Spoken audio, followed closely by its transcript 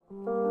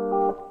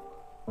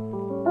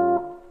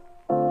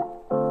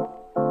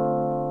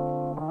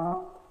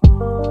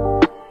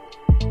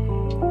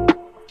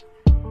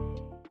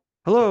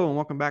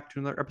back to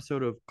another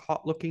episode of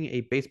Caught Looking,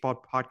 a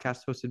baseball podcast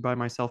hosted by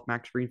myself,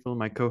 Max Greenfield, and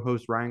my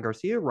co-host Ryan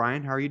Garcia.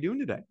 Ryan, how are you doing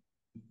today?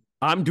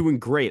 I'm doing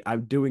great.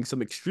 I'm doing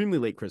some extremely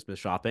late Christmas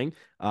shopping,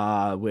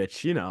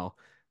 which,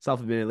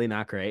 self-admittedly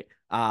not great.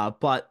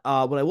 But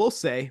what I will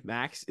say,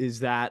 Max, is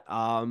that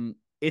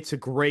it's a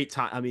great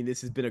time. I mean,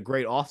 this has been a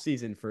great off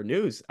season for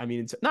news. I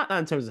mean, it's not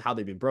in terms of how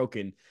they've been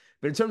broken,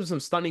 but in terms of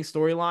some stunning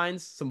storylines,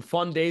 some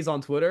fun days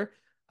on Twitter.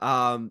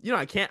 I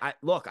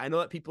know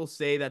that people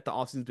say that the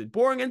offseason's been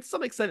boring, and to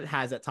some extent it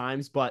has at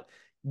times, but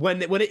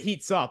when it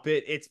heats up,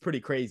 it's pretty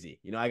crazy.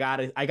 I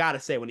gotta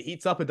say, when it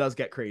heats up, it does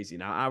get crazy.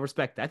 Now I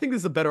respect that. I think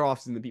this is a better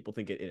offseason than people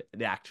think it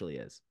actually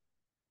is.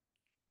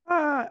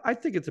 I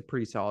think it's a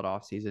pretty solid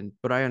offseason,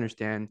 but I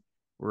understand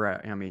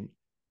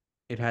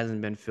it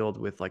hasn't been filled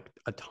with like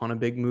a ton of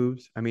big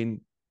moves. I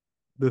mean,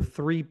 the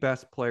three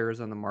best players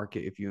on the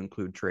market, if you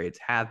include trades,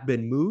 have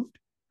been moved.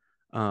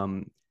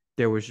 Um,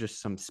 there was just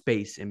some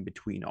space in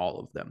between all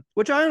of them,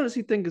 which I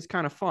honestly think is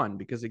kind of fun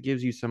because it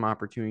gives you some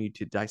opportunity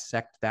to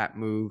dissect that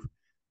move,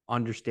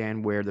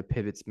 understand where the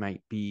pivots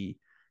might be,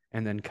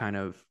 and then kind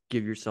of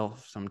give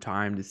yourself some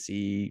time to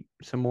see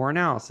some more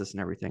analysis and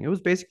everything. It was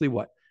basically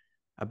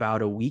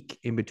about a week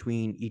in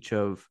between each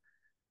of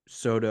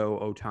Soto,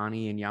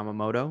 Otani, and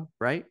Yamamoto,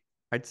 right?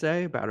 I'd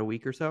say about a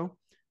week or so.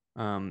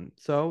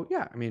 So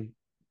yeah, I mean,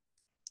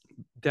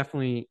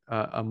 definitely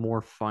a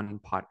more fun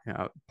part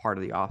of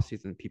the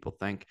offseason than people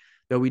think.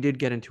 Though we did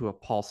get into a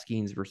Paul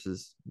Skeens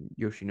versus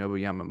Yoshinobu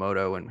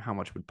Yamamoto and how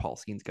much would Paul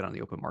Skeens get on the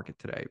open market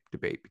today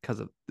debate because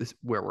of this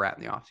where we're at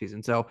in the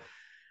offseason. So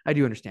I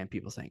do understand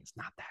people saying it's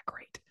not that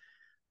great.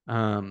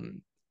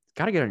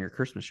 Got to get on your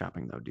Christmas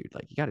shopping though, dude.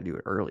 Like you got to do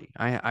it early.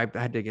 I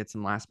had to get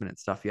some last minute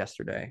stuff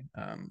yesterday.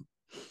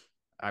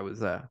 I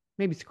was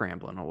maybe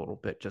scrambling a little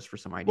bit just for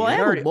some Well, I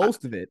ideas. have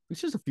most of it.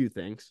 It's just a few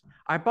things.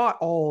 I bought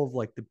all of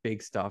like the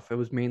big stuff. It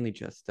was mainly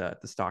just the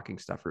stocking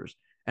stuffers.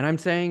 And I'm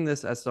saying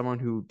this as someone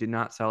who did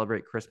not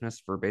celebrate Christmas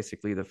for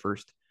basically the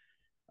first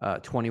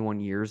 21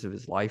 years of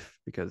his life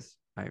because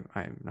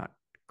I'm not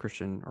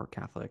Christian or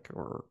Catholic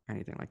or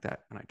anything like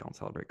that. And I don't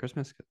celebrate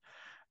Christmas.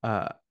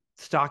 Uh,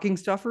 Stocking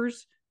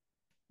stuffers,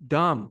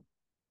 dumb,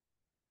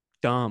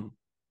 dumb.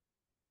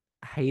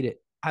 I hate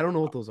it. I don't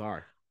know what those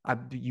are.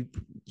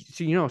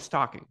 So you know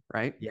stocking,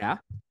 right? Yeah,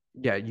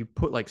 Yeah, you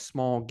put like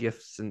small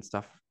gifts and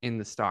stuff in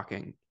the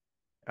stocking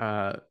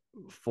uh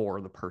for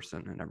the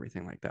person and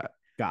everything like that.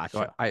 So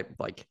gotcha.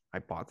 I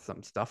bought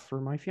some stuff for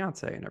my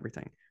fiance and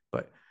everything,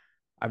 but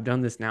I've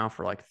done this now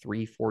for like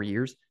 3-4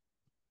 years.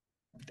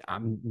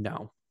 I'm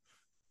no,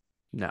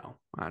 no,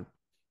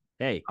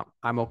 Hey,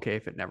 I'm okay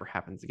if it never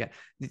happens again.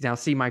 Now,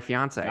 see, my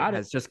fiance got it.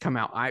 has just come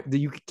out.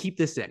 You could keep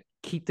this in.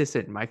 Keep this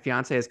in. My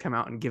fiance has come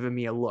out and given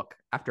me a look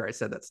after I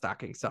said that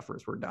stocking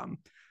stuffers were dumb.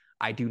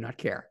 I do not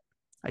care.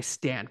 I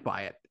stand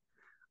by it.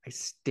 I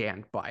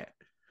stand by it.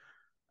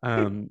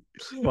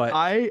 But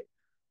I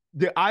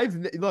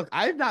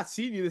I've not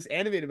seen you this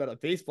animated about a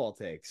baseball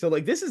take. So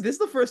like this is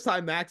the first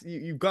time, Max,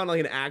 you've gone like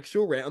an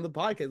actual rant on the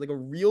podcast, like a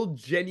real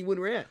genuine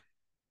rant.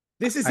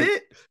 This is I,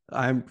 it.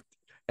 I'm,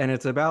 and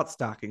it's about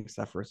stocking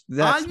stuffers.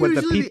 I'm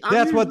usually the I'm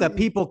That's what the usually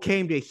people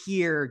came to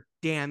hear.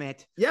 Damn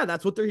it. Yeah,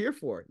 that's what they're here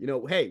for.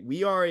 Hey,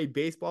 we are a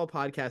baseball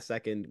podcast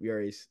second. We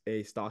are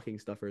a stocking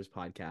stuffers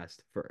podcast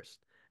first,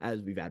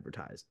 as we've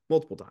advertised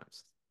multiple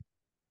times.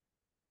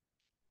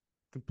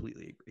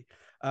 Completely agree.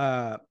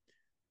 Uh,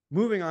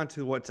 Moving on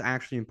to what's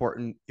actually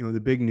important, the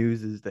big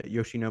news is that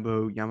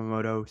Yoshinobu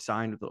Yamamoto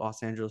signed with the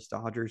Los Angeles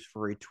Dodgers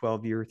for a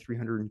 12-year,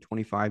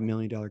 $325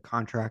 million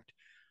contract,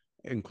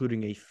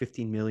 including a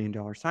 $15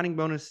 million signing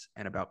bonus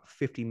and about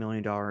 $50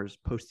 million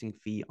posting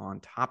fee on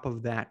top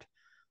of that.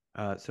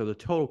 So the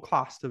total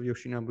cost of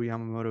Yoshinobu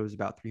Yamamoto is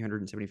about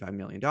 $375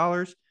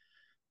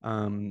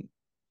 million.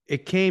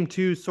 It came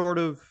to sort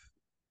of,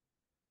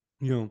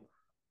 you know,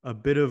 a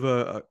bit of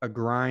a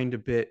grind a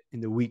bit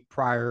in the week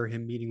prior,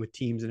 him meeting with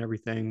teams and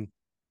everything.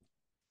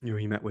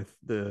 He met with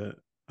the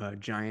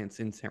Giants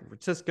in San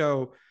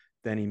Francisco.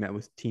 Then he met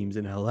with teams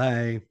in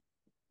LA.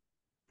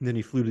 Then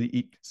he flew to the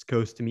East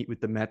Coast to meet with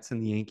the Mets and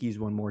the Yankees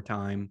one more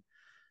time.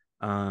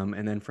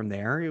 And then from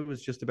there, it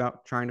was just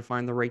about trying to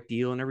find the right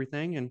deal and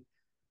everything. And,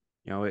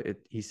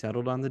 he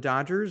settled on the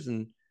Dodgers.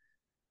 And,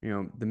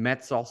 the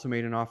Mets also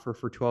made an offer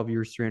for 12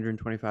 years,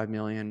 $325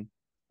 million.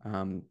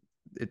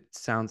 It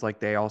sounds like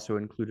they also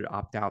included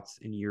opt-outs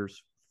in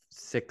years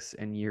 6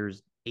 and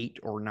years 8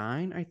 or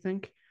 9, I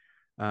think.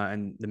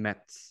 And the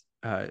Mets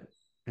and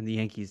the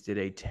Yankees did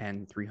a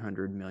 10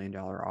 $300 million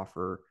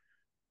offer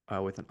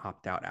with an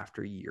opt-out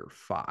after year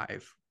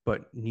 5.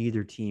 But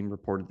neither team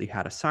reportedly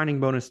had a signing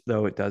bonus,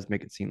 though it does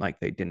make it seem like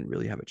they didn't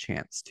really have a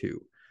chance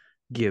to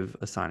give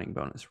a signing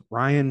bonus.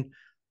 Ryan,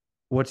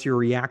 what's your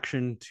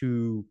reaction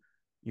to,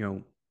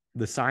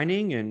 the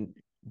signing, and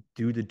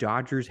do the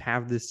Dodgers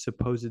have this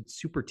supposed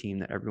super team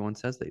that everyone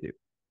says they do?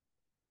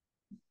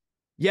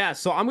 Yeah,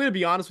 so I'm gonna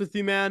be honest with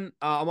you, man.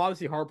 I'm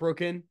obviously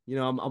heartbroken.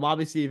 I'm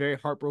obviously a very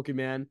heartbroken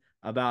man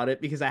about it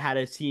because I had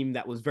a team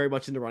that was very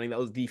much in the running, that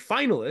was the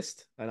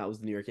finalist, and that was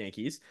the New York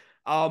Yankees.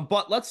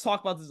 But let's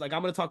talk about this. Like,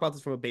 I'm gonna talk about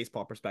this from a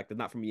baseball perspective,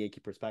 not from a Yankee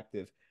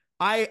perspective.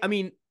 I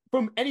mean,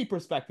 from any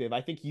perspective,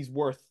 I think he's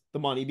worth the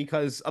money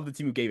because of the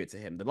team who gave it to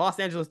him. The Los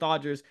Angeles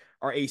Dodgers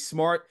are a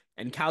smart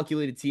and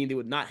calculated team. They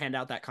would not hand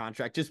out that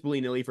contract just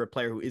willy-nilly for a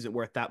player who isn't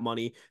worth that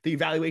money. The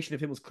evaluation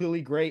of him was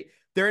clearly great.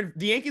 The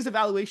Yankees'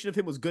 evaluation of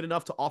him was good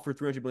enough to offer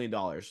 $300 million.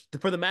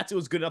 For the Mets, it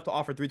was good enough to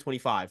offer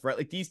 325, right?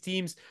 Like these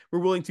teams were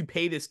willing to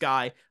pay this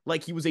guy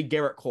like he was a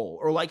Garrett Cole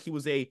or like he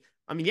was a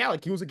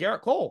like he was a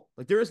Garrett Cole.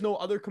 Like there is no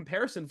other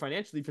comparison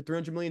financially for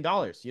 $300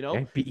 million, you know?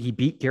 Yeah, he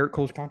beat Garrett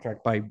Cole's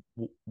contract by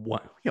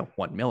 1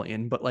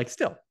 million, but like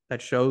still,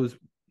 that shows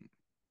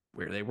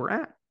where they were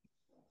at.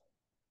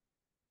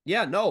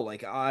 Yeah, no,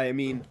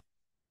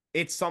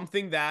 it's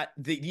something that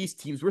these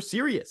teams were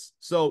serious.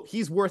 So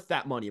he's worth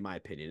that money, in my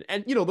opinion.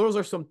 And those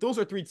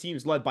are three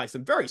teams led by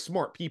some very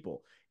smart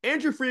people.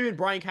 Andrew Freeman,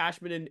 Brian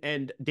Cashman,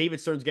 and David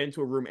Stearns get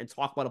into a room and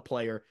talk about a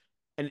player,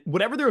 and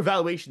whatever their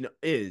evaluation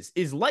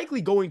is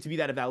likely going to be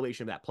that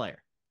evaluation of that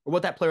player or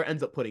what that player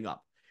ends up putting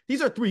up.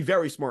 These are three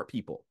very smart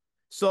people.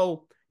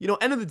 So,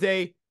 end of the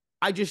day,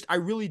 I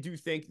really do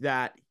think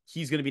that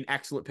he's going to be an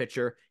excellent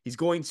pitcher. He's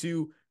going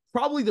to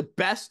probably the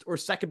best or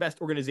second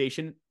best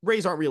organization.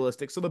 Rays aren't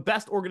realistic, so the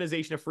best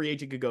organization a free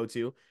agent could go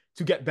to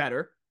get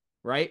better,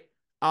 right?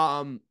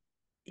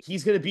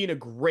 He's going to be in a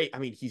great.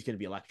 He's going to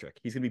be electric.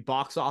 He's going to be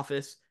box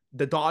office.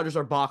 The Dodgers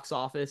are box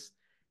office.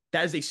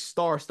 That is a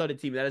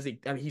star-studded team. He's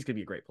going to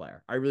be a great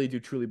player. I really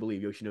do truly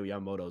believe Yoshinobu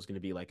Yamamoto is going to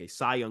be like a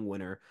Cy Young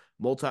winner,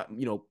 a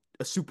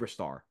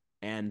superstar.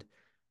 And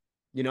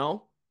you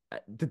know,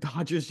 the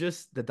Dodgers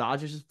just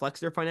flexed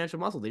their financial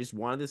muscle. They just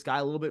wanted this guy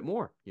a little bit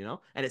more,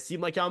 and it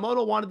seemed like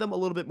Yamamoto wanted them a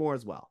little bit more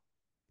as well.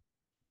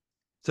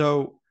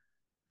 So,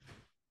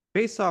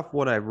 based off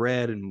what I've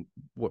read and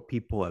what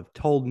people have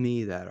told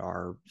me that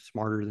are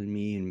smarter than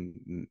me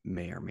and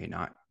may or may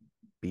not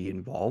be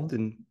involved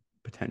in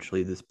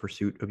potentially this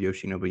pursuit of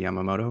Yoshinobu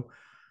Yamamoto,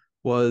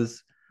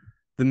 was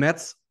the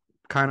Mets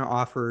kind of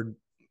offered,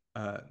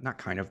 not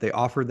kind of, they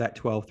offered that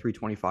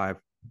 12,325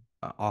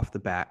 off the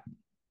bat.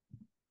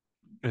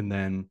 And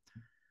then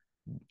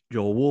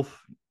Joel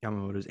Wolf,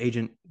 Yamamoto's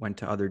agent, went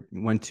to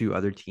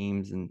other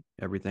teams and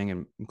everything,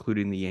 and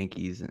including the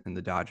Yankees and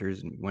the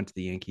Dodgers, and went to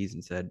the Yankees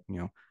and said,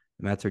 the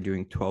Mets are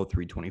doing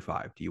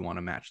 12,325. Do you want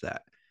to match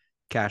that?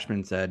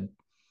 Cashman said,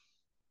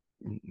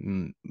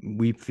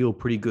 we feel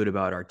pretty good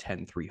about our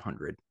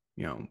 10,300.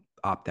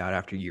 Opt out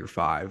after year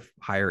 5,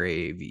 higher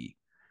AAV,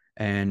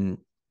 and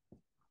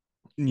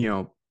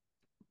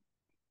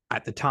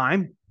at the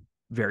time,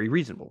 very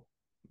reasonable.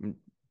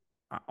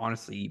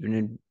 Honestly, even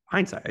in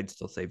hindsight, I'd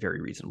still say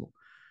very reasonable.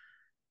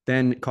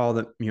 Then call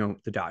the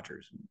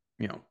Dodgers.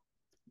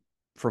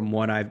 From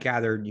what I've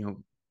gathered,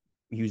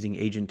 using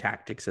agent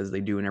tactics as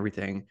they do and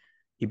everything,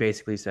 he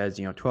basically says,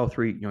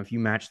 12-3, if you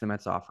match the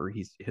Mets offer,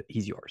 he's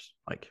yours.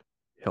 Like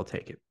he'll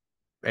take it.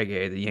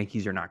 AKA the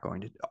Yankees are not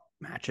going to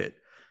match it.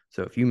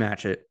 So if you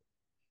match it,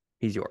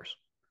 he's yours.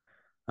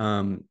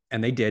 And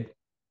they did.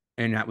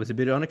 And that was a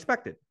bit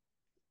unexpected.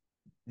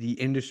 The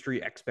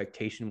industry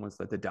expectation was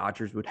that the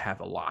Dodgers would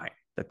have a line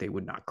that they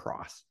would not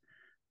cross.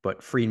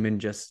 But Friedman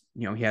just,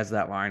 he has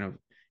that line of,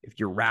 if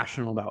you're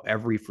rational about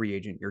every free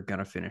agent, you're going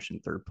to finish in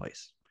third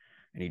place.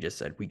 And he just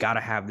said, we got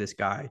to have this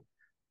guy.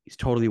 He's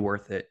totally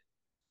worth it.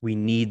 We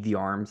need the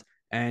arms.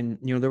 And,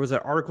 there was an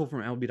article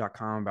from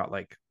MLB.com about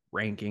like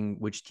ranking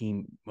which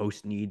team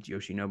most needs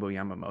Yoshinobu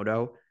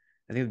Yamamoto.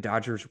 I think the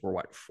Dodgers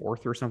were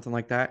fourth or something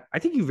like that. I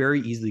think you very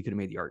easily could have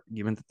made the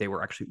argument that they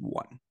were actually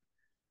one.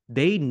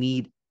 They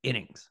need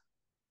innings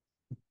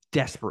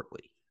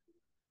desperately.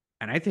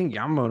 And I think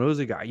Yamamoto is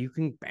a guy you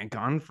can bank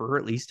on for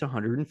at least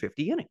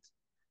 150 innings.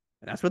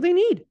 And that's what they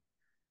need.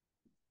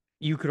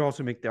 You could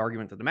also make the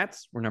argument that the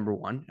Mets were number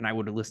one, and I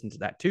would have listened to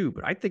that too.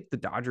 But I think the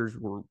Dodgers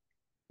were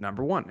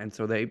number one. And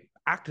so they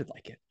acted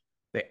like it.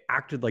 They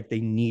acted like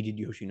they needed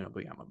Yoshinobu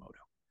Yamamoto.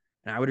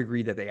 And I would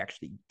agree that they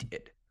actually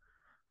did.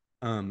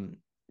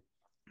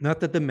 Not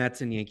that the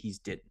Mets and Yankees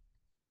didn't,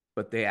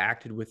 but they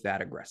acted with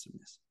that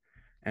aggressiveness.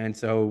 And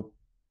so,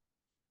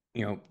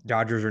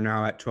 Dodgers are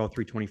now at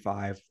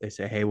 12,325. They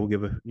say, hey, we'll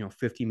give a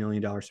 $50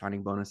 million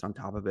signing bonus on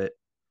top of it.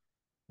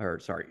 Or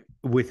sorry,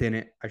 within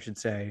it, I should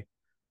say.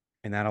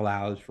 And that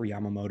allows for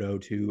Yamamoto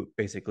to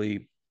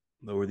basically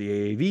lower the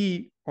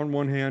AAV on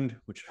one hand,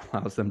 which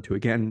allows them to,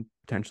 again,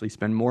 potentially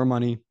spend more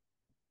money,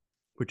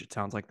 which it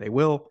sounds like they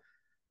will,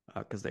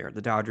 because they are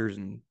the Dodgers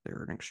and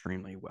they're an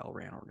extremely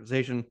well-ran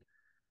organization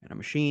and a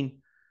machine.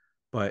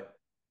 But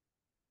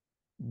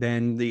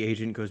then the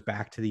agent goes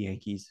back to the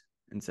Yankees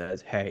and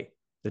says, hey,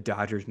 the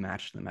Dodgers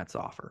matched the Mets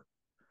offer.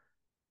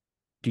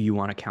 Do you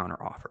want a counter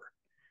offer?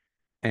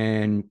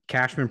 And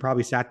Cashman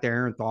probably sat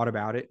there and thought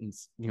about it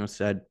and,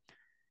 said,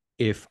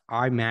 if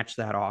I match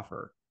that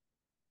offer,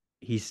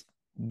 it's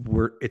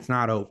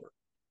not over.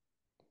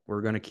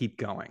 We're going to keep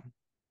going.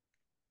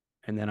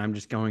 And then I'm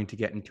just going to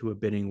get into a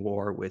bidding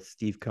war with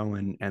Steve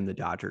Cohen and the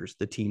Dodgers,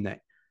 the team that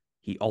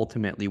he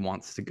ultimately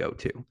wants to go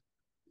to.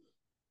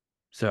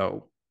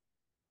 So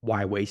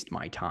why waste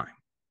my time?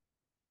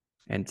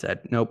 And said,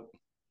 nope.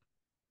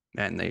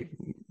 And the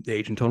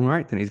agent told him, all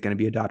right, then he's going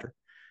to be a Dodger.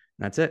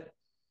 And that's it.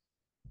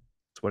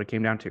 That's what it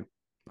came down to.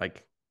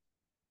 Like,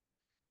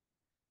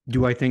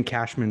 Do I think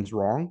Cashman's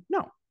wrong?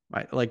 No.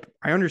 I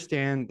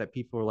understand that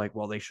people are like,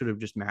 well, they should have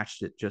just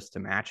matched it just to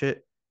match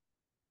it.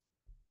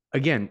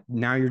 Again,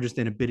 now you're just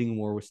in a bidding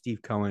war with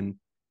Steve Cohen,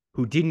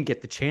 who didn't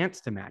get the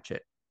chance to match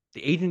it.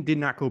 The agent did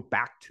not go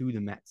back to the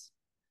Mets.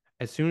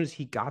 As soon as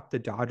he got the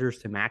Dodgers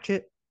to match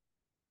it,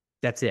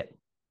 that's it.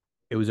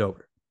 It was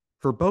over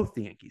for both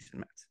the Yankees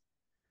and Mets.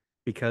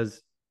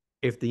 Because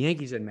if the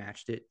Yankees had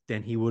matched it,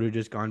 then he would have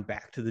just gone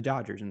back to the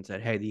Dodgers and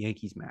said, hey, the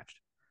Yankees matched.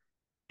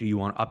 Do you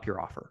want to up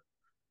your offer?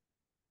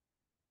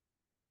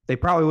 They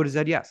probably would have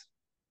said yes.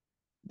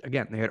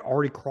 Again, they had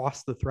already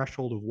crossed the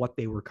threshold of what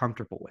they were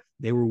comfortable with.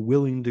 They were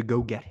willing to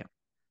go get him.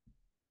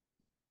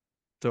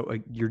 So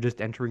you're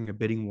just entering a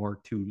bidding war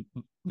to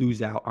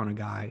lose out on a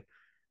guy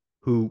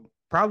who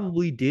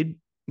probably did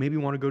maybe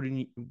want to go to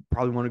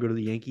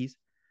the Yankees,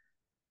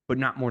 but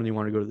not more than he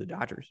wanted to go to the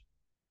Dodgers.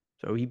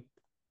 So he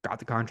got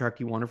the contract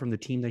he wanted from the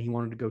team that he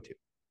wanted to go to.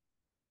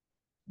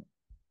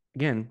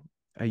 Again,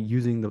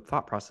 using the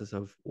thought process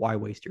of why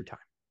waste your time.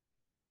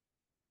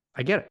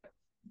 I get it.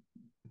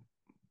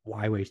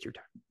 Why waste your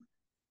time?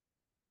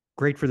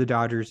 Great for the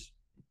Dodgers.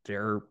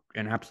 They're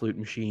an absolute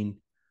machine.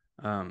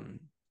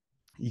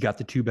 You got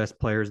the two best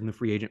players in the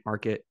free agent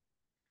market.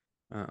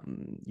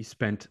 You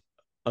spent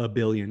 $1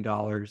 billion.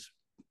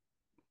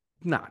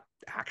 Not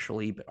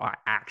actually, but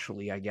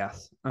actually, I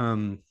guess.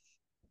 And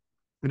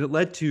it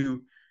led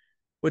to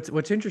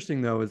what's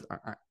interesting though is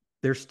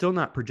they're still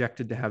not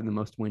projected to have the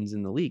most wins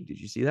in the league. Did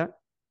you see that?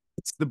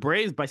 It's the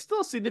Braves by still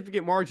a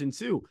significant margin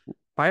too.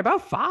 By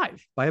about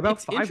five. By about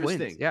It's five interesting.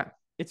 wins. Yeah.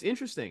 It's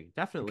interesting.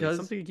 Definitely. Because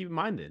It's something to keep in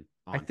mind in.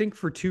 I think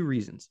for two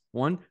reasons.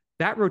 One,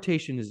 that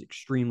rotation is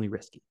extremely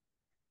risky.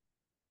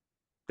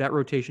 That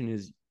rotation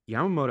is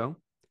Yamamoto,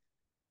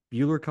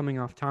 Bueller coming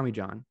off Tommy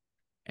John,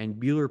 and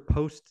Bueller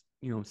post,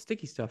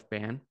 sticky stuff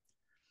ban.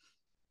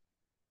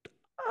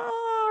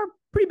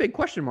 Pretty big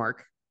question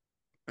mark.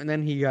 And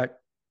then he got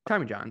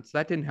Tommy John, so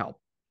that didn't help.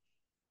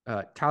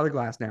 Tyler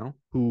Glasnow,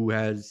 who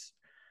has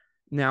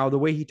now the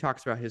way he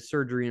talks about his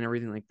surgery and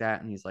everything like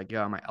that, and he's like,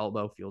 yeah, my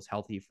elbow feels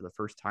healthy for the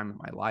first time in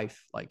my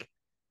life. Like,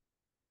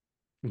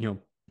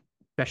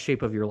 best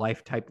shape of your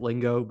life type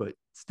lingo, but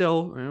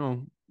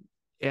still,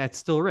 yeah, it's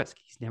still a risk.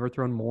 He's never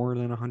thrown more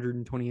than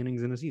 120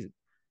 innings in a season.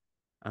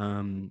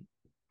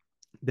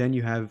 Then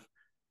you have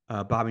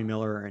Bobby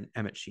Miller and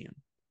Emmett Sheehan.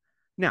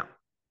 Now,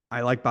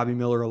 I like Bobby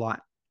Miller a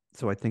lot,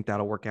 so I think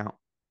that'll work out.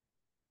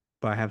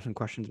 But I have some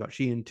questions about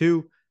Sheehan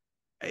too.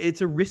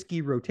 It's a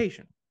risky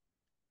rotation.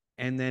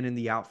 And then in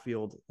the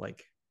outfield,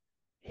 like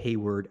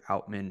Hayward,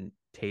 Outman,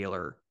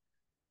 Taylor.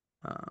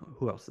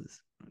 Who else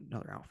is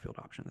another outfield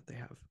option that they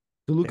have?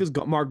 Lucas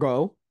got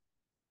Margot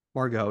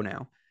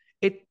now.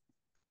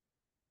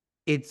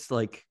 It's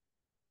like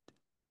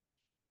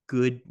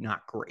good,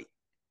 not great,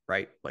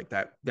 right? Like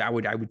that I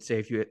would say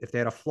if they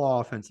had a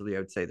flaw offensively, I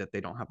would say that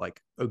they don't have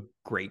like a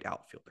great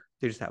outfielder.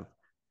 They just have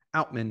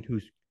Outman,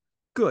 who's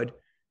good,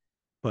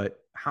 but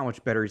how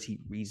much better is he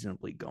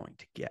reasonably going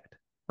to get,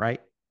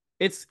 right?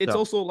 It's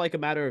also like a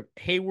matter of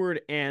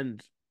Hayward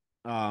and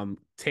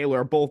Taylor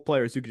are both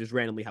players who could just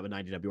randomly have a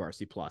 90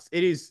 WRC plus.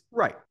 It is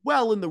right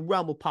well in the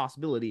realm of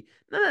possibility,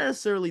 not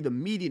necessarily the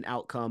median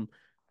outcome,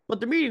 but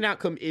the median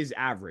outcome is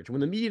average. When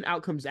the median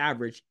outcome is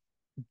average,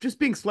 just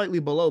being slightly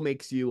below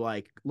makes you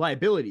like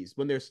liabilities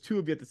when there's two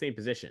of you at the same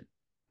position.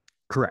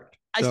 Correct.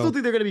 I still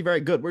think they're going to be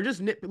very good. We're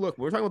just look,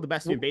 we're talking about the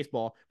best team in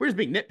baseball. We're just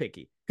being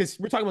nitpicky because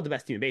we're talking about the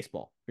best team in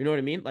baseball. You know what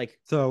I mean? Like,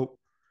 so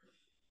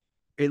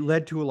it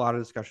led to a lot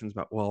of discussions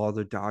about, well, are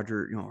the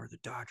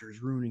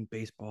Dodgers ruining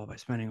baseball by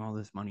spending all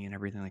this money and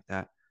everything like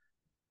that?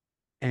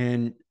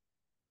 And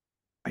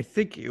I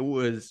think it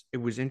was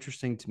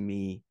interesting to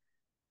me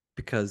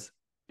because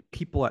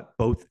people at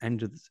both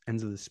ends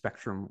of the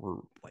spectrum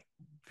were like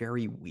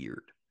very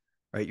weird,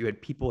 right? You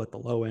had people at the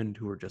low end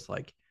who were just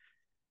like,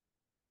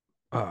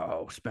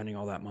 oh, spending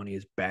all that money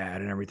is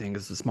bad and everything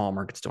because the small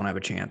markets don't have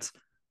a chance.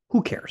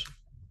 Who cares?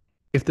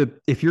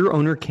 If your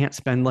owner can't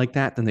spend like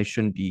that, then they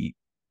shouldn't be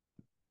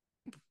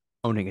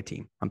owning a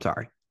team. I'm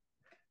sorry.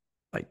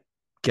 Like,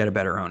 get a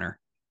better owner.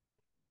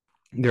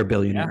 They're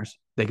billionaires. Yeah.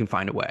 They can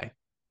find a way.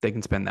 They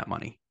can spend that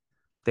money.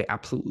 They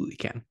absolutely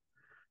can.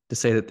 To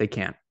say that they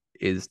can't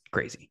is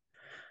crazy.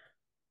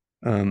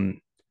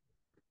 And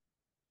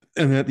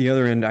at the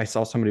other end, I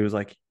saw somebody was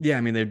like, yeah,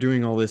 I mean, they're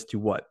doing all this to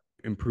what?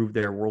 Improve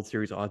their World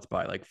Series odds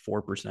by like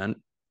 4%.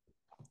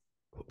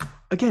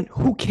 Again,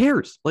 who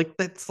cares? Like,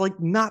 that's like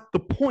not the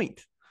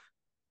point.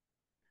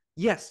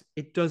 Yes,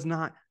 it does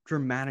not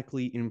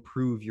dramatically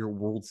improve your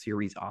World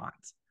Series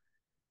odds,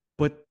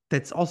 but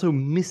that's also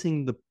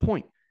missing the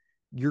point.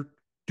 You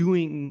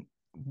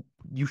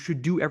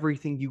should do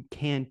everything you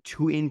can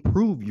to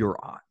improve your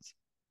odds,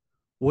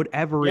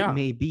 whatever it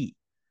may be.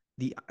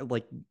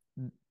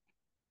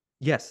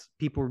 Yes,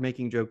 people were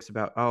making jokes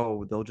about,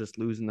 oh, they'll just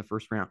lose in the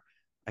first round.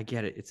 I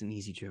get it. It's an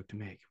easy joke to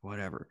make,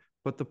 whatever.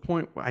 But the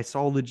point, I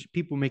saw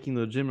people making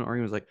the legitimate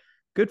argument was like,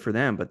 good for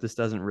them, but this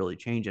doesn't really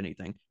change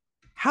anything.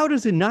 How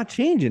does it not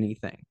change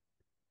anything?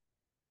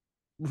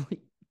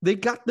 They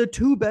got the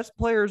two best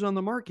players on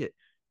the market.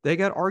 They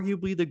got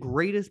arguably the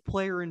greatest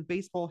player in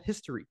baseball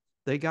history.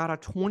 They got a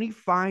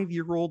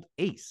 25-year-old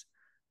ace.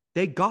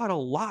 They got a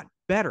lot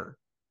better.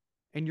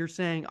 And you're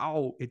saying,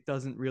 oh, it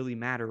doesn't really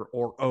matter,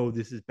 or oh,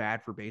 this is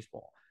bad for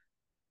baseball.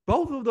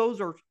 Both of those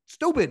are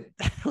stupid.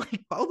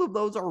 Like, both of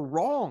those are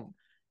wrong.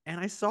 And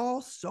I saw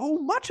so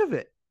much of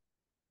it.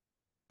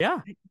 Yeah.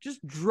 It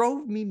just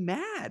drove me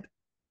mad.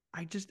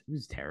 I just It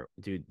was terrible,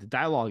 dude. The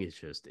dialogue is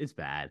just, it's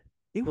bad.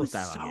 it Most was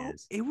dialogue so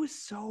is. it was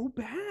so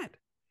bad.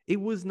 It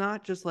was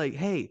not just like,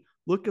 hey,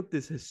 look at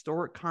this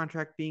historic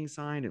contract being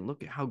signed and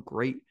look at how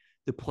great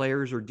the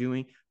players are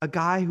doing. A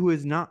guy who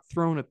has not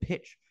thrown a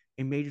pitch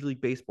in Major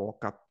League Baseball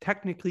got,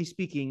 technically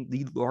speaking,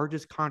 the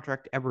largest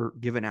contract ever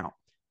given out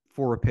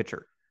for a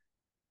pitcher.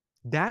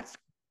 That's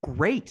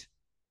great.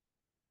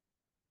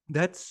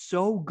 That's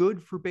so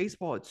good for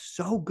baseball. It's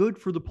so good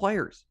for the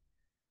players.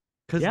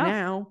 Because Yeah.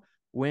 now,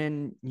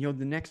 when the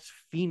next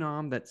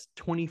phenom that's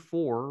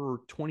 24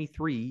 or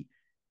 23,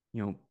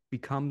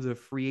 becomes a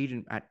free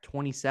agent at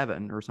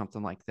 27 or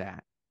something like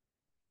that,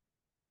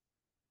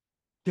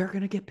 they're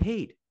gonna get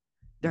paid.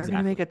 They're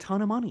gonna make Exactly. a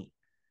ton of money.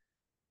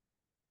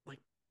 Like,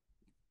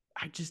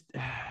 I just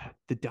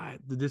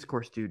the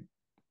discourse, dude,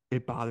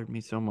 it bothered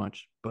me so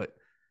much. But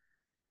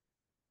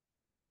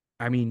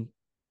I mean,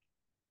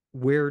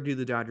 where do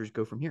the Dodgers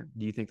go from here?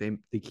 Do you think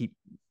they keep?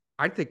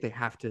 I think they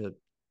have to.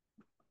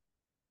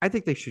 I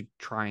think they should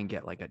try and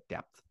get like a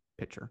depth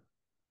pitcher.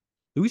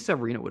 Luis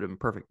Severino would have been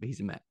perfect, but he's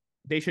a Met.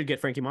 They should get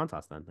Frankie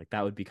Montas then. Like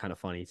that would be kind of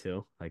funny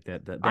too. Like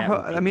that would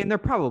I be. mean, they're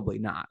probably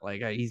not.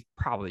 Like, he's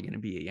probably going to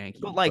be a But Yankee,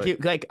 like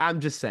but like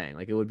I'm just saying,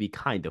 like it would be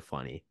kind of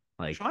funny.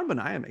 Like Sean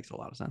Manaea makes a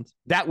lot of sense.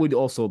 that would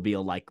also be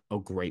a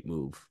great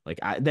move.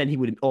 Like then he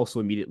would also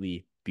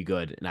immediately be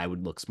good, and I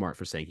would look smart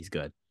for saying he's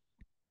good.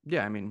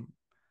 Yeah, I mean,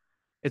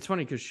 it's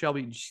funny because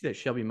Shelby, did you see that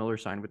Shelby Miller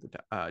signed with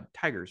the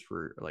Tigers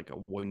for like a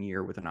 1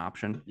 year with an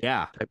option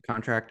Yeah, type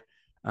contract?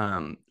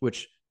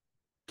 Which,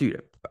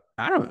 dude,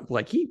 I don't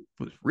like. He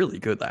was really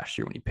good last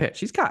year when he pitched.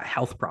 He's got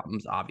health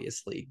problems,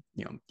 obviously.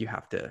 You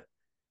have to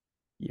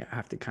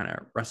kind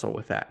of wrestle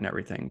with that and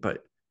everything.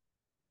 But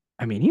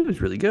I mean, he was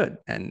really good,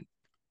 and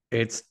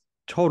it's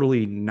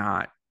totally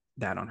not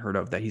that unheard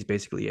of that he's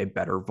basically a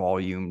better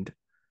volumed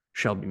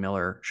Shelby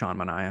Miller, Sean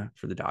Manaea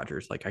for the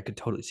Dodgers. Like, I could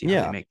totally see how they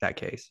yeah, make that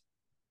case.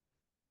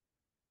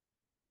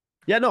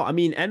 yeah. No, I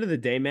mean, end of the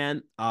day,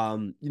 man.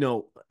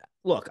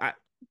 Look,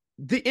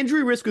 the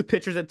injury risk with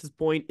pitchers at this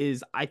point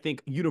is, I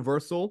think,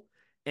 universal,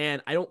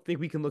 and I don't think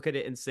we can look at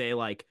it and say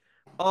like,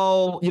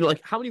 oh,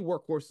 like how many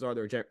workhorses are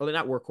there? Or they're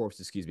not workhorses,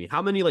 excuse me.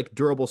 How many like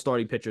durable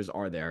starting pitchers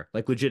are there?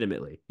 Like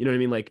legitimately, you know what I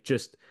mean? Like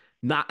just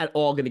not at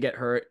all going to get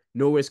hurt,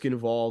 no risk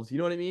involved. You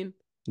know what I mean?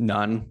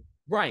 None.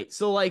 Right.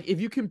 So like if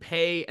you can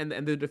pay and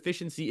the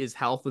deficiency is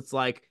health, it's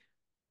like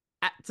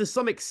to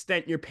some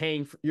extent you're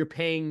paying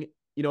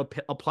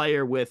a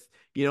player with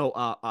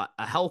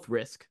a health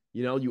risk.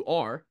 You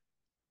are.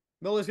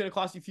 Miller's going to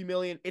cost you a few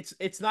million.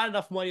 It's not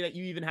enough money that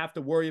you even have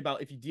to worry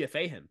about if you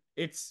DFA him.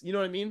 It's what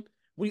I mean.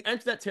 When you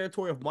enter that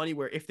territory of money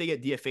where if they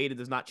get DFA'd,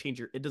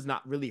 it does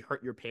not really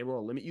hurt your payroll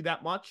or limit you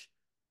that much.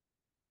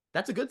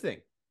 That's a good thing.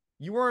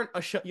 You weren't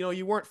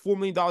 $4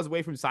 million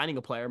away from signing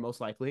a player,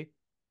 most likely.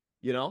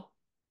 You know,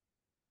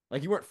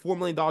 like you weren't $4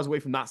 million away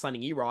from not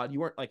signing Erod. You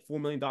weren't like $4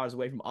 million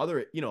away from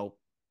other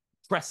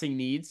pressing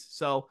needs.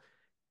 So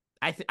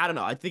I don't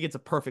know. I think it's a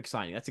perfect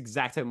signing. That's the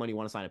exact type of money you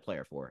want to sign a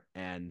player for.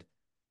 And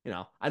I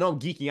know I'm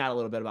geeking out a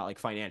little bit about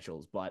like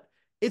financials, but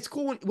it's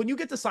cool when you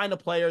get to sign a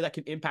player that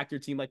can impact your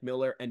team like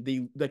Miller, and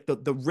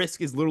the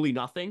risk is literally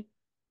nothing.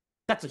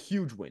 That's a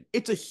huge win.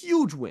 It's a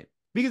huge win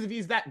because if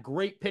he's that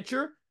great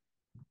pitcher,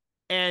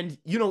 and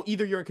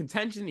either you're in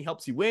contention and he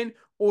helps you win,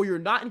 or you're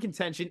not in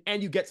contention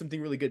and you get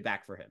something really good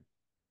back for him.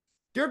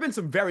 There have been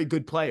some very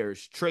good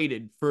players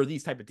traded for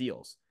these type of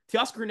deals.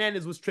 Teoscar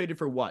Hernandez was traded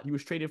for what? He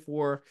was traded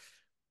for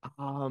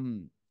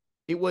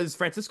it was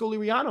Francisco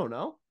Liriano,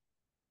 no?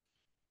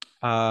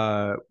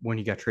 When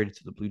he got traded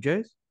to the Blue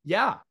Jays,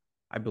 Yeah.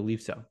 I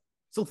believe so.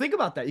 So think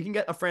about that. You can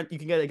get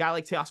a guy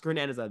like Teoscar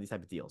Hernandez out of these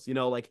type of deals.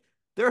 Like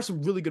there are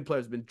some really good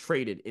players who've been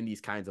traded in these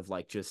kinds of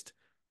like just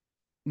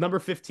number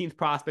 15th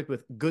prospect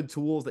with good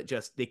tools that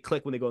just they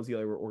click when they go into the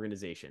other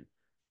organization.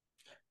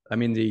 I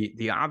mean,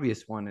 the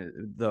obvious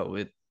one, though,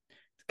 it's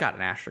got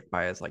an asterisk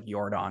by it, like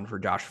Jordan for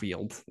Josh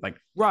Fields. Like,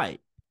 Right.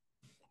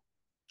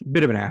 a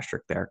bit of an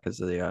asterisk there because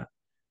of the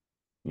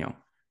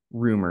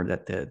rumor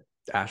that the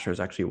Astros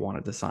actually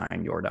wanted to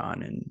sign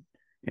Jordan in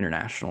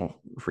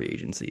international free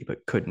agency,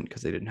 but couldn't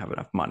because they didn't have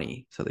enough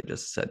money. So they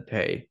just said,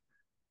 hey,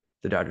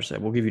 the Dodgers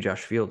said, we'll give you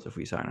Josh Fields if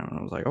we sign him. And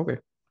I was like, okay,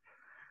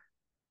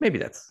 maybe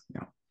that's,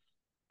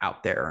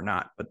 out there or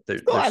not, but Still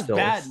there's as still,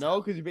 bad, no?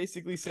 Because you're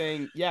basically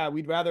saying, yeah,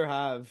 we'd rather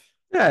have.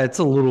 yeah, it's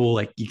a little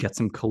like you get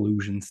some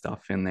collusion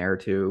stuff in there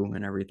too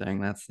and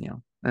everything. That's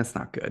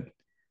not good.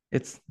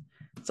 It's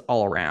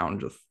all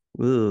around just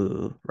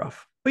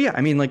rough. But yeah,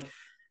 I mean, like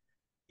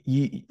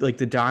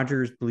the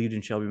Dodgers believed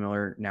in Shelby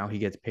Miller. Now he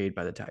gets paid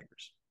by the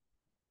Tigers.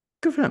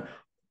 Good for them.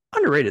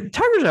 Underrated. The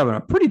Tigers are having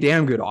a pretty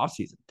damn good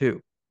offseason too.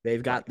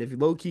 Like, They've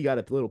low key got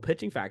a little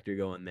pitching factory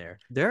going there.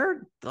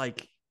 they're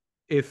like,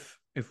 if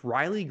if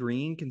Riley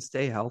Green can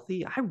stay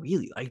healthy, I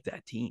really like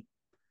that team.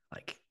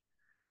 Like,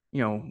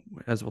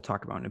 as we'll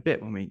talk about in a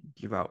bit when we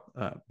give out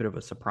a bit of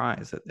a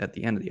surprise at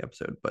the end of the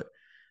episode. But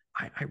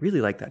I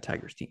really like that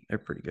Tigers team. They're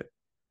pretty good.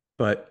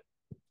 But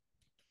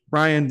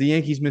Ryan, the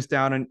Yankees missed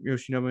out on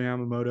Yoshinobu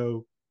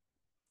Yamamoto.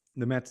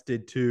 The Mets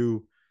did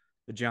too.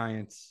 The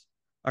Giants,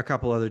 a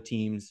couple other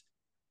teams.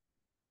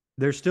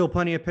 There's still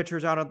plenty of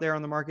pitchers out there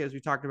on the market, as we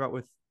talked about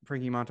with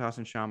Frankie Montas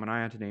and Sean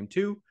Manaea to name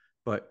two.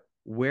 But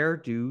where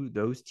do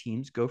those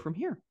teams go from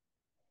here?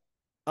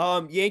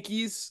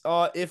 Yankees,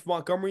 if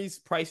Montgomery's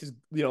price is,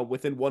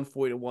 within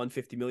 140 to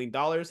 $150 million,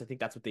 I think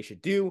that's what they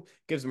should do.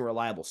 Gives them a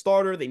reliable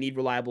starter. They need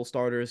reliable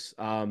starters.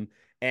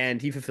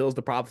 And he fulfills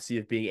the prophecy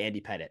of being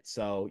Andy Pettitte.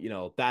 So,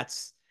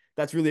 that's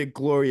really a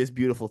glorious,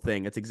 beautiful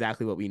thing. That's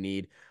exactly what we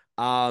need.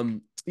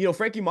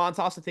 Frankie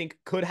Montas, I think,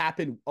 could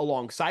happen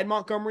alongside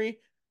Montgomery.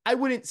 I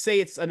wouldn't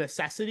say it's a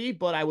necessity,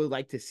 but I would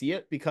like to see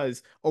it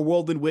because a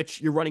world in which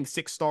you're running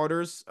six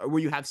starters,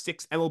 where you have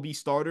six MLB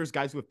starters,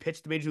 guys who have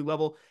pitched the major league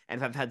level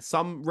and have had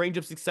some range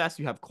of success.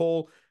 You have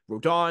Cole,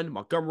 Rodon,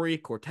 Montgomery,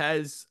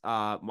 Cortez,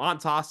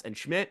 Montas, and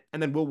Schmidt,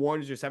 and then Will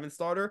Warren is your seventh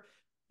starter.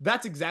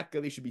 That's exactly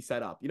how they should be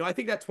set up. I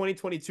think that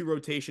 2022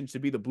 rotation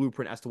should be the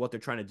blueprint as to what they're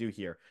trying to do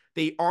here.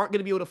 They aren't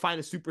going to be able to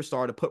find a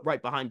superstar to put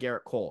right behind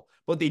Garrett Cole,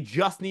 but they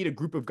just need a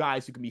group of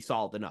guys who can be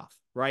solid enough,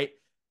 right?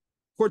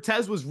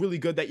 Cortez was really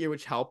good that year,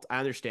 which helped. I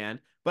understand.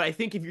 But I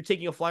think if you're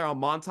taking a flyer on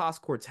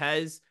Montas,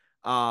 Cortez,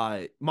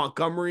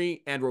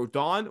 Montgomery, and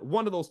Rodon,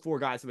 one of those four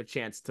guys have a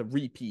chance to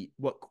repeat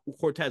what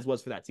Cortez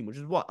was for that team, which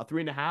is what, a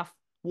 3.5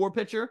 WAR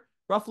pitcher,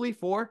 roughly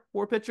 4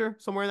 WAR pitcher,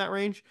 somewhere in that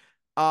range.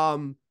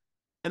 And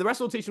the rest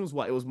of the rotation was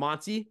what? It was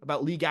Monty,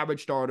 about league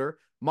average starter.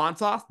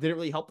 Montas didn't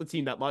really help the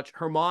team that much.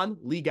 Herman,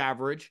 league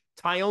average.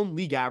 Tyone,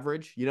 league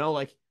average.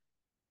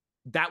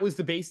 That was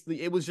the base.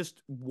 It was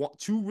just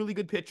two really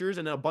good pitchers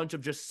and a bunch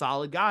of just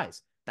solid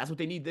guys. That's what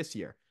they need this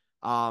year.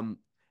 And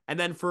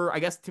then for, I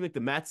guess, a team like the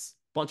Mets,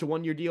 bunch of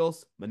 1-year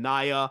deals.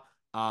 Manaea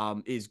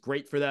is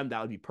great for them.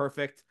 That would be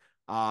perfect.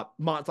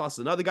 Montas is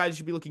another guy you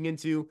should be looking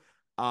into.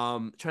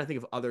 Trying to think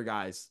of other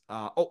guys.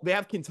 They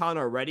have Quintana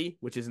already,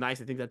 which is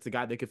nice. I think that's the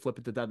guy they could flip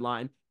at the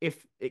deadline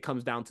if it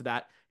comes down to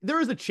that. There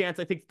is a chance,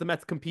 I think, the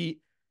Mets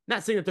compete.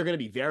 Not saying that they're going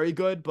to be very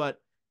good, but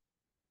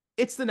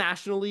it's the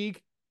National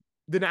League.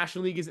 The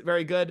National League isn't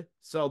very good.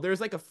 So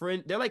there's like a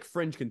fringe. They're like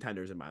fringe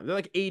contenders in mind. They're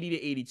like 80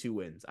 to 82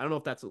 wins. I don't know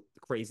if that's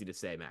crazy to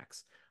say,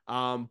 Max.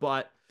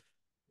 But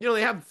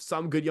they have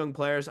some good young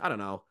players. I don't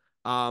know.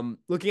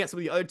 Looking at some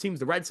of the other teams,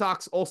 the Red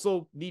Sox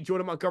also need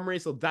Jordan Montgomery,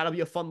 so that'll be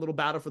a fun little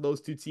battle for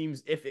those two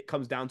teams if it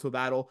comes down to a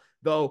battle.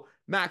 Though,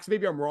 Max,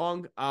 maybe I'm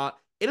wrong.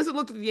 It doesn't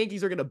look like the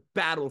Yankees are going to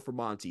battle for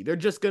Monty. They're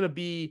just going to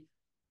be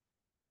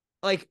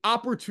like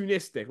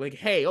opportunistic. Like,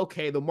 hey,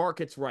 okay, the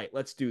market's right.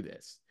 Let's do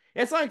this.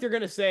 It's not like they're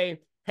going to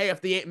say, hey,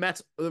 if the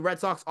Red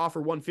Sox offer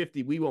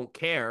 150, we won't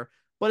care.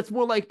 But it's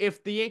more like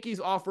if the Yankees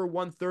offer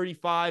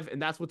 135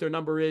 and that's what their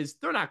number is,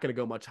 they're not going to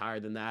go much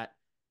higher than that.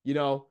 You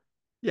know,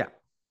 Yeah,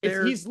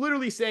 he's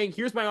literally saying,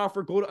 here's my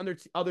offer. Go to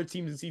other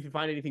teams and see if you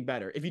find anything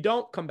better. If you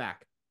don't, come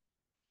back.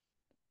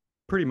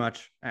 pretty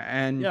much.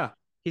 And Yeah.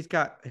 he's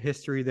got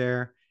history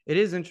there. It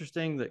is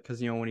interesting that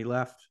because, when he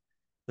left,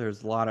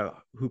 there's a lot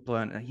of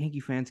hoopla, and Yankee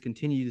fans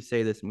continue to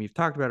say this, and we've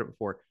talked about it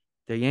before.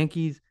 The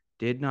Yankees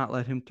did not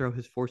let him throw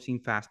his four-seam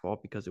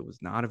fastball because it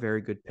was not a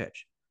very good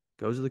pitch.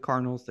 Goes to the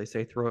Cardinals. They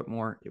say throw it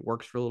more. It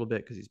works for a little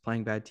bit because he's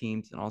playing bad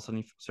teams, and all of a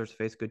sudden he starts to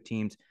face good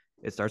teams.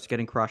 It starts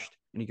getting crushed,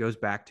 and he goes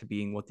back to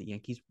being what the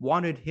Yankees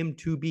wanted him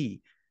to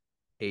be,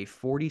 a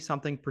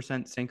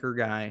 40-something% sinker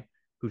guy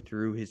who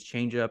threw his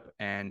changeup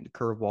and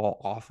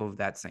curveball off of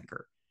that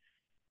sinker.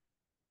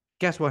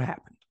 Guess what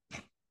happened?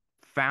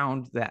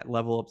 Found that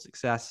level of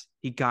success.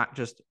 He got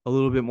just a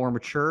little bit more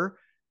mature.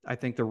 I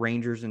think the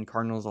Rangers and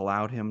Cardinals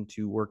allowed him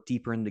to work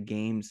deeper into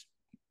games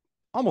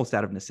almost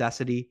out of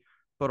necessity,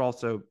 but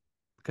also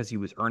because he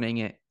was earning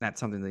it. That's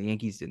something the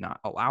Yankees did not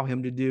allow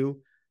him to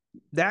do.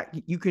 That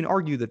you can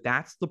argue that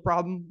that's the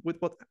problem with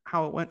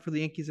how it went for the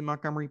Yankees in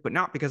Montgomery, but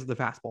not because of the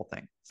fastball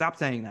thing. Stop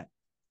saying that.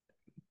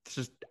 It's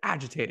just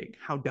agitating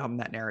how dumb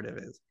that narrative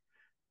is.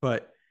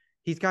 But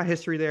he's got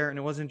history there, and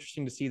it was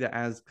interesting to see that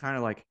as kind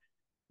of like,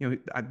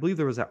 I believe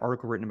there was that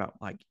article written about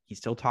like he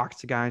still talks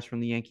to guys from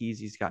the Yankees.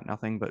 He's got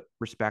nothing but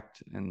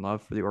respect and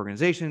love for the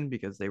organization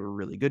because they were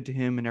really good to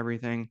him and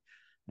everything.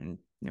 And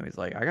he's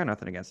like, I got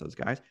nothing against those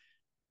guys.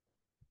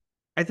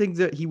 I think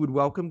that he would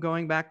welcome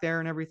going back there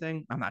and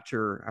everything. I'm not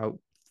sure how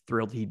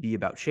thrilled he'd be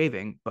about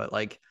shaving, but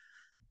like,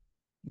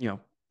 you know,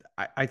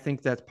 I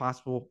think that's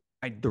possible.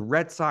 The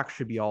Red Sox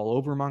should be all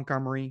over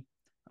Montgomery.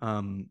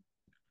 Um,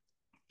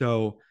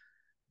 so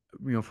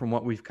from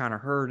what we've kind of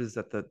heard is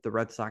that the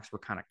Red Sox were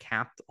kind of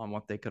capped on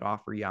what they could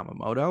offer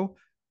Yamamoto,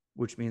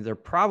 which means they're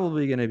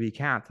probably going to be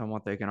capped on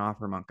what they can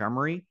offer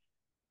Montgomery.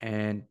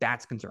 And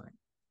that's concerning.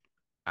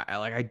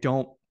 I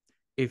don't,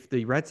 if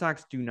the Red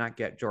Sox do not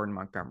get Jordan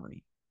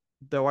Montgomery,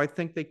 though I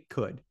think they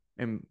could.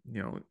 And,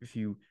 if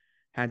you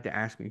had to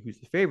ask me who's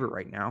the favorite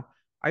right now,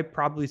 I'd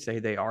probably say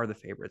they are the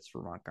favorites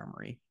for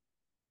Montgomery.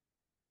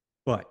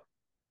 But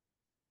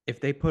if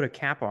they put a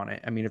cap on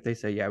it, I mean, if they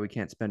say, yeah, we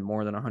can't spend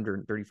more than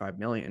 135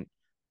 million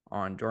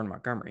on Jordan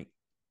Montgomery,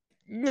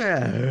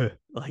 yeah,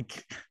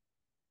 like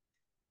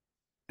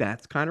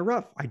that's kind of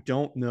rough. I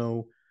don't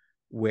know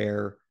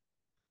where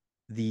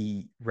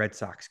the Red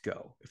Sox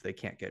go if they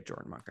can't get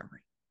Jordan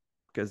Montgomery,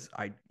 because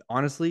I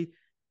honestly,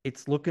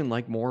 it's looking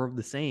like more of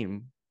the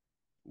same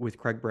with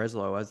Craig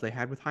Breslow as they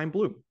had with Heim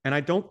Bloom. And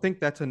I don't think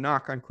that's a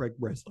knock on Craig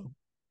Breslow.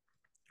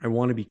 I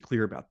want to be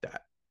clear about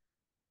that.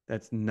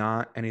 That's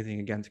not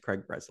anything against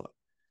Craig Breslow.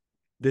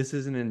 This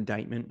is an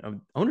indictment of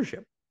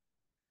ownership.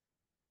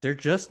 They're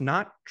just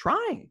not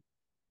trying.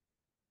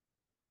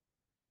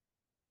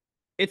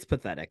 It's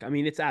pathetic. I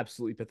mean, it's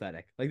absolutely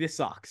pathetic. Like this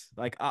sucks.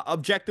 Like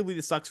objectively,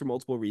 this sucks for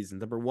multiple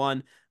reasons. Number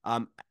one,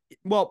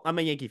 well, I'm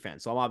a Yankee fan,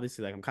 so I'm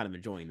obviously like I'm kind of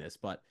enjoying this.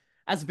 But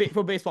from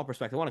a baseball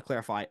perspective, I want to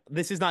clarify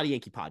this is not a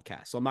Yankee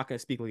podcast, so I'm not going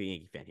to speak like a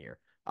Yankee fan here.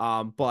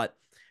 But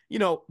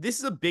this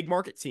is a big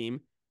market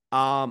team.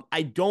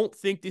 I don't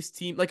think this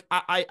team like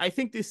I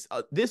think this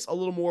a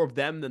little more of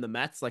them than the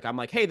Mets. Like I'm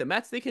like, hey, the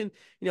Mets they can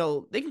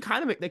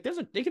kind of make like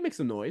they can make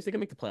some noise. They can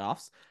make the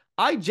playoffs.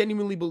 I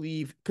genuinely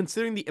believe,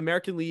 considering the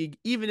American League,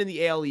 even in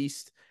the AL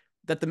East,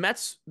 that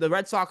the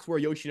Red Sox were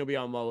Yoshinobu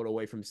Yamamoto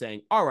away from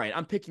saying, all right,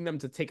 I'm picking them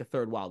to take a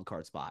third wild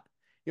card spot.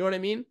 You know what I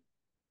mean?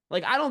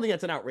 Like, I don't think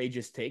that's an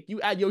outrageous take. You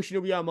add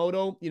Yoshinobu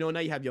Yamamoto, now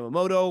you have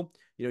Yamamoto,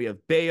 you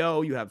have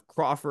Bayo, you have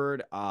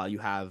Crawford, you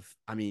have,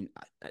 I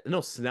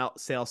know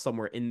Sale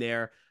somewhere in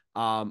there.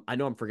 I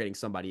know I'm forgetting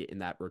somebody in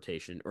that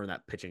rotation or in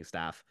that pitching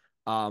staff.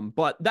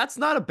 But that's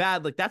not a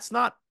bad, like, that's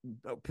not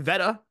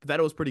Pivetta.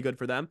 Pivetta was pretty good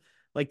for them.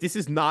 Like, this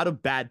is not a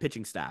bad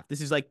pitching staff.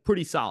 This is like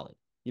pretty solid.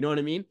 You know what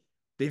I mean?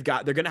 They're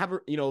gonna have,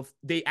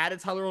 they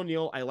added Tyler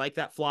O'Neill. I like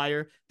that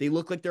flyer. They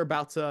look like they're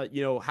about to,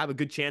 have a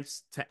good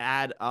chance to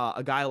add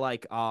a guy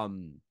like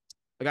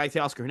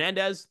Teoscar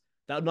Hernandez.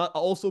 That would not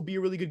also be a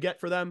really good get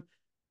for them.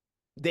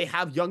 They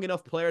have young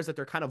enough players that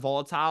they're kind of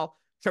volatile.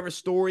 Trevor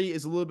Story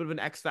is a little bit of an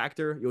X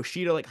factor.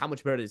 Yoshida, like how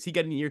much better does he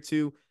get in year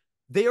two?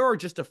 They are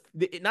just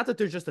not that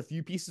there's just a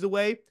few pieces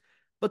away,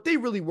 but they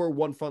really were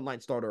one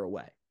frontline starter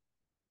away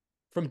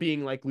from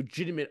being like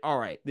legitimate. All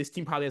right, this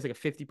team probably has like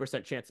a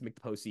 50% chance to make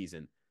the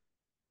postseason.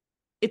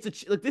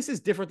 This is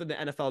different than the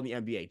NFL and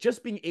the NBA.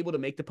 Just being able to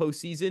make the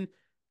postseason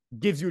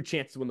gives you a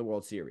chance to win the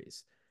World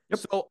Series. Yep.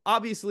 So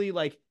obviously,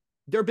 like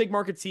they're a big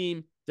market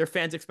team. Their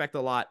fans expect a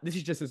lot. This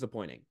is just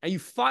disappointing. And you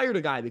fired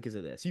a guy because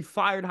of this. You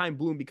fired Heim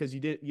Bloom because you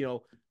did,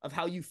 of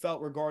how you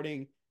felt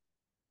regarding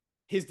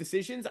his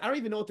decisions. I don't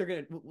even know what they're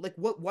gonna like.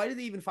 Why did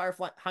they even fire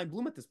Heim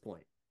Bloom at this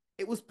point?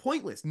 It was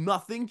pointless.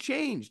 Nothing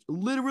changed.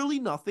 Literally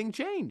nothing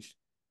changed.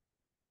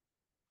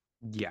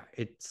 Yeah,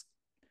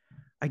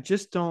 I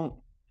just don't.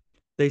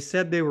 They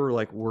said they were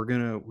like, we're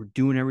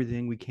doing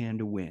everything we can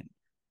to win,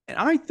 and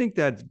I think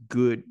that's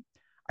good.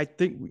 I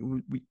think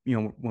we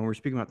when we're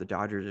speaking about the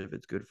Dodgers, if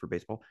it's good for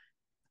baseball,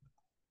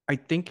 I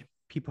think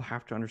people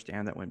have to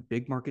understand that when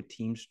big market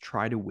teams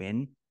try to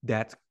win,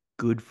 that's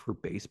good for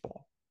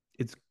baseball.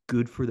 It's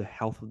good for the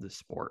health of the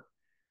sport.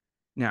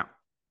 Now,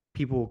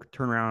 people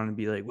turn around and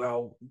be like,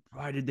 well,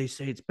 why did they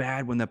say it's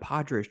bad when the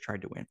Padres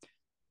tried to win?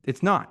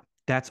 It's not.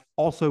 That's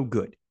also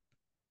good.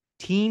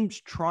 Teams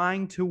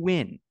trying to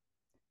win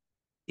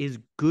is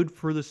good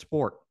for the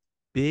sport,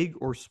 big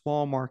or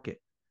small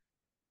market.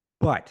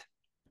 But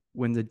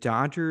when the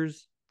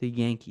Dodgers, the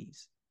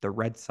Yankees, the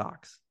Red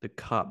Sox, the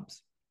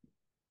Cubs,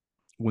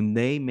 when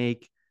they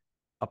make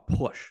a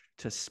push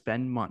to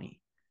spend money,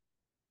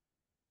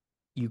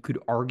 you could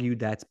argue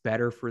that's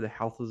better for the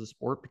health of the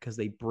sport because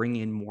they bring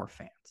in more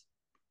fans.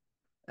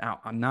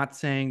 Now, I'm not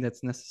saying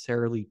that's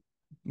necessarily,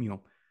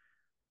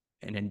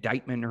 an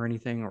indictment or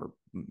anything, or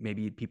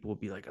maybe people will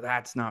be like,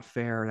 that's not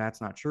fair.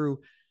 That's not true.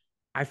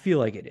 I feel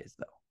like it is,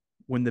 though.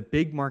 When the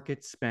big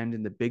markets spend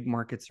and the big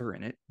markets are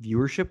in it,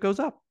 viewership goes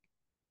up,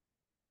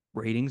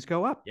 ratings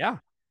go up. Yeah.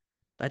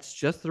 That's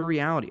just the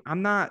reality.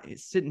 I'm not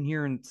sitting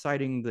here and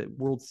citing the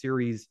World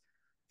Series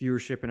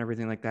viewership and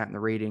everything like that in the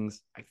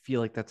ratings. I feel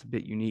like that's a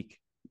bit unique.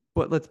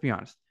 But let's be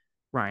honest,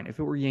 Ryan, if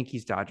it were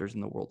Yankees Dodgers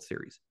in the World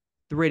Series,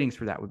 the ratings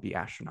for that would be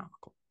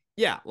astronomical.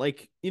 Yeah,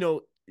 like,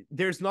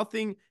 there's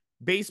nothing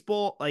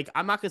baseball, like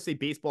I'm not gonna say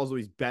baseball is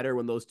always better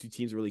when those two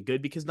teams are really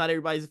good because not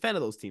everybody's a fan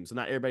of those teams. So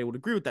not everybody would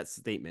agree with that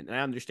statement. And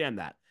I understand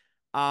that.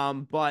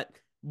 But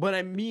what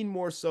I mean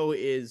more so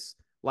is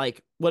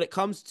like when it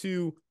comes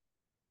to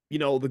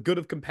the good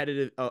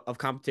of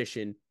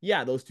competition,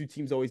 yeah, those two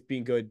teams always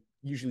being good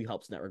usually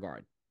helps in that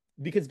regard.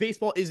 Because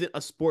baseball isn't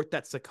a sport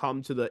that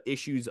succumbed to the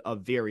issues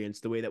of variance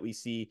the way that we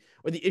see,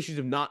 or the issues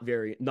of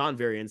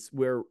non-variance,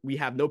 where we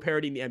have no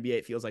parity in the NBA,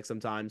 it feels like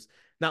sometimes,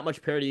 not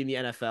much parity in the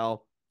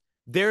NFL.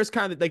 There's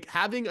kind of like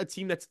having a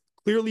team that's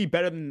clearly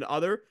better than the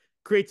other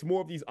creates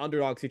more of these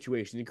underdog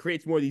situations and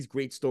creates more of these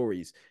great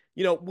stories.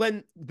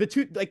 When the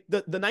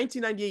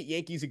 1998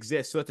 Yankees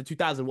exist so that the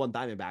 2001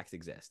 Diamondbacks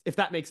exist, if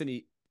that makes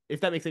any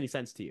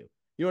sense to you.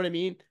 You know what I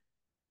mean?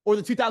 Or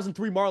the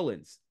 2003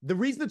 Marlins. The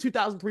reason the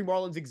 2003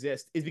 Marlins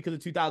exist is because the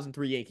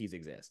 2003 Yankees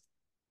exist.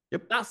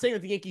 Yep. Not saying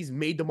that the Yankees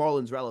made the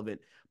Marlins relevant,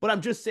 but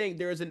I'm just saying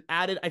there is an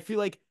added, I feel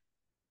like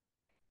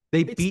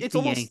They beat it's the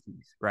almost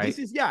Yankees, right?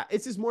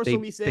 it's just more so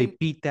me They saying,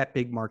 beat that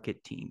big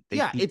market team. They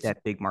yeah, beat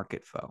that big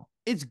market foe.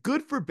 it's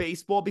good for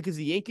baseball because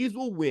the Yankees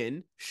will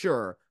win,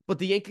 sure, but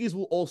the Yankees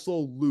will also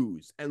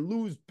lose and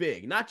lose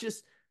big. Not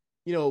just,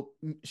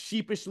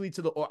 sheepishly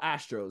to the or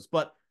Astros,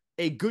 but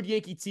a good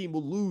Yankee team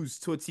will lose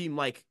to a team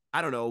like,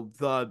 I don't know,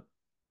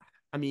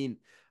 I mean,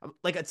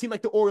 like a team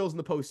like the Orioles in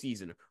the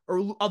postseason,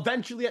 or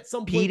eventually at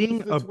some point lose Beating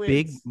to the a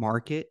big Twins.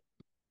 market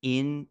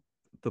in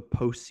the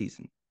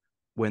postseason,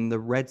 when the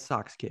Red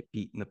Sox get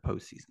beat in the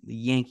postseason, the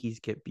Yankees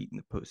get beat in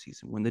the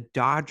postseason, when the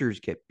Dodgers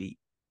get beat,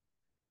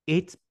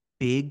 it's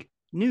big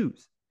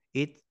news.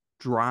 It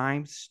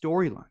drives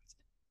storylines.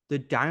 The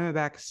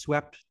Diamondbacks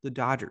swept the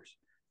Dodgers.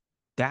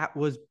 That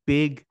was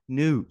big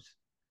news.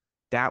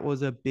 That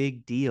was a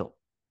big deal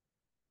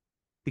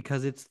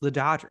because it's the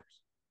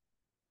Dodgers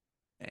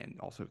and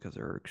also because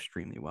they're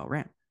extremely well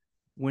ran.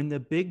 When the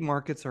big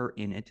markets are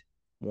in it,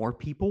 more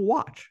people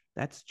watch.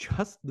 That's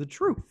just the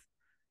truth.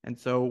 And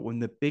so when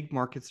the big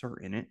markets are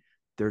in it,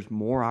 there's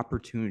more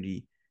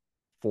opportunity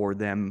for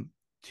them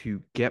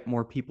to get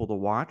more people to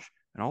watch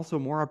and also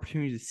more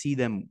opportunity to see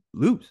them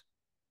lose.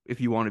 If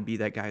you want to be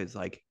that guy who's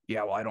like,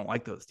 yeah, well, I don't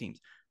like those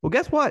teams. Well,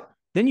 guess what?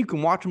 Then you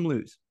can watch them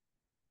lose,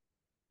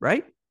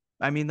 right?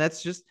 I mean,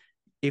 that's just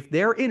if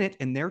they're in it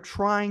and they're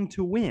trying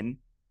to win,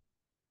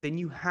 then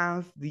you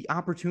have the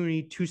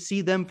opportunity to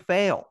see them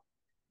fail.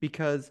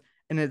 Because,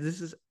 and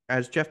this is,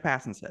 as Jeff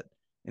Passan said,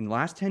 in the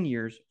last 10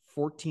 years,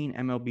 14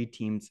 MLB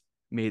teams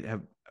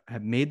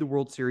have made the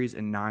World Series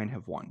and 9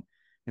 have won.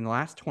 In the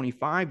last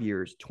 25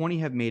 years, 20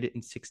 have made it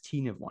and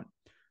 16 have won.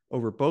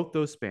 Over both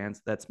those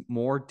spans, that's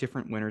more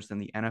different winners than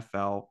the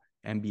NFL,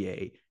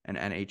 NBA, and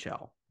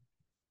NHL.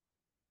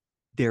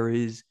 There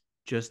is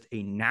just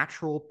a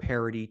natural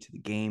parity to the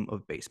game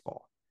of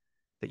baseball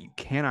that you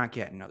cannot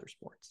get in other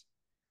sports.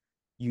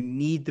 You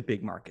need the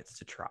big markets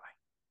to try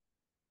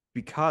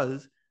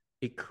because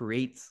it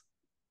creates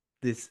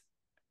this,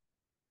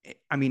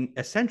 I mean,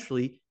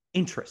 essentially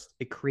interest.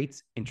 It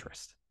creates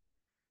interest.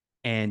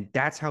 And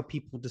that's how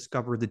people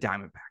discover the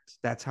Diamondbacks.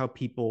 That's how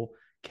people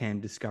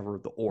can discover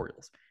the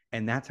Orioles.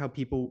 And that's how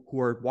people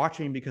who are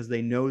watching because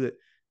they know that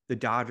the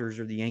Dodgers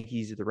or the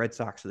Yankees or the Red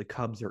Sox or the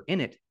Cubs are in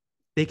it,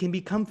 they can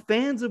become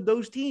fans of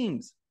those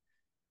teams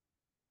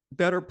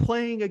that are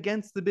playing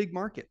against the big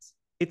markets.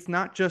 It's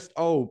not just,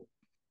 oh,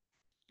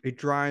 it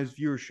drives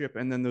viewership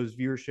and then those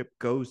viewership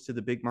goes to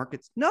the big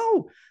markets.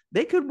 No,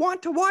 they could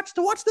want to watch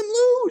them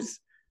lose.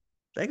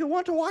 They could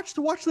want to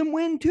watch them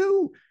win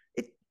too.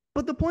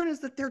 But the point is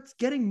that they're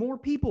getting more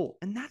people,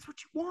 and that's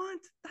what you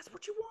want. That's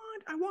what you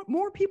want. I want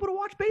more people to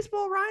watch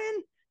baseball,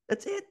 Ryan.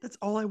 That's it. That's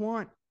all I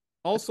want.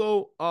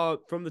 Also,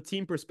 from the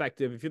team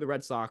perspective, if you're the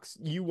Red Sox,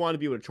 you want to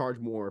be able to charge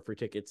more for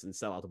tickets and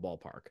sell out the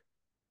ballpark.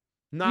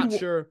 Not You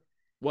sure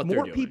what they're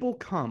more doing. people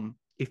come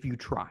if you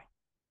try.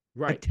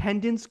 Right.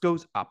 Attendance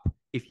goes up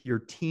if your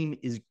team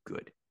is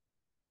good.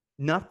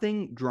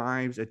 Nothing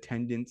drives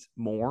attendance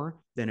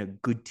more than a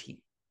good team.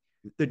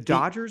 The The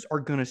Dodgers are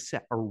going to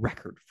set a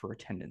record for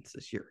attendance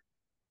this year.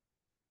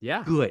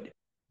 Yeah. Good,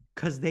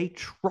 because they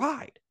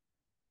tried.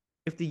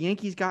 If the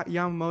Yankees got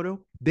Yamamoto,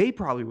 they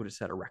probably would have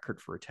set a record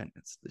for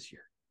attendance this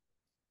year.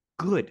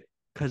 Good,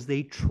 because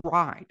they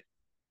tried.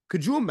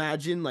 Could you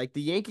imagine like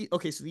the Yankees?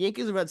 Okay, so the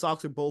Yankees and Red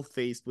Sox are both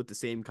faced with the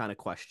same kind of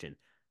question.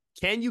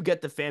 Can you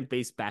get the fan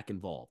base back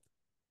involved?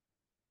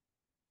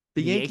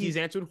 The The Yankees Yankees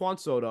answered Juan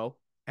Soto,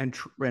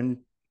 and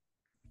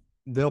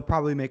they'll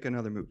probably make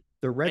another move.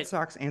 The Red and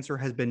Sox answer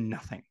has been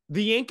nothing.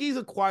 the Yankees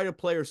acquired a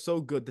player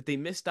so good that they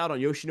missed out on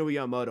Yoshinobu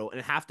Yamamoto,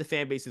 and half the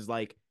fan base is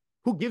like,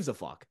 who gives a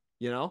fuck?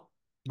 You know?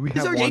 We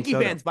These have are Juan Yankee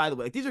Soto. fans, by the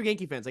way. Like, these are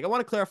Yankee fans. Like, I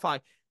want to clarify.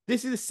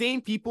 This is the same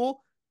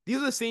people. These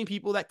are the same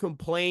people that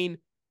complain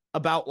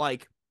about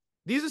like.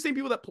 These are the same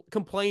people that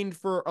complained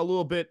for a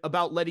little bit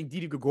about letting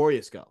Didi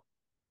Gregorius go.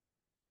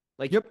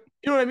 Like, Yep,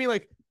 you know what I mean?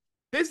 Like,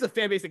 this is the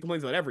fan base that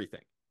complains about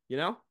everything. You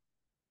know?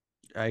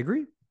 I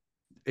agree.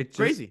 It's just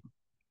Crazy.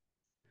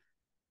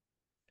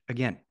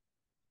 again,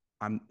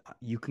 I'm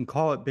you can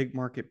call it big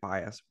market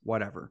bias,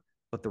 whatever,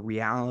 but the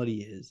reality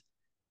is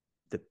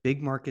the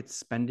big market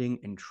spending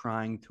and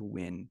trying to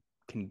win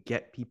can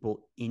get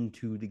people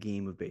into the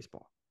game of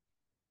baseball.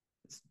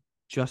 It's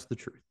just the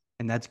truth.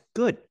 And that's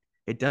good.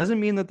 It doesn't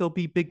mean that there'll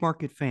be big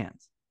market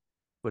fans,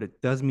 but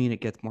it does mean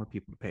it gets more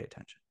people to pay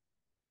attention.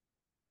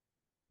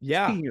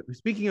 Yeah.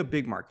 Speaking of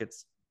big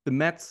markets, the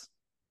Mets,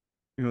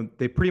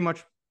 they pretty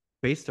much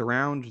based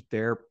around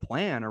their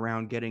plan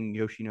around getting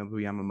Yoshinobu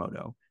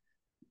Yamamoto.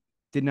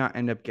 Did not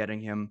end up getting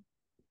him.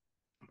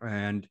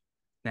 And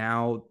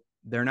now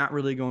they're not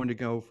really going to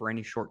go for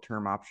any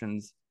short-term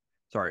options.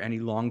 Sorry, any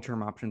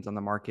long-term options on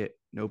the market.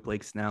 No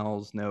Blake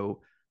Snells,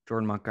 no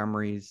Jordan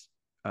Montgomery's,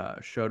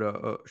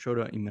 Shota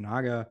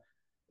Imanaga,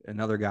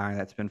 another guy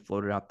that's been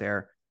floated out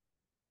there.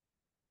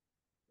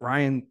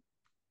 Ryan,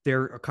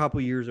 they're a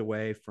couple years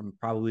away from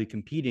probably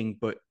competing,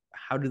 but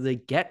how do they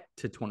get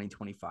to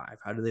 2025?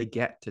 How do they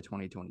get to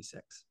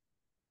 2026?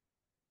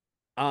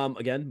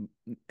 Again,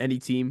 any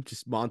team,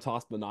 just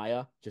Montas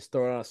Manaya, just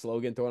throw it on a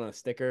slogan, throw it on a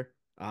sticker.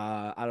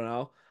 I don't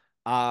know.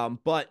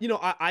 But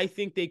I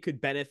think they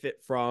could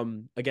benefit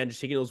from again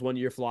just taking those 1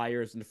 year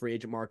flyers in the free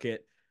agent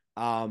market.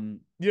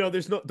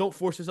 There's no don't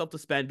force yourself to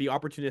spend, be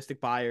opportunistic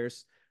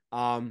buyers.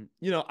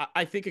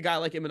 I think a guy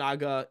like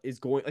Imanaga is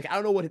going like I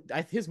don't know what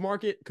his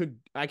market could.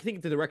 I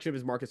think the direction of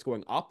his market's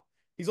going up.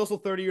 He's also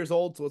 30 years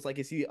old, so it's like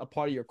is he a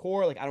part of your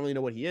core? Like I don't really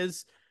know what he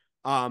is.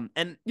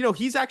 And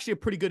he's actually a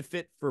pretty good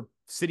fit for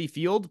City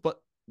Field, but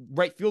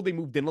right field they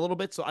moved in a little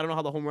bit, so I don't know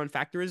how the home run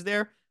factor is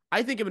there.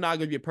 I think Imanaga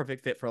would be a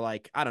perfect fit for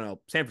like I don't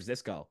know San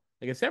Francisco.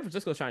 Like if San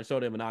Francisco's trying to show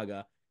to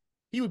Imanaga,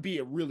 he would be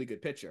a really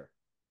good pitcher.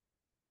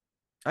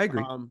 I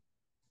agree. Um,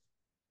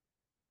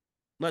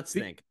 let's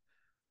Speak, think.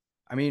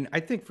 I mean, I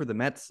think for the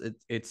Mets,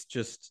 it's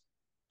just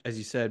as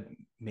you said,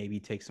 maybe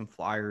take some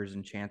flyers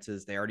and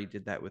chances. They already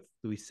did that with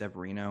Luis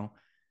Severino.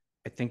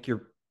 I think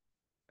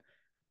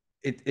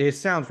it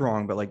sounds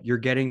wrong, but like you're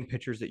getting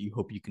pitchers that you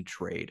hope you can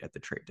trade at the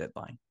trade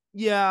deadline.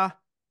 Yeah,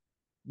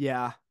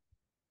 yeah,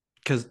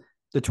 Because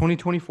the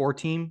 2024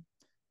 team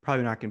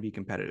probably not going to be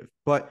competitive.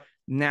 But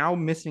now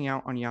missing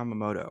out on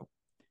Yamamoto,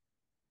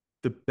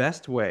 the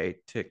best way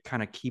to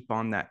kind of keep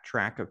on that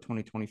track of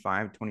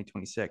 2025,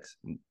 2026,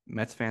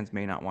 Mets fans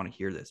may not want to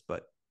hear this,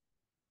 but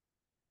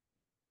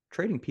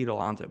trading Pete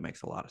Alonso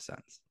makes a lot of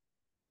sense.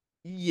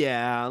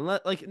 yeah.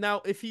 Like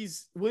now, if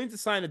he's willing to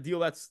sign a deal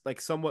that's like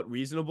somewhat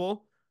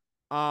reasonable,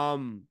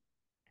 um,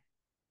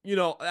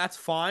 that's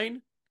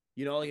fine.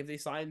 Like if they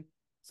sign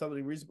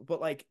something reasonable,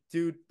 but like,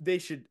 dude, they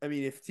should. I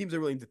mean, if teams are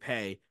willing to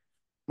pay,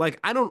 like,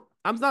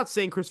 I'm not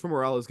saying Christopher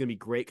Morel is going to be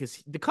great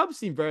because the Cubs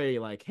seem very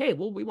like, hey,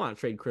 well, we want to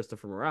trade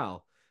Christopher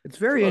Morel. It's It's a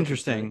very little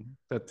concerning. interesting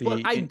that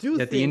But I do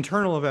the think,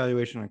 internal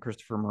evaluation on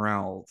Christopher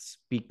Morel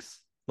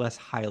speaks less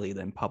highly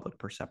than public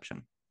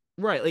perception.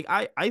 right, like,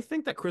 I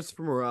think that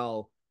Christopher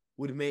Morel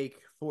would make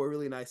for a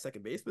really nice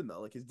second baseman,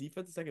 though. Like, his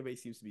defense at second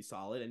base seems to be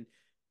solid, and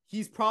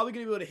he's probably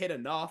going to be able to hit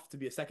enough to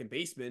be a second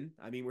baseman.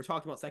 I mean, we're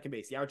talking about second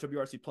base. The average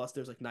WRC plus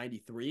there's like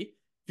 93. If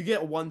you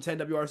get a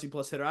 110 WRC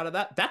plus hitter out of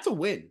that, that's a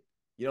win.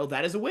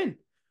 That is a win.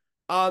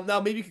 Now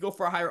maybe you could go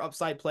for a higher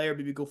upside player.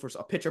 Maybe go for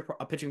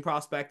a pitching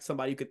prospect.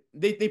 Somebody you could.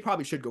 They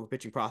probably should go for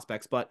pitching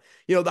prospects, but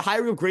the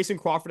hiring of Grayson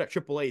Crawford at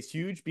AAA is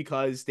huge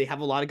because they have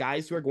a lot of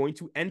guys who are going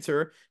to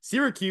enter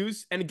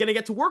Syracuse and going to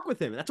get to work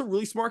with him. And that's a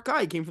really smart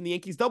guy. He came from the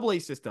Yankees AA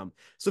system.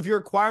 So if you're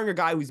acquiring a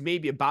guy who's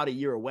maybe about a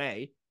year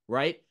away,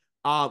 right,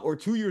 or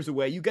 2 years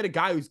away, you get a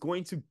guy who's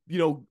going to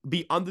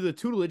be under the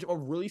tutelage of a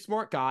really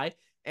smart guy.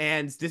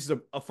 And this is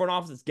a front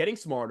office that's getting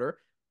smarter.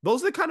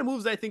 Those are the kind of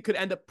moves that I think could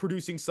end up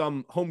producing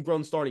some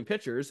homegrown starting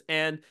pitchers.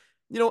 And,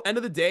 end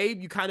of the day,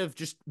 you kind of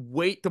just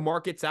wait the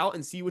markets out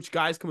and see which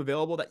guys come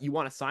available that you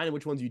want to sign and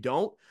which ones you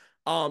don't.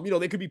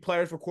 They could be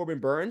players for Corbin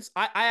Burns.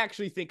 I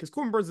actually think because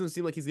Corbin Burns doesn't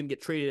seem like he's going to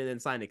get traded and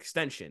then sign an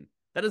extension.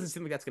 That doesn't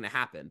seem like that's going to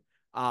happen.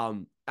 I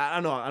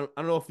don't know. I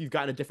don't know if you've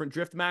gotten a different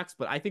drift, Max,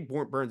 but I think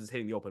Burns is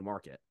hitting the open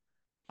market.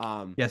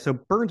 Yeah, so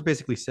Burns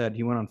basically said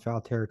he went on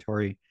foul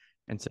territory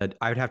and said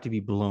I would have to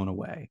be blown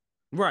away.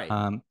 Right.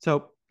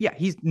 So yeah,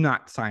 he's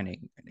not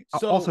signing.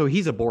 Also, So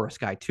he's a Boris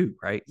guy too,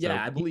 right? yeah, So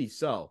I believe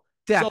so.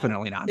 So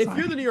definitely not if you're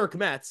the signing. New York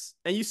Mets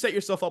and you set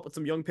yourself up with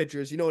some young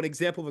pitchers, an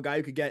example of a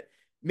guy who could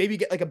maybe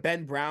get like a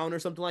Ben Brown or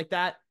something like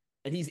that,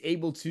 and he's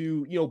able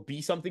to,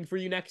 be something for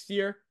you next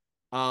year.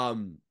 I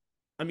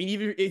mean,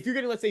 even if you're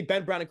getting, let's say,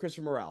 Ben Brown and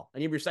Christopher Morel,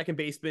 and you have your second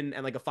baseman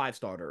and like a five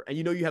starter, and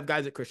you have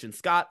guys like Christian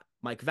Scott,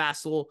 Mike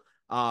Vassell,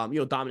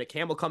 Dominic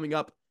Campbell coming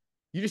up.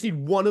 You just need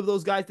one of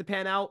those guys to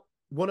pan out,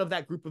 one of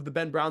that group of the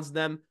Ben Browns and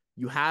them.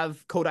 You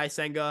have Kodai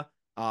Senga.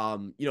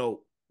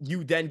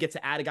 You then get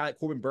to add a guy like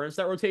Corbin Burns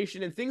to that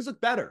rotation, and things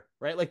look better,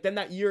 right? Like then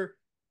that year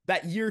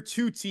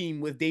two team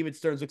with David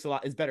Stearns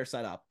is better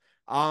set up.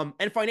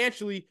 And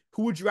financially,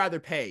 who would you rather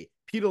pay,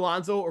 Pete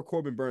Alonso or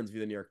Corbin Burns for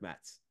the New York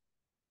Mets?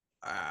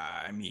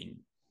 I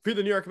mean, For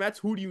the New York Mets,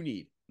 who do you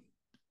need?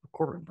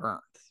 Corbin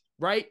Burns.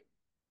 Right?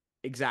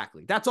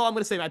 Exactly. That's all I'm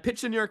going to say. My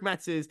pitch to New York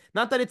Mets is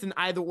not that it's an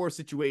either or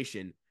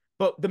situation,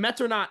 but the Mets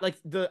are not like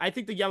I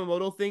think the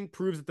Yamamoto thing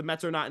proves that the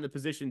Mets are not in a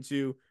position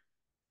to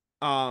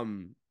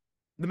um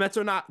the Mets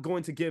are not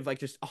going to give like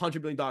just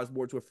 $100 million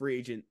more to a free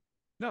agent.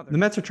 No, the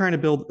Mets are trying to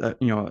build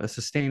a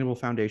sustainable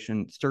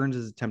foundation. Stearns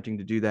is attempting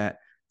to do that.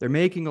 They're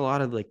making a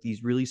lot of like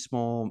these really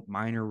small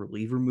minor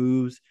reliever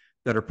moves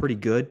that are pretty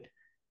good.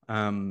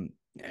 Um,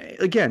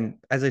 Again,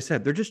 as I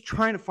said, they're just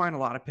trying to find a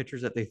lot of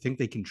pitchers that they think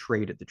they can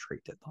trade at the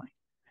trade deadline.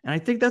 And I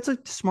think that's a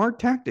smart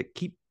tactic.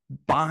 Keep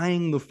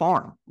buying the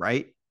farm,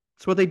 right?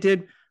 That's what they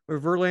did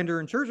with Verlander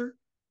and Scherzer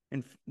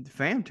and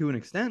Pham to an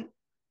extent,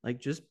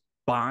 like just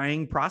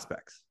buying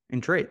prospects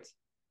in trades.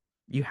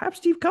 You have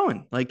Steve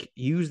Cohen, like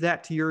use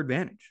that to your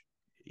advantage.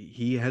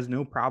 He has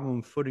no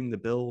problem footing the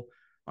bill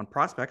on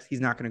prospects. He's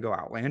not going to go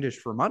outlandish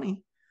for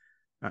money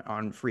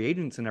on free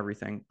agents and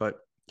everything, but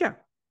yeah,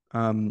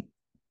 um,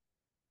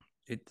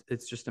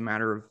 it's just a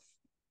matter of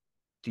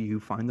do you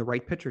find the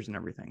right pitchers and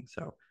everything.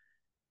 So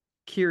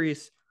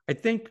curious.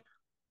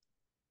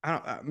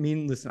 I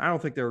mean, listen, I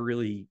don't think there are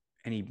really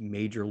any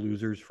major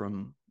losers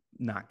from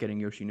not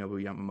getting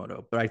Yoshinobu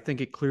Yamamoto, but I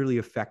think it clearly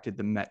affected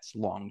the Mets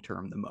long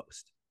term the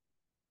most.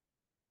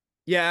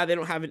 Yeah, they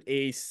don't have an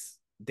ace.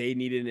 They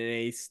needed an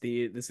ace.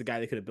 This is a guy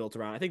they could have built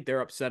around. I think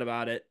they're upset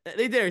about it.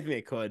 They did everything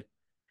they could.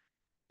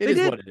 It They is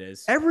did. what it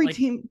is. Every Like,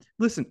 team,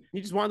 listen,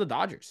 he just wanted the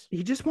Dodgers.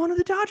 he just wanted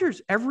the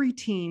Dodgers. Every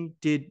team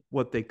did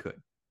what they could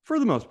for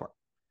the most part.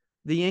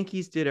 The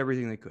Yankees did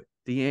everything they could.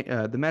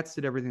 The Mets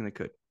did everything they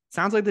could.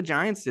 Sounds like the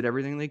Giants did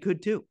everything they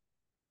could too.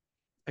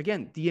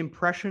 Again, the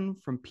impression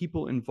from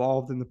people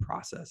involved in the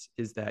process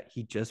is that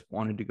he just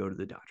wanted to go to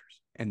the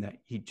Dodgers and that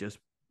he just,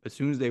 as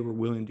soon as they were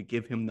willing to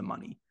give him the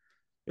money,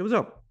 it was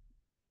over.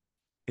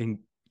 And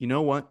you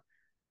know what?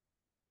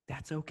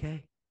 That's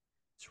okay.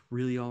 It's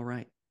really all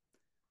right.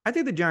 I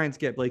think the Giants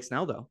get Blake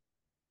Snell, though.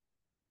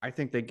 I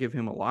think they give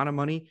him a lot of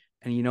money.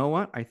 And you know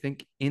what? I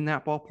think in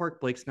that ballpark,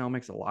 Blake Snell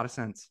makes a lot of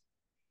sense.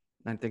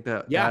 I think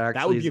that Yeah, that would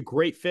actually be a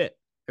great fit.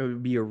 it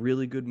would be a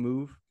really good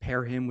move.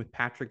 Pair him with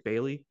Patrick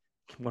Bailey.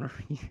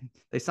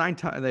 They signed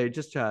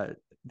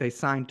they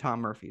signed Tom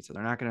Murphy, so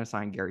they're not going to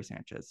sign Gary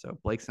Sanchez. So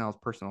Blake Snell's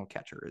personal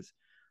catcher is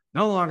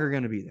no longer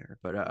going to be there.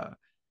 But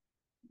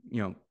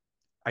you know,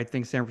 I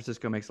think San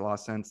Francisco makes a lot of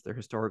sense. They're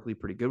historically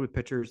pretty good with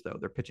pitchers, though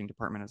their pitching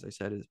department, as I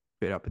said, is a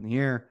bit up in the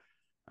air.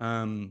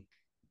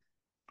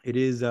 It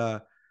is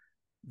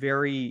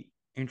very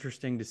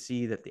interesting to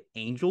see that the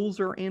Angels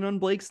are in on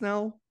Blake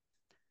Snell.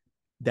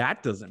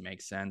 That doesn't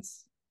make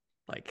sense,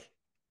 like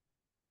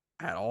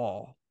at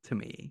all to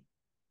me.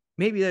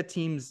 Maybe that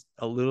team's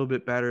a little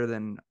bit better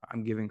than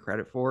I'm giving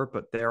credit for,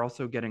 but they're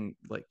also getting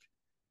like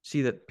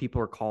see that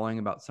people are calling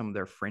about some of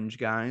their fringe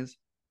guys.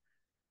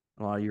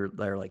 A lot of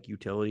they're like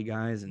utility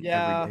guys and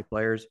Yeah, everyday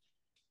players.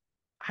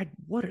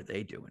 What are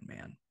they doing,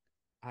 man?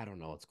 I don't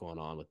know what's going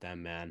on with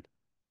them, man.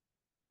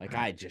 Like,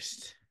 I,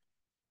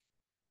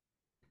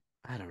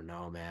 I don't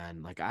know,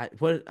 man. I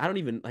don't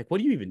even like. What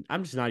do you even?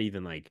 I'm just not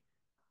even like.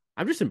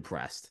 I'm just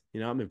impressed.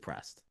 I'm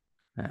impressed.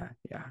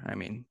 yeah, I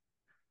mean,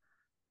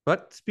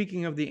 but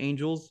speaking of the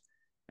Angels,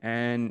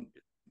 and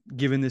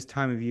given this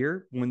time of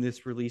year when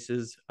this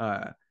releases,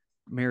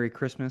 Merry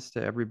Christmas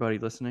to everybody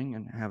listening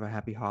and have a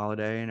happy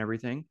holiday and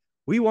everything.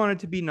 We wanted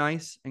to be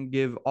nice and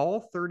give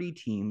all 30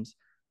 teams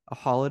a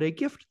holiday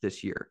gift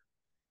this year.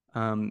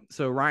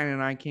 So Ryan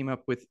and I came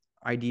up with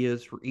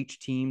ideas for each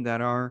team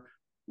that are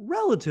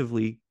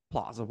relatively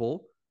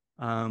plausible,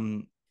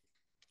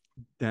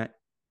 that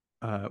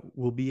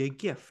will be a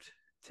gift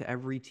to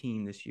every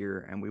team this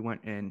year. And we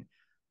went in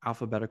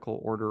alphabetical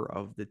order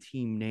of the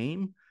team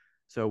name.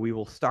 So we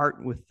will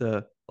start with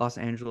the Los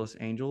Angeles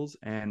Angels,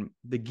 and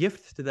the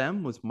gift to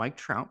them was Mike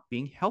Trout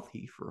being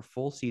healthy for a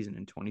full season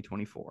in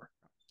 2024.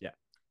 Yeah.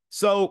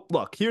 So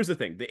look, here's the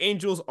thing: the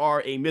Angels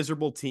are a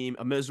miserable team,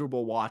 a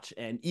miserable watch,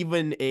 and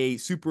even a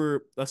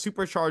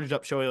supercharged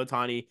up Shohei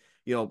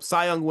Ohtani,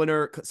 Cy Young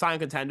winner, Cy Young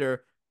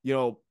contender,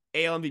 AL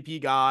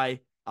MVP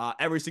guy,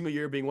 every single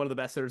year being one of the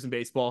best hitters in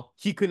baseball.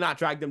 He could not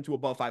drag them to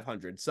above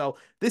 500. So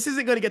this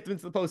isn't going to get them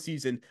into the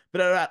postseason,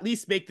 but it'll at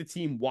least make the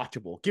team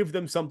watchable, give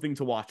them something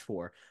to watch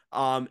for.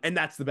 And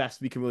that's the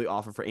best we can really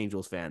offer for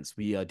Angels fans.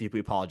 We deeply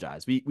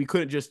apologize. We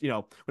couldn't just,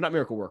 we're not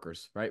miracle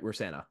workers, right? We're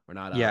Santa. We're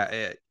not. Yeah,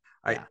 it,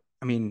 Yeah.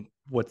 I mean,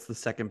 what's the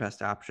second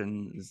best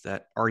option is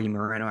that Artie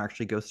Moreno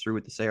actually goes through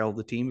with the sale of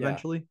the team Yeah.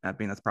 eventually. I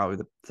mean, that's probably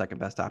the second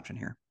best option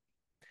here.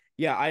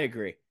 Yeah, I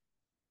agree.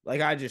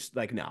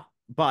 No.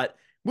 But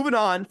moving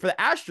on for the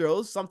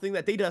Astros, something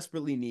that they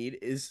desperately need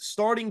is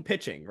starting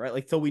pitching, right?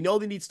 Like, so we know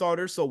they need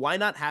starters. So why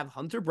not have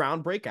Hunter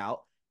Brown break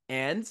out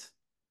and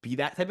be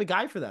that type of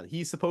guy for them?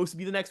 He's supposed to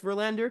be the next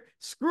Verlander.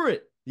 Screw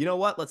it. You know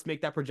what? Let's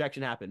make that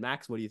projection happen.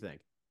 Max, what do you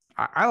think?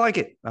 I like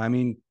it. I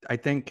mean, I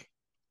think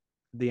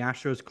the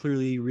Astros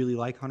clearly really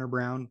like Hunter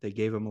Brown. They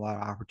gave him a lot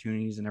of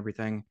opportunities and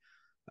everything.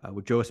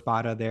 With Joe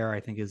Espada there, I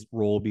think his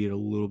role will be a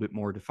little bit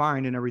more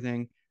defined and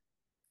everything.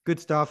 Good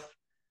stuff.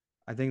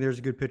 I think there's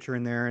a good pitcher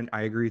in there, and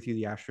I agree with you.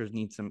 The Astros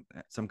need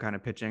some kind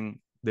of pitching.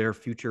 Their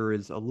future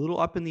is a little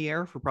up in the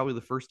air for probably the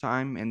first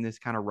time in this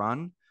kind of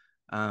run,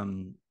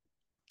 and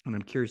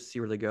I'm curious to see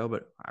where they go.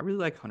 But I really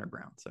like Hunter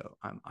Brown, so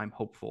I'm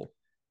hopeful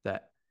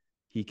that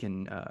he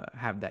can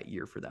have that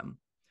year for them.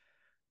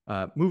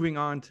 Moving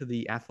on to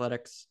the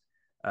Athletics,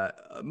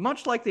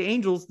 much like the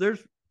Angels,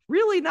 there's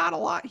really not a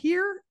lot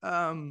here.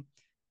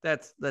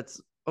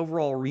 That's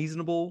overall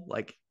reasonable.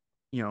 Like,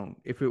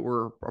 if it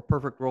were a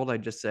perfect world,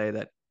 I'd just say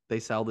that they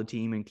sell the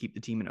team and keep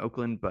the team in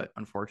Oakland. But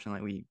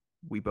unfortunately,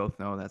 we both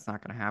know that's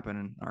not going to happen,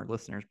 and our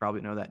listeners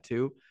probably know that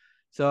too.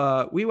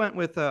 So we went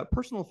with a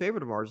personal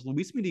favorite of ours.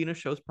 Luis Medina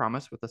shows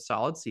promise with a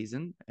solid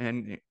season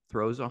and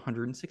throws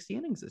 160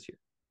 innings this year.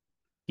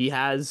 He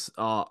has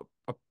a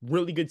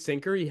really good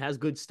sinker. He has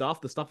good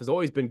stuff. The stuff has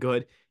always been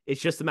good.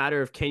 It's just a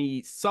matter of can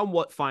he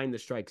somewhat find the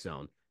strike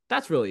zone.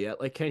 That's really it.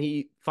 Like, can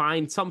he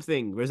find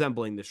something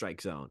resembling the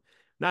strike zone?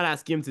 Not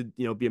asking him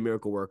to, be a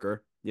miracle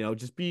worker.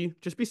 Just be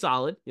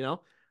solid.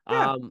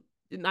 Yeah,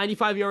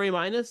 95 ERA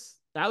minus.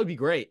 That would be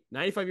great.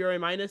 95 ERA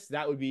minus.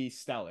 That would be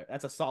stellar.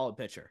 That's a solid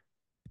pitcher.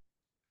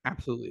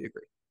 absolutely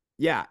agree.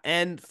 Yeah,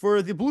 and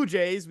for the Blue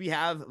Jays, we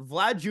have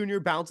Vlad Jr.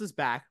 bounces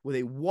back with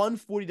a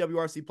 140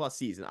 WRC plus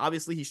season.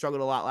 Obviously, he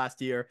struggled a lot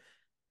last year.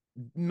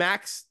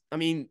 Max, I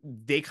mean,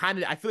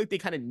 I feel like they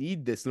kind of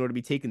need this in order to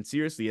be taken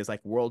seriously as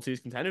like World Series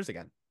contenders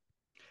again.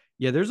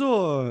 Yeah, there's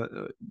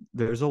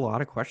a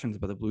lot of questions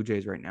about the Blue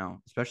Jays right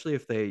now, especially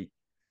if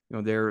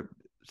they're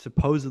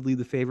supposedly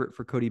the favorite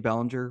for Cody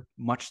Bellinger,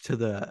 much to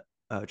the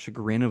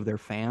chagrin of their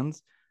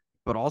fans.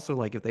 But also,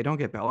 like, if they don't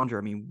get Bellinger,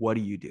 I mean, what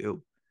do you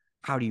do?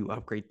 How do you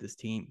upgrade this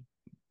team?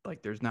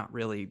 Like, there's not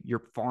really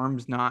your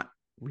farm's not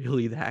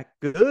really that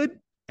good,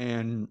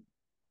 and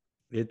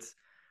its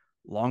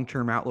long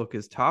term outlook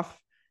is tough.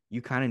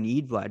 You kind of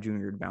need Vlad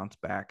Jr. to bounce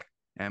back.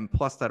 And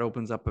plus, that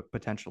opens up a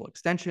potential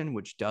extension,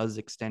 which does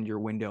extend your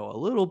window a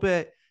little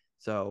bit.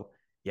 So,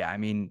 yeah, I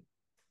mean,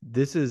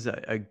 this is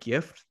a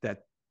gift that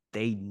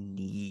they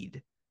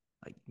need,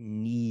 like,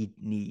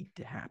 need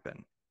to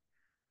happen.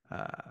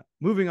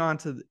 Moving on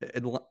to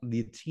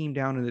the team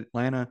down in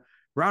Atlanta,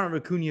 Ronald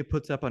Acuna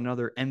puts up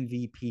another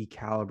MVP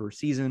caliber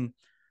season.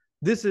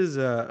 This is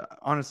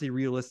honestly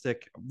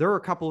realistic. There are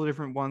a couple of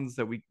different ones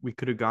that we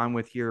could have gone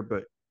with here,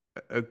 but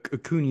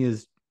Acuna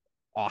is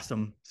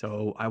awesome.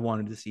 So I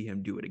wanted to see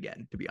him do it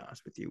again, to be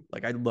honest with you.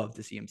 Like, I'd love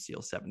to see him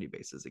steal 70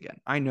 bases again.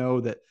 I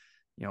know that,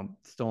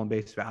 stolen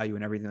base value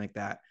and everything like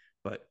that,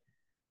 but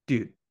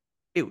dude,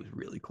 it was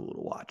really cool to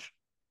watch.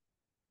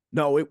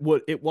 No, it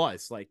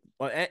was like,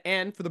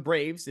 and for the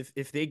Braves,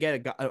 if they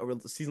get a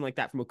season like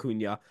that from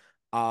Acuna,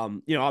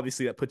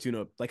 obviously that puts you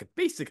in a like a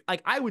basic,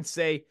 like I would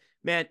say,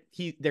 man,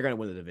 they're gonna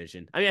win the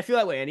division. I mean, I feel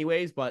that way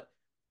anyways, but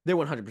they're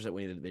 100%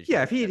 winning the division.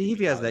 Yeah, If if they get he a if MVP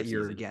he has caliber that year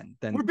season, again, we're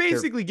then they're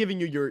basically giving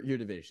you your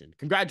division. correct.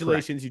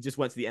 Congratulations, you just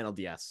went to the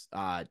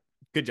NLDS.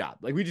 Good job.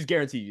 Like we just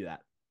guaranteed you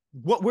that.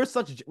 We're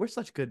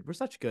such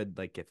good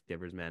like gift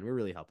givers, man. We're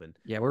really helping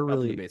Yeah, we're helping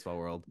the really. baseball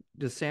world.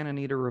 Does Santa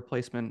need a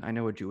replacement? I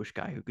know a Jewish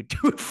guy who could do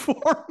it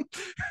for him.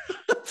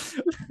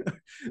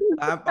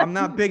 I'm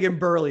not big and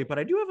burly, but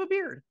I do have a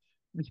beard.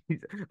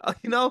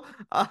 you know,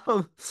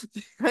 um,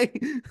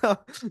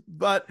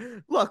 but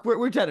look,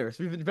 we're generous.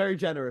 We've been very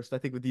generous, I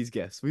think, with these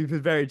gifts. We've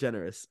been very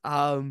generous.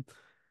 For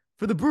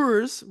the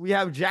Brewers, we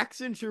have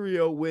Jackson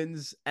Chourio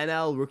wins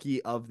NL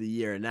Rookie of the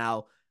Year.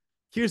 Now,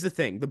 here's the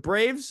thing: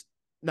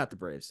 not the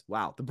Braves.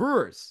 Wow, the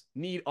Brewers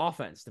need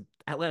offense.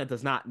 Atlanta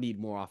does not need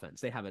more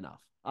offense. They have enough.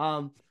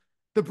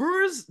 The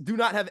Brewers do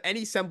not have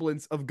any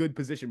semblance of good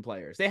position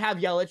players. They have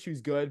Yelich,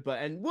 who's good,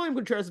 and William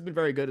Contreras has been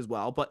very good as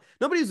well. But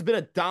nobody's been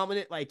a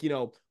dominant,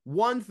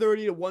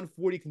 130 to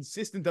 140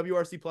 consistent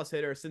WRC plus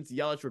hitter since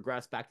Yelich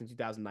regressed back in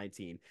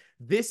 2019.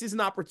 This is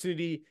an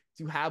opportunity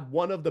to have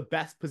one of the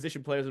best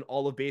position players in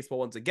all of baseball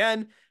once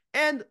again.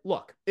 And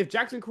look, if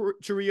Jackson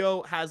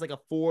Chourio has like a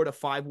 4 to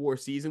 5 WAR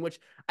season, which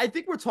I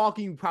think we're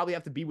talking, you probably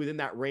have to be within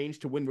that range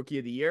to win Rookie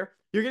of the Year,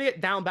 you're going to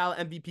get down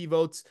ballot MVP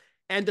votes.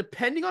 And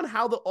depending on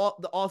how the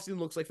offseason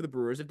looks like for the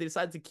Brewers, if they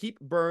decide to keep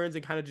Burns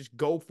and kind of just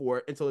go for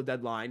it until the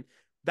deadline,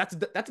 that's a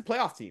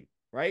playoff team,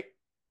 right?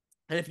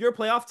 And if you're a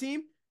playoff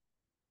team,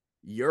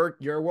 you're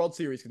a World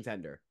Series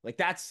contender. Like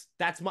that's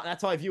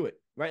how I view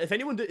it, right? If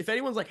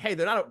anyone's like, hey,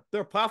 they're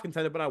a playoff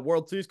contender but not a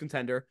World Series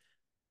contender,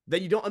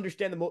 then you don't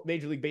understand the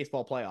Major League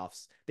Baseball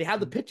playoffs. They have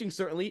the pitching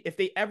certainly. If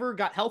they ever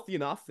got healthy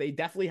enough, they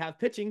definitely have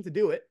pitching to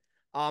do it.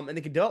 And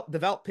they can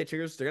develop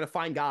pitchers. They're gonna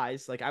find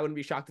guys. Like I wouldn't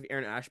be shocked if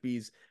Aaron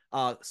Ashby's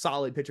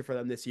solid pitcher for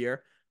them this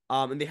year.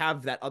 And they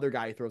have that other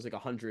guy who throws like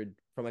 100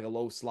 from like a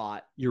low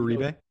slot.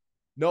 Uribe?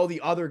 No, the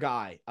other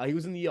guy. He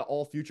was in the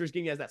All Futures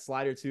game. He has that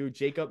slider too.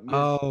 Jacob.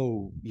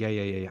 Oh,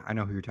 yeah. I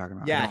know who you're talking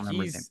about. I Yeah, don't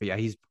remember his name, but yeah,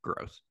 he's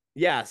gross.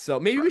 yeah. So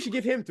maybe we should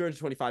give him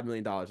 $325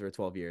 million over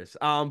 12 years.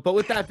 But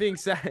with that being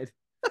said,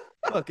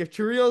 look, if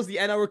Churrio's the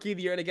NL Rookie of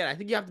the Year, and again, I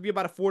think you have to be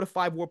about a 4 to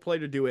 5 WAR player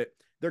to do it.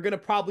 They're going to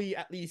probably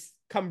at least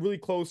come really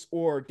close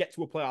or get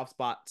to a playoff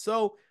spot.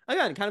 So,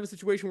 again, kind of a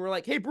situation where we're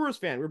like, hey, Brewers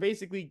fan, we're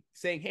basically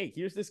saying, hey,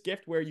 here's this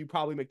gift where you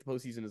probably make the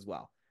postseason as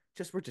well.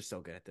 We're just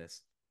so good at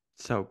this.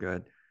 So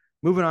good.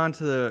 Moving on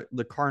to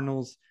the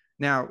Cardinals.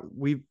 Now,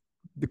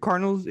 the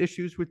Cardinals'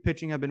 issues with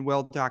pitching have been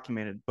well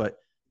documented, but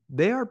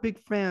they are big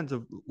fans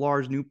of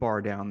Lars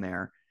Nootbaar down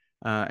there.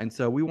 And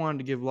so we wanted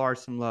to give Lars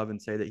some love and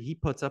say that he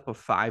puts up a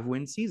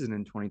 5-win season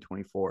in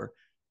 2024.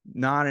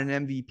 Not an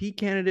MVP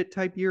candidate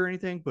type year or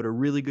anything, but a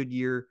really good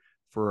year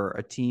for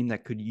a team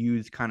that could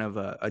use kind of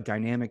a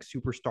dynamic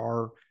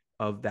superstar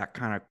of that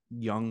kind of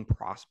young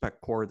prospect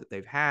core that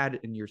they've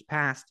had in years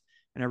past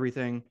and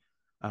everything.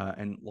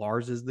 And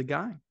Lars is the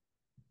guy.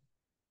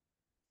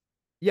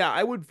 Yeah,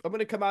 I'm going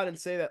to come out and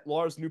say that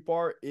Lars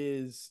Nootbaar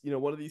is,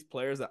 one of these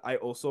players that I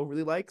also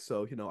really like.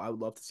 So, I would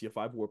love to see a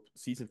 5-WAR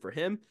season for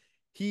him.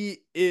 He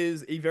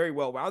is a very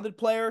well-rounded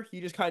player.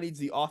 He just kind of needs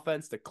the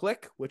offense to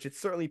click, which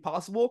it's certainly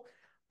possible.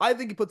 I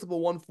think he puts up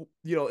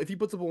if he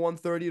puts up a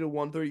 130 to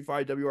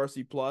 135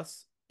 WRC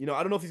plus, I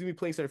don't know if he's going to be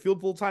playing center field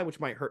full time, which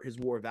might hurt his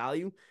WAR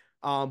value.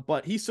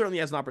 But he certainly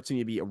has an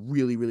opportunity to be a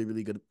really, really,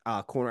 really good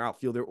corner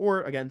outfielder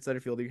or, again, center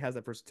fielder. He has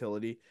that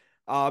versatility.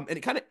 And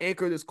it kind of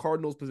anchored this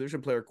Cardinals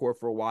position player core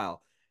for a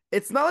while.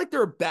 It's not like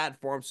they're a bad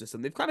farm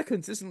system. They've kind of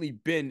consistently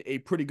been a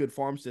pretty good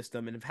farm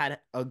system and have had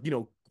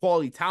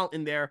quality talent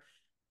in there.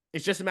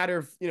 It's just a matter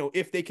of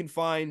if they can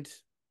find.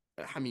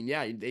 I mean,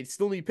 yeah, they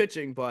still need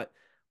pitching, but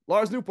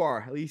Lars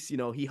Nootbaar, at least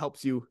he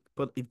helps you.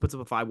 He puts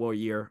up a 5-WAR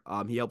year.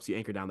 He helps you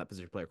anchor down that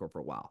position player core for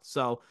a while.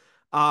 So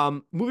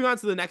Moving on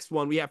to the next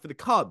one, we have for the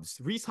Cubs,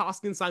 Rhys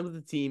Hoskins signed with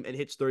the team and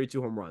hits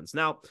 32 home runs.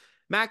 Now,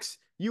 Max,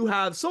 you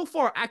have so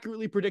far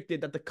accurately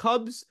predicted that the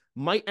Cubs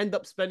might end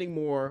up spending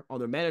more on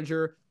their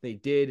manager than they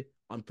did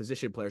on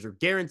position players or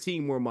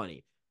guaranteeing more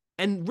money.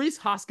 And Rhys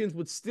Hoskins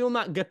would still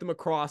not get them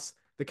across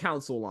the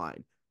council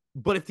line.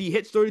 But if he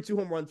hits 32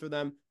 home runs for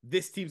them,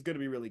 this team's going to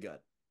be really good.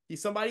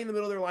 He's somebody in the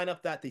middle of their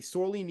lineup that they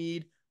sorely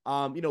need.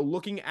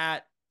 Looking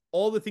at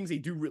all the things they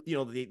do,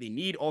 they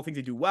need all things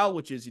they do well,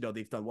 which is,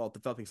 they've done well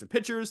developing some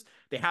pitchers.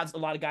 They have a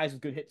lot of guys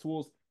with good hit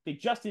tools. They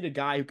just need a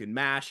guy who can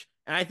mash.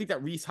 And I think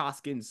that Rhys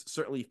Hoskins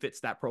certainly fits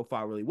that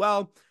profile really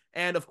well.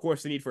 And of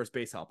course, they need first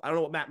base help. I don't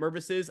know what Matt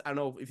Mervis is. I don't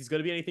know if he's going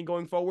to be anything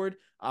going forward.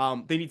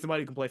 They need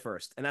somebody who can play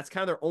first. And that's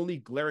kind of their only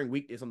glaring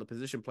weakness on the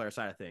position player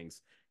side of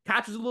things.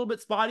 Catcher's a little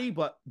bit spotty,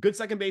 but good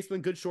second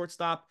baseman, good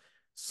shortstop,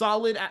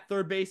 solid at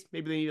third base.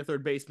 Maybe they need a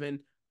third baseman.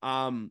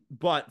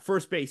 But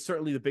first base,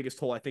 certainly the biggest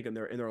hole, I think, in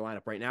their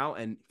lineup right now.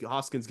 And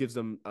Hoskins gives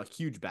them a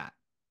huge bat.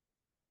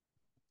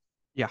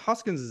 Yeah,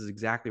 Hoskins is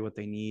exactly what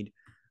they need.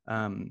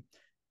 Um,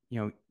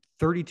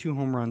 32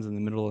 home runs in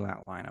the middle of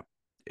that lineup.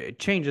 It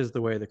changes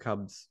the way the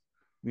Cubs,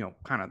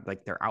 kind of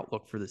like their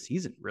outlook for the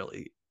season,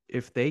 really.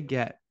 If they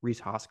get Rhys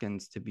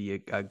Hoskins to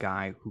be a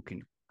guy who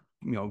can,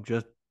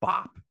 just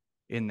bop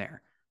in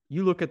there,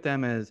 you look at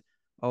them as,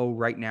 oh,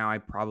 right now,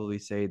 I'd probably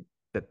say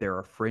that they're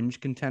a fringe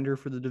contender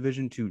for the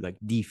division to like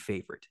the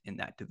favorite in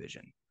that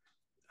division.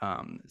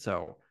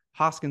 So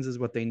Hoskins is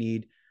what they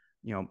need.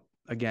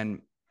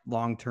 Again,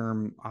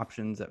 long-term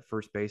options at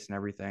first base and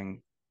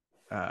everything.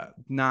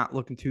 Not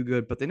looking too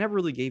good, but they never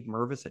really gave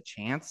Mervis a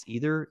chance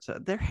either. So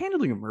their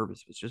handling of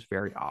Mervis was just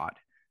very odd,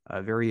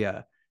 very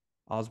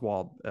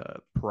Oswald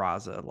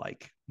Peraza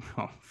like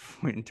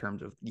in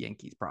terms of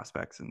Yankees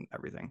prospects and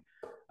everything.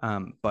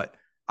 But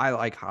I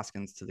like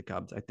Hoskins to the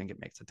Cubs. I think it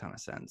makes a ton of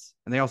sense,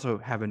 and they also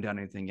haven't done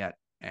anything yet,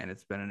 and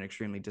it's been an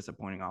extremely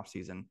disappointing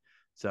offseason.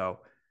 So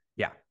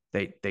yeah,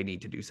 they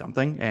need to do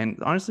something, and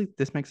honestly,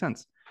 this makes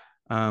sense.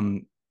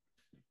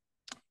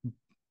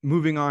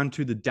 Moving on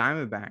to the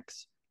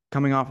Diamondbacks.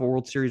 Coming off a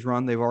World Series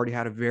run, they've already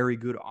had a very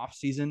good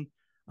offseason.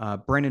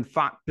 Brandon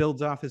Pfaadt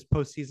builds off his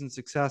postseason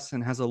success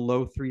and has a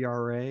low 3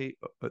 ERA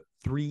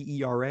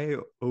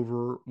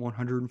over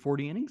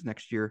 140 innings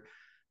next year.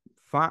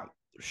 Pfaadt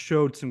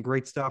showed some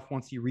great stuff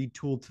once he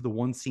retooled to the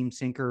one-seam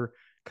sinker,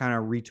 kind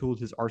of retooled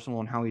his arsenal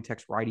on how he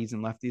attacks righties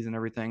and lefties and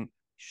everything.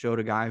 Showed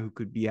a guy who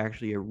could be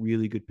actually a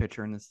really good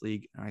pitcher in this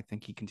league, and I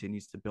think he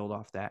continues to build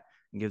off that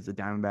and gives the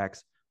Diamondbacks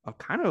a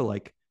kind of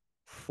like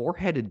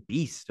four-headed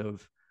beast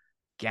of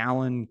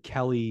Gallen,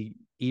 Kelly,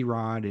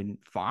 Erod, and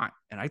Pfaadt.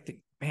 And I think,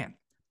 man,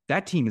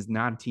 that team is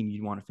not a team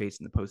you'd want to face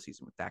in the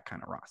postseason with that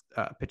kind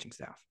of pitching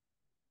staff.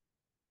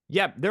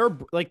 Yeah, they're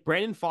like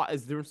Brandon Pfaadt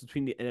is the difference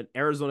between an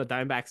Arizona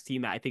Diamondbacks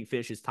team that I think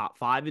finishes top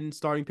 5 in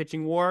starting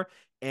pitching WAR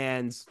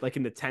and like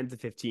in the 10 to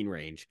 15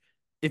 range.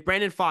 If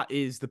Brandon Pfaadt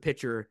is the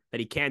pitcher that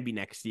he can be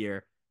next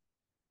year,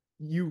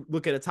 you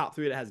look at a top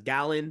 3 that has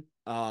Gallen,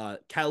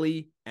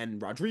 Kelly,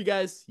 and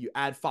Rodriguez. You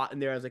add Pfaadt in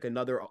there as like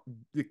another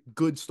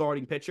good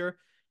starting pitcher.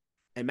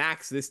 And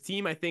Max, this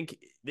team, I think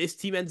this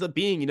team ends up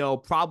being,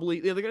 probably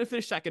they're going to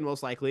finish second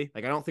most likely.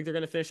 Like, I don't think they're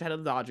going to finish ahead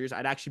of the Dodgers.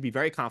 I'd actually be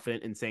very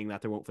confident in saying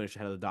that they won't finish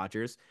ahead of the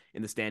Dodgers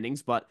in the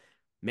standings. But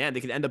man, they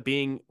could end up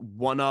being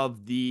one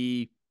of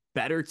the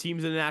better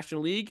teams in the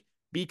National League.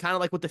 Be kind of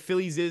like what the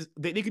Phillies is.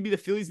 They could be the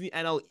Phillies in the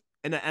NL.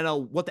 And the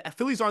NL, what the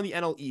Phillies are in the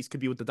NL East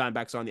could be what the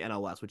Diamondbacks are in the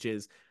NL West, which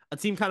is a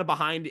team kind of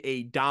behind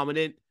a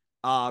dominant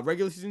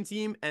regular season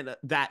team, and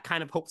that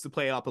kind of hopes to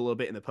play up a little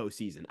bit in the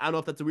postseason. I don't know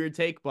if that's a weird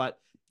take, but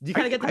do you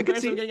kind of get the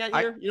comparison I'm getting at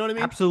here? You know what I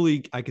mean?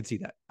 Absolutely, I could see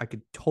that. I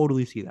could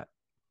totally see that.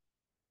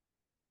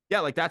 Yeah,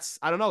 like that's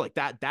I don't know, like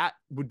that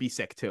would be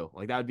sick too.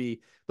 Like that would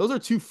be those are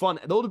two fun.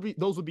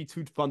 Those would be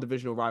two fun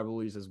divisional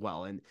rivalries as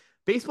well. And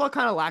baseball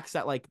kind of lacks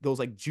that like those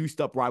like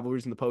juiced up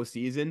rivalries in the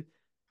postseason.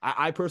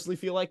 I personally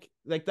feel like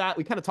that.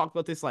 We kind of talked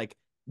about this like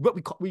but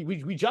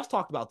we just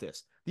talked about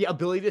this. The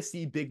ability to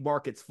see big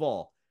markets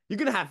fall. You're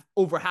gonna have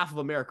over half of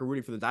America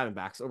rooting for the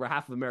Diamondbacks, over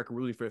half of America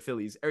rooting for the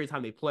Phillies every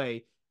time they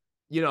play.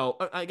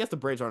 I guess the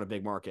Braves aren't a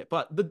big market,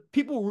 but the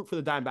people will root for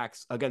the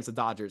Diamondbacks against the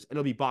Dodgers, and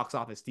it'll be box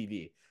office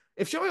TV.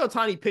 If Shohei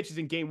Ohtani pitches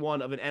in Game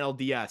 1 of an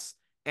NLDS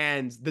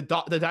and the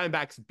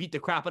Diamondbacks beat the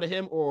crap out of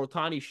him, or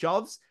Ohtani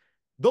shoves,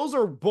 those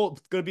are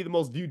both going to be the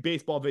most viewed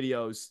baseball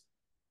videos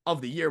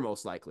of the year,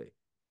 most likely.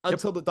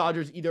 Until the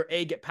Dodgers either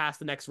A, get past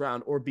the next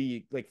round, or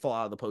B, like fall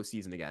out of the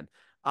postseason again.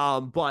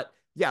 But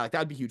yeah, like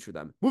that'd be huge for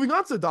them. Moving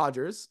on to the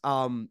Dodgers,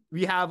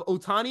 we have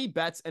Ohtani,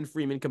 Betts, and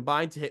Freeman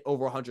combined to hit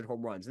over 100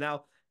 home runs.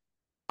 Now,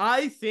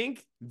 I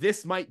think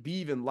this might be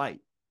even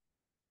light.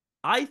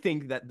 I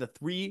think that the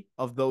 3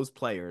 of those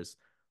players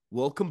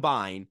will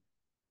combine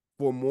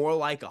for more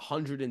like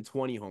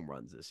 120 home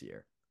runs this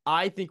year.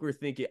 I think we're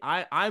thinking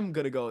I'm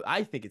gonna go.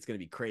 I think it's gonna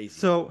be crazy.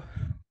 So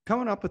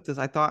coming up with this,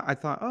 I thought,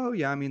 oh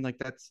yeah, I mean like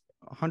that's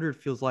 100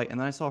 feels light, and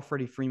then I saw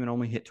Freddie Freeman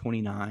only hit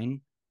 29,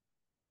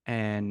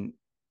 and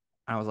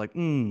I was like,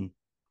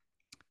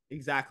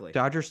 Exactly.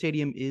 Dodger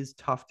Stadium is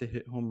tough to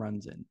hit home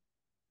runs in,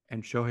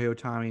 and Shohei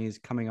Ohtani is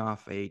coming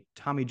off a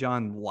Tommy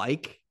John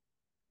like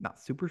not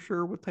super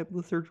sure what type of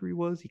the surgery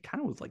was. He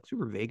kind of was like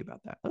super vague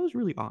about that. That was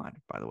really odd,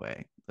 by the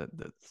way,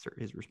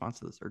 his response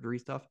to the surgery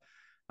stuff.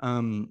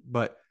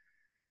 But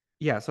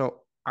yeah,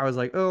 so I was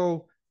like,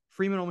 oh,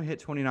 Freeman only hit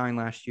 29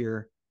 last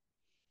year.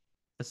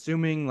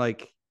 Assuming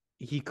like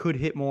he could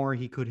hit more,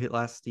 he could hit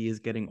less. He is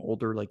getting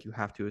older. Like you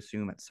have to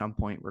assume at some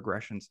point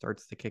regression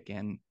starts to kick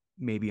in,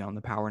 maybe on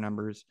the power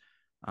numbers.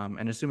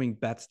 And assuming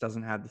Betts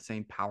doesn't have the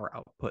same power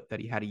output that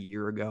he had a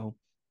year ago,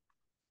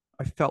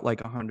 I felt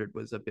like 100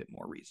 was a bit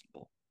more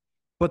reasonable.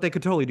 But they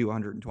could totally do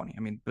 120. I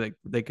mean,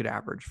 they could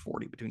average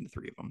 40 between the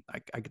three of them.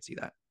 I could see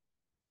that.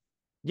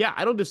 Yeah,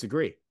 I don't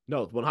disagree.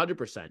 No,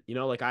 100%. You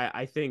know, like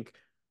I think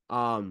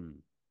um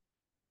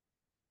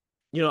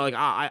like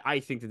I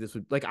think that this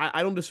would like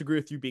I don't disagree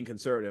with you being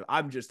conservative.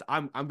 I'm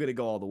gonna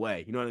go all the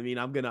way. You know what I mean?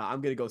 I'm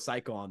gonna go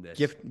psycho on this.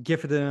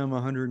 Gift them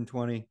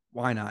 120.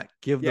 Why not?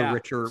 Give the Yeah,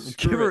 richer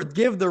screw it.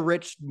 give the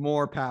rich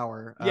more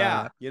power.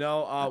 Yeah,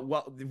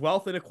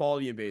 wealth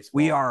inequality in We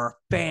baseball. are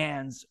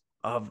fans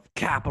of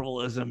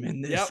capitalism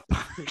in this Yep.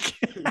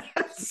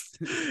 podcast.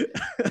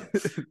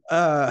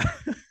 uh,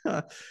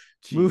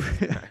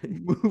 Jesus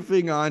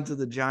moving on to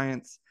the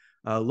Giants.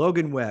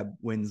 Logan Webb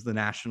wins the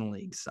National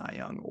League Cy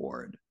Young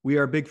Award. We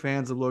are big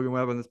fans of Logan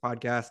Webb on this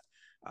podcast.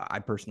 I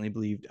personally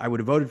believed I would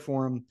have voted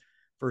for him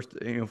first,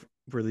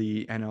 for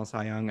the NL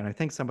Cy Young, and I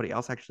think somebody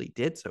else actually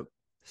did. So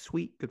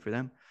sweet, good for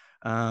them.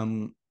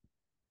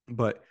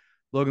 But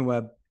Logan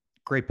Webb,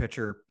 great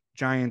pitcher.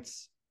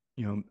 Giants,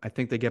 I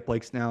think they get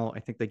Blake Snell. I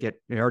think they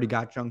already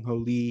got Jung Ho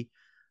Lee.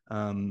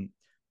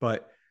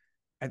 But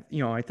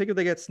I think if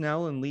they get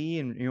Snell and Lee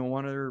and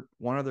one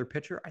other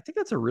pitcher, I think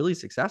that's a really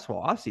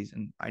successful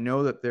offseason. I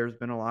know that there's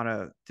been a lot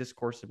of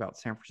discourse about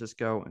San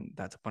Francisco, and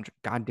that's a bunch of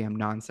goddamn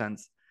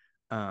nonsense.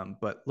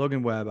 But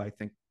Logan Webb, I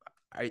think,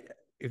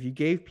 if you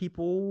gave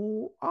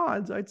people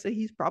odds, I'd say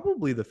he's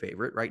probably the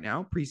favorite right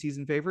now,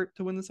 preseason favorite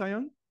to win the Cy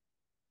Young.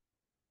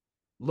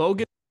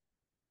 Logan,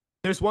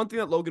 there's one thing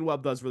that Logan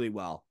Webb does really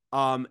well.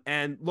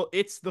 And look,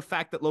 it's the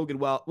fact that Logan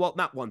Webb, well,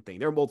 not one thing,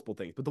 there are multiple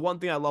things, but the one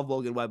thing I love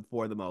Logan Webb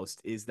for the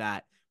most is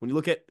that when you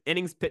look at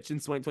innings pitched in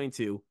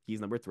 2022, he's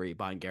number 3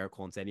 behind Garrett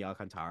Cole and Sandy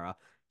Alcantara.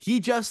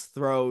 He just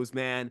throws,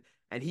 man,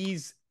 and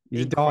he's He's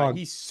a incredible. dog.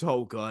 He's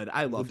so good.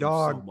 I He's a love him so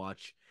dog.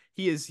 much.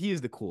 He is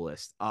the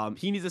coolest.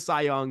 He needs a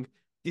Cy Young.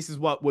 This is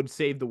what would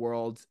save the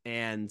world.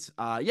 And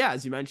yeah,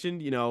 as you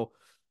mentioned,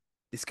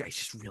 this guy's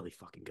just really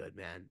fucking good,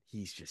 man.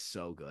 He's just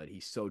so good.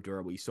 He's so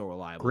durable. He's so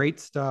reliable. Great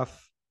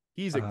stuff.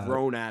 He's a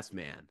grown ass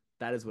man.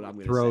 That is what I'm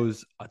going to say.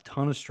 Throws a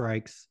ton of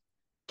strikes,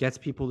 gets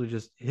people to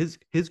just his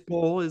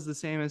goal is the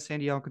same as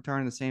Sandy Alcantara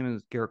and the same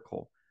as Garrett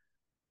Cole.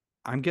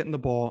 I'm getting the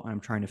ball and I'm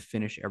trying to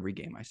finish every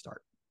game I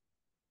start.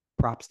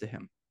 Props to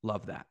him.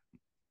 Love that.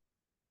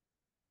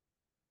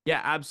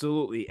 Yeah,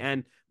 absolutely.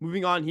 And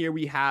moving on here,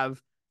 we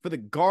have for the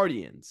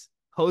Guardians,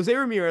 Jose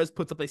Ramirez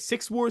puts up a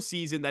 6-WAR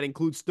season that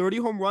includes 30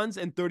 home runs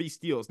and 30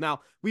 steals.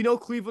 Now, we know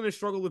Cleveland has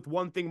struggled with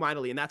one thing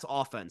mightily, and that's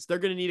offense. They're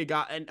going to need a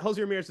guy, and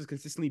Jose Ramirez has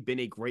consistently been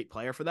a great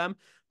player for them,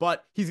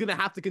 but he's going to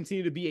have to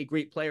continue to be a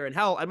great player. And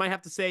hell, I might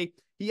have to say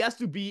he has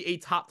to be a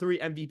top 3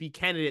 MVP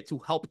candidate to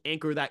help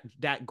anchor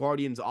that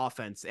Guardians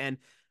offense. And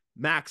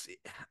Max,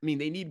 I mean,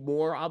 they need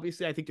more.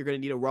 Obviously, I think they're going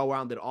to need a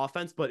well-rounded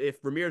offense, but if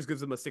Ramirez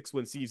gives them a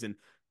 6-win season,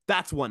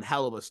 that's one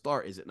hell of a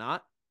start, is it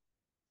not?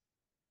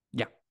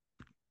 Yeah.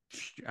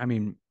 I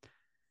mean,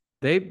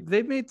 they've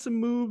made some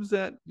moves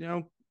that,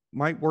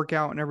 might work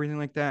out and everything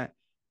like that.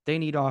 They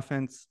need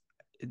offense.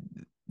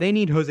 They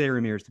need Jose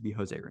Ramirez to be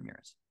Jose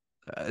Ramirez.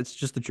 It's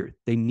just the truth.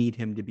 They need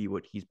him to be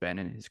what he's been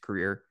in his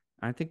career.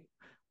 I think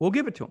we'll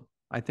give it to him.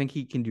 I think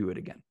he can do it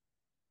again.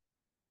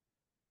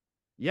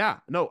 Yeah,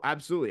 no,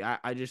 absolutely.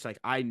 I just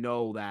I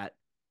know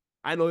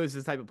this is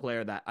the type of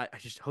player that I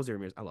just Jose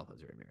Ramirez. I love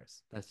Jose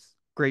Ramirez. That's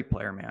great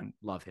player, man.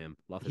 Love him.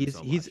 Love him He's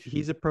so he's much.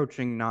 he's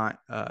approaching not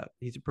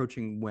he's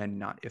approaching when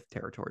not if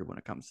territory when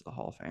it comes to the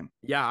Hall of Fame.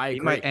 Yeah, I He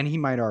agree.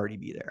 might already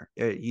be there.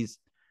 He's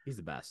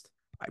the best.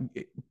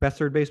 Best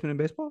third baseman in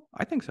baseball.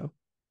 I think so.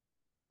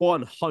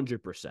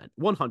 100%.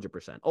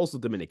 100%. Also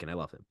Dominican. I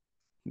love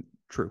him.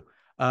 True.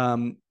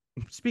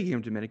 Speaking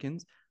of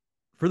Dominicans,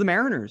 for the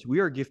Mariners, we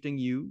are gifting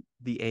you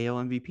the AL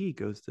MVP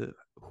goes to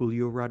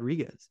Julio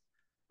Rodriguez.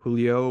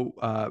 Julio,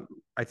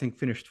 I think,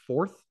 finished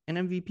 4th in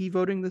MVP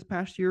voting this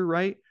past year,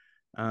 right?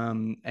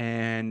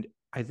 And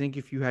I think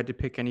if you had to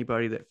pick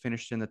anybody that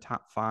finished in the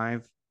top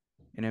 5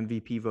 in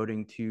MVP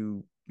voting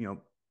to,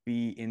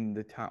 be in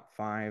the top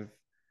 5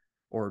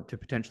 or to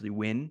potentially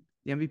win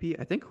the MVP,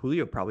 I think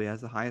Julio probably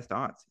has the highest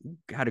odds. He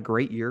had a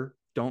great year.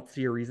 Don't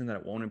see a reason that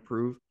it won't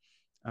improve.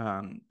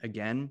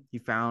 Again, he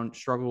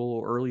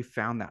struggled early,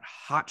 found that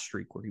hot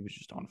streak where he was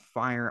just on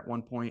fire at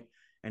one point,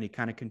 and he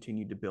kind of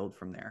continued to build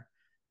from there.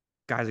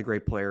 Guy's a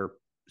great player,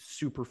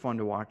 super fun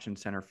to watch in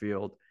center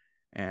field,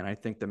 and I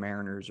think the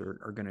Mariners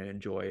are going to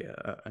enjoy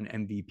an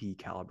MVP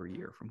caliber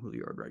year from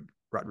Julio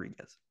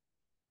Rodriguez.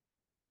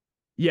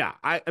 Yeah,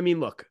 I mean,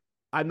 look,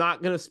 I'm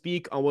not going to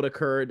speak on what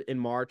occurred in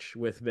March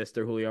with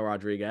Mr. Julio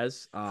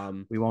Rodriguez.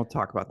 We won't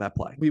talk about that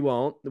play. We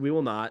won't. We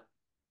will not.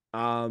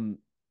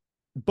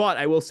 But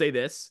I will say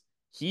this.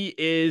 He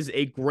is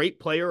a great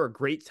player, a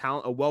great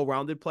talent, a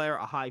well-rounded player,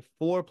 a high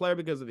floor player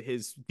because of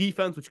his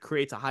defense, which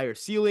creates a higher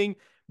ceiling.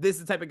 This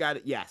is the type of guy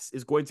that, yes,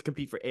 is going to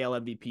compete for AL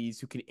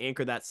MVPs, who can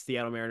anchor that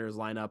Seattle Mariners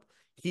lineup.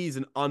 He's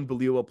an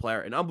unbelievable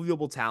player, an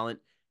unbelievable talent,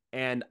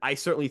 and I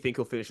certainly think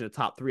he'll finish in the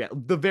top three, at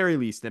the very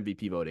least, in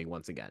MVP voting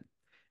once again.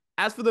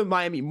 As for the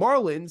Miami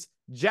Marlins,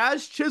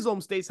 Jazz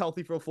Chisholm stays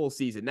healthy for a full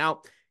season.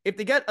 Now, if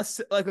they get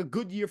a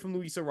good year from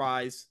Luis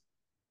Arraez,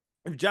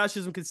 if Josh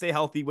Chisholm can stay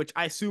healthy, which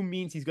I assume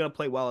means he's going to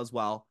play well as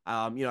well.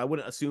 I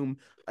wouldn't assume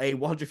a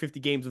 150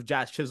 games of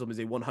Josh Chisholm is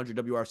a 100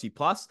 WRC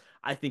plus.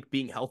 I think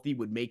being healthy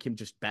would make him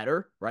just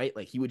better, right?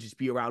 Like he would just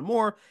be around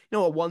more, a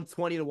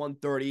 120 to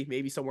 130,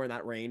 maybe somewhere in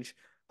that range.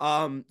 You're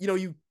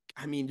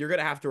going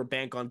to have to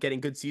bank on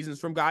getting good seasons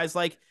from guys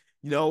like,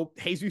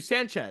 Jesus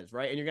Sanchez,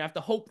 right? And you're going to have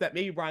to hope that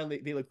maybe Brian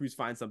De La Cruz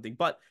finds something.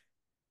 But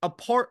a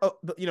part of,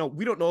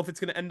 we don't know if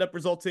it's going to end up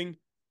resulting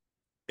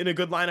in a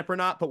good lineup or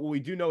not, but what we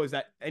do know is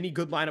that any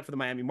good lineup for the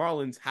Miami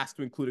Marlins has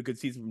to include a good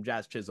season from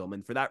Jazz Chisholm.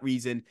 And for that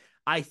reason,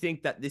 I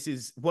think that this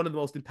is one of the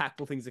most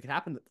impactful things that could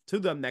happen to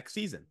them next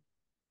season.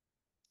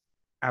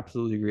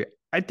 Absolutely agree.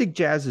 I think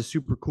Jazz is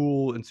super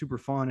cool and super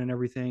fun and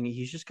everything.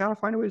 He's just got to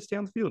find a way to stay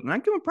on the field. And I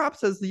give him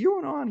props as the year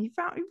went on. He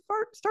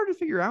started to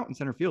figure out in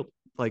center field.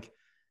 Like,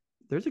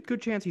 there's a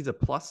good chance he's a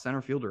plus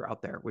center fielder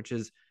out there, which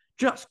is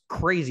just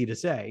crazy to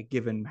say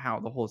given how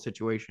the whole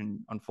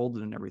situation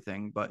unfolded and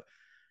everything. But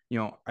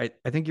I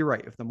think you're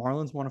right. If the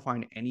Marlins want to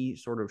find any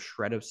sort of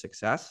shred of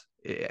success,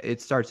 it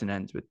starts and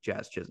ends with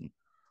Jazz Chisholm.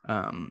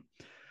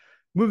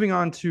 Moving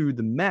on to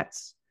the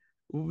Mets,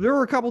 there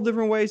were a couple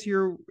different ways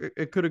here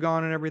it could have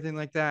gone and everything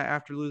like that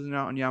after losing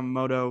out on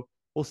Yamamoto.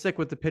 We'll stick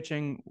with the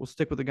pitching. We'll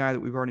stick with the guy that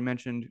we've already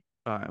mentioned,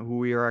 who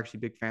we are actually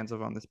big fans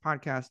of on this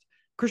podcast.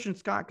 Christian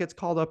Scott gets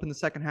called up in the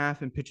second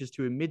half and pitches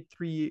to a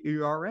mid-3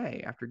 ERA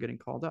after getting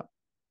called up.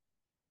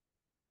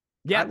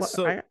 Yeah,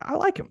 so I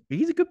like him.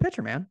 He's a good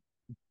pitcher, man.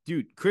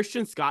 Dude,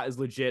 Christian Scott is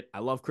legit. I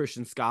love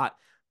Christian Scott.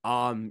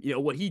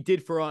 What he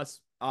did for us.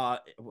 I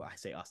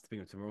say us,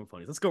 speaking of Roman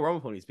Ponies. Let's go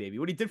Roman Ponies, baby.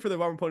 What he did for the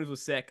Roman Ponies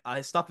was sick.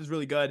 His stuff is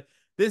really good.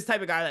 This is the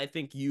type of guy that I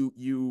think you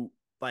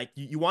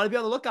want to be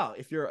on the lookout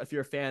if you're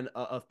a fan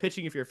of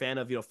pitching, if you're a fan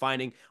of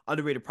finding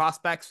underrated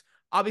prospects.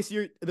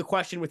 Obviously, the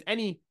question with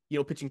any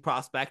pitching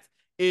prospect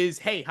is,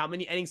 hey, how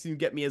many innings can you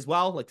get me as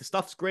well? Like the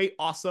stuff's great,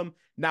 awesome.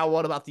 Now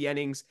what about the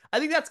innings? I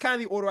think that's kind of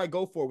the order I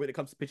go for when it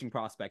comes to pitching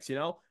prospects.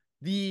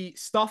 The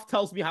stuff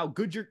tells me how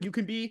good you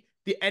can be.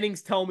 The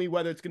innings tell me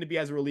whether it's going to be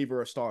as a reliever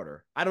or a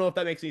starter. I don't know if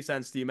that makes any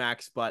sense to you,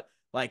 Max, but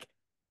I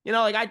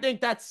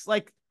think that's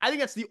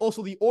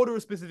also the order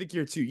of specific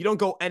here too. You don't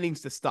go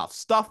innings to stuff.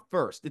 Stuff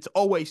first. It's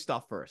always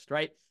stuff first,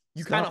 right?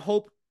 You kind of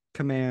hope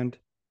command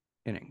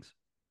innings.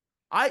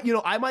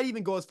 I might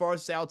even go as far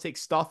as to say I'll take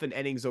stuff and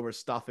innings over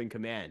stuff and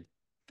command.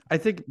 I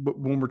think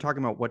when we're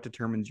talking about what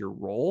determines your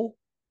role,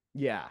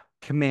 yeah,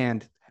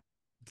 command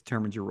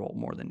determines your role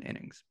more than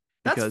innings.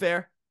 That's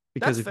fair.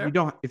 Because if you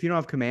don't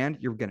have command,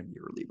 you're going to be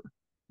a reliever.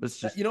 That's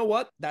just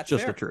That's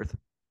just fair. the truth.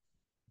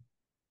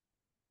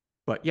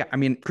 But yeah, I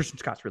mean, Christian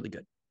Scott's really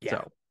good. Yeah.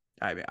 So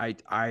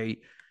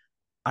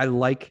I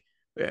like.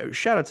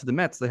 Shout out to the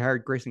Mets. They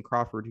hired Grayson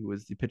Crawford, who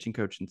was the pitching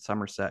coach in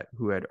Somerset,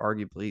 who had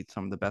arguably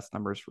some of the best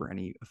numbers for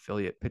any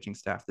affiliate pitching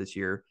staff this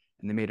year,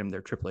 and they made him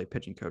their AAA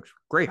pitching coach.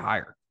 Great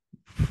hire.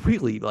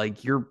 Really,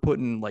 like you're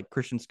putting like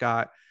Christian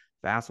Scott,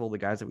 Vassell, the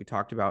guys that we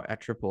talked about at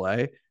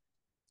AAA.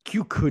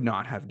 You could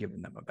not have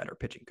given them a better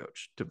pitching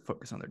coach to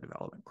focus on their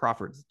development.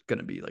 Crawford's going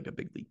to be like a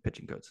big league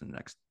pitching coach in the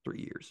next 3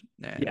 years.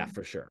 And yeah,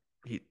 for sure.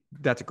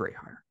 That's a great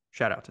hire.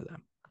 Shout out to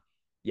them.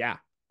 Yeah.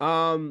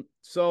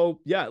 So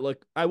yeah,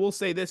 look, I will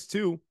say this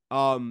too.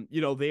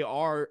 They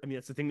are,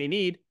 that's the thing they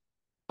need.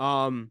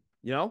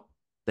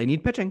 They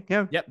need pitching.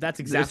 Yeah. Yep. That's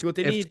exactly what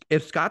they need.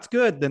 If Scott's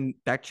good, then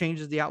that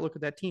changes the outlook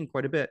of that team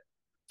quite a bit.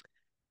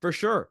 For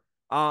sure.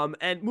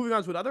 And moving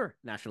on to another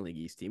National League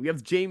East team, we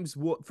have James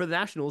Wood for the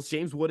Nationals,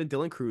 James Wood and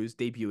Dylan Cruz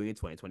debuting in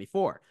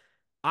 2024.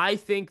 I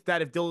think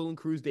that if Dylan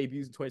Cruz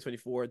debuts in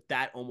 2024,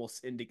 that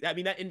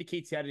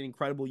indicates he had an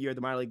incredible year at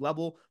the minor league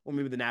level, or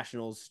maybe the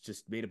Nationals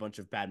just made a bunch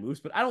of bad moves.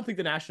 But I don't think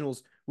the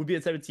Nationals would be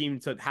the type of team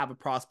to have a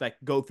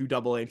prospect go through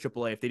AA and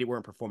AAA if they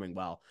weren't performing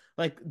well.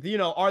 Like,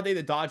 are they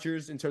the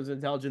Dodgers in terms of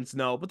intelligence?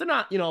 No, but they're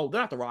not, they're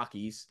not the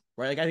Rockies,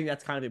 right? Like, I think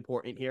that's kind of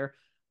important here.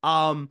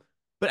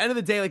 But end of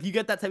the day, like you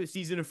get that type of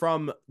season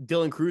from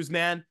Dylan Cruz,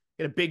 man,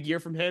 get a big year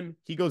from him.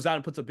 He goes out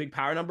and puts up big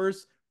power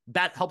numbers.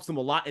 That helps them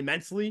a lot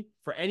immensely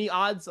for any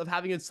odds of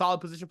having a solid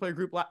position player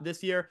group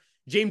this year.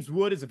 James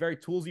Wood is a very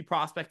toolsy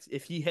prospect.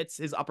 If he hits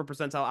his upper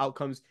percentile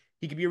outcomes,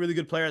 he could be a really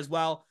good player as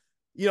well.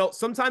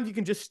 Sometimes you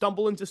can just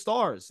stumble into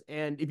stars.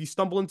 And if you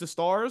stumble into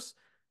stars,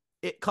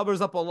 it covers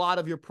up a lot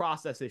of your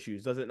process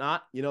issues, does it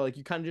not? Like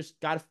you kind of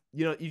just got to,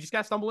 you just got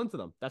to stumble into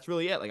them. That's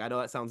really it. Like, I know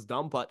that sounds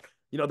dumb, but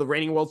the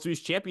reigning World Series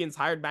champions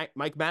hired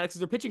Mike Maddox as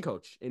their pitching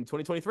coach in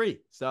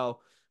 2023. So,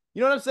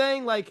 you know what I'm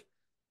saying? Like,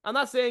 I'm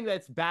not saying that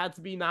it's bad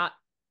to be not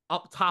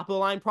up top of the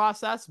line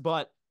process,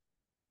 but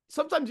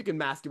sometimes you can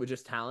mask it with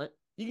just talent.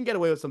 You can get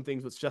away with some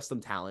things with just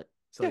some talent.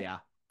 So yeah.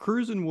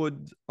 Cruz and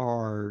Woods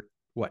are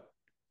what?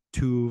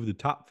 two of the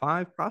top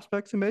five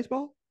prospects in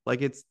baseball.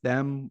 Like it's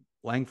them,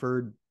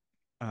 Langford,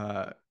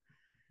 uh,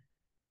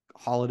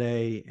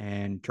 Holiday,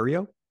 and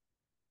Turio,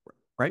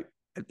 right?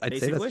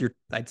 Basically.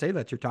 I'd say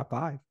that's your top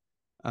five.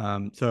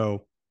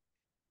 So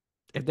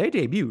if they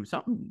debut,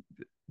 something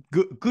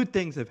good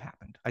things have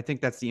happened. I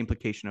think that's the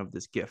implication of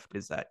this gift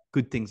is that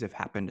good things have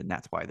happened, and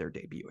that's why they're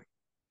debuting,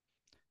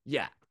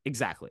 Yeah,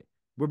 exactly.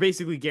 We're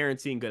basically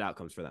guaranteeing good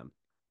outcomes for them.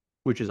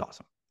 which is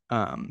awesome.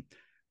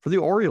 For the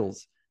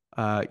Orioles,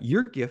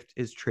 your gift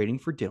is trading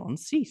for Dylan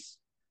Cease.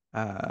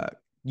 Uh,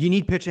 you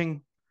need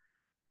pitching.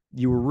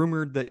 You were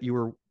rumored that you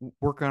were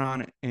working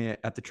on it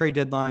at the trade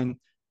deadline.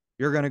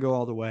 You're going to go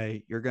all the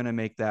way. You're going to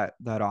make that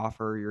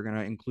offer. You're going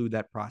to include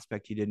that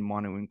prospect you didn't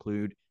want to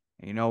include.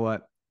 And you know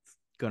what? It's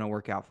going to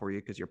work out for you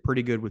because you're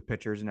pretty good with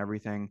pitchers and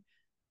everything.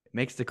 It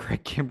makes the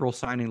Craig Kimbrell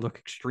signing look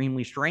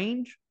extremely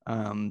strange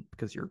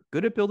because you're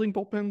good at building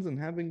bullpens and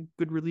having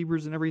good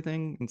relievers and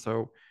everything. And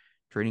so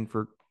trading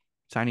for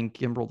signing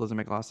Kimbrell doesn't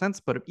make a lot of sense,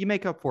 but you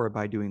make up for it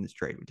by doing this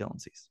trade with Dylan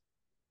Cease.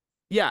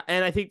 Yeah,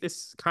 and I think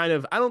this kind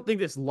of, I don't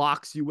think this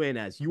locks you in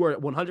as you are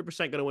 100%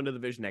 going to win the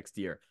division next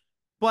year.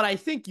 But I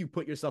think you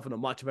put yourself in a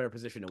much better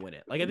position to win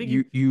it. Like, I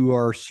think you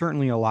are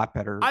certainly a lot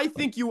better. I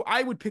think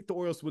I would pick the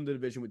Orioles to win the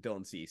division with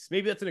Dylan Cease.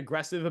 Maybe that's an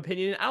aggressive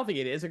opinion. I don't think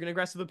it is an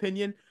aggressive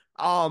opinion.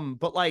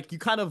 But like you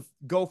kind of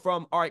go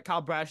from, all right,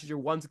 Kyle Brash is your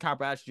one to Kyle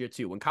Brash is your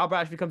two. When Kyle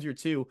Brash becomes your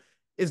two,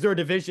 is there a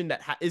division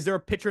is there a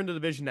pitcher in the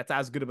division that's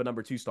as good of a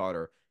number two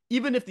starter?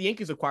 Even if the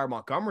Yankees acquire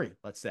Montgomery,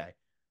 let's say,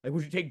 like,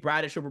 would you take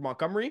Bradish over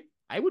Montgomery?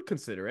 I would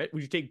consider it.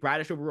 Would you take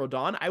Bradish over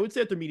Rodon? I would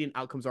say that their median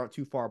outcomes aren't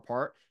too far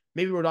apart.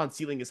 Maybe Rodon's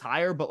ceiling is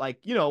higher, but like,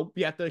 you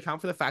have to account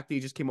for the fact that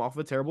he just came off of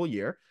a terrible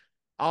year.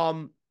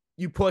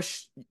 You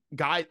push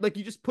guys, like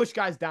you just push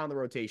guys down the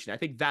rotation. I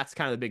think that's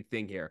kind of the big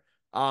thing here.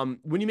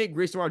 When you make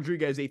Grayson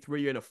Rodriguez a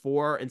 3 and a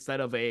 4 instead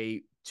of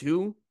a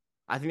 2,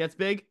 I think that's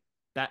big.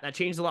 That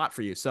changed a lot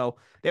for you. So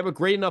they have a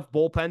great enough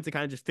bullpen to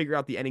kind of just figure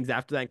out the innings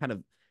after that and kind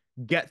of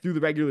get through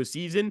the regular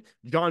season.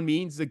 John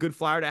Means is a good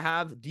flyer to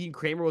have. Dean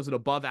Kramer was an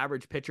above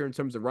average pitcher in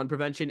terms of run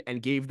prevention and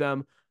gave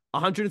them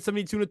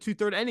 172 and a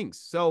 2/3 innings.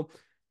 So,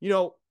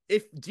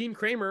 if Dean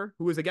Kramer,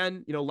 who is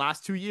again,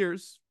 last 2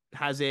 years,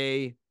 has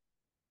a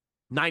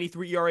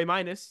 93 ERA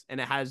minus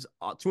and it has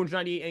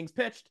 298 innings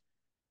pitched,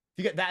 if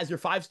you get that as your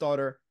 5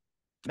 starter,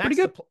 pretty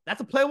good. That's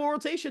a playable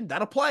rotation.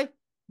 That'll play.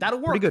 That'll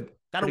work. Pretty good.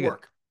 That'll pretty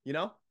work.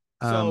 Good.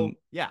 So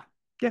yeah.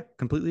 Yeah,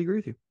 completely agree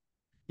with you.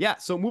 Yeah.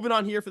 So moving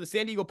on here for the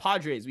San Diego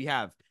Padres, we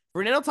have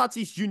Fernando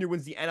Tatis Jr.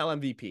 wins the NL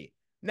MVP.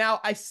 Now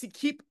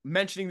keep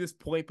mentioning this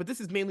point, but this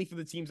is mainly for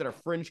the teams that are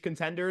fringe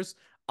contenders,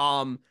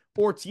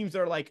 or teams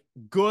that are like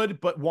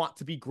good but want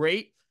to be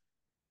great.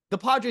 The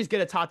Padres get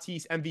a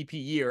Tatis MVP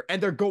year,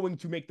 and they're going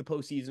to make the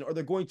postseason, or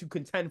they're going to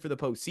contend for the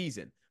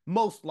postseason,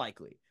 most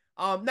likely.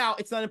 Now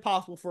it's not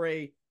impossible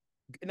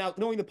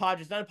knowing the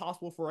Padres, it's not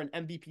impossible for an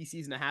MVP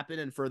season to happen,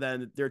 and for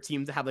their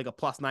team to have like a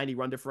plus 90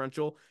 run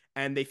differential,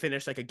 and they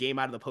finish like a game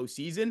out of the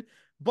postseason.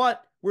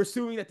 But we're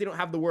assuming that they don't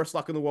have the worst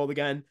luck in the world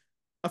again.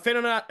 A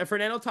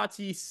Fernando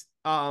Tatis,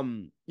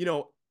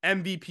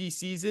 MVP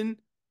season.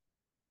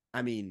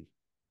 I mean,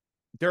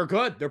 they're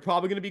good. They're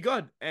probably going to be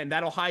good, and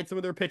that'll hide some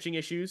of their pitching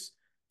issues.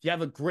 If you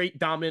have a great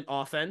dominant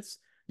offense,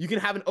 you can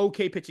have an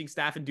okay pitching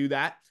staff and do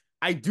that.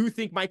 I do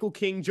think Michael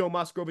King, Joe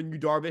Musgrove, and Yu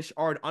Darvish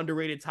are an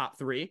underrated top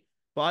 3.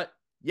 But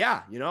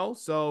yeah,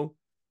 so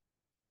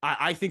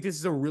I think this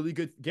is a really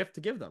good gift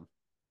to give them.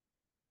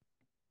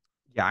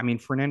 Yeah, I mean,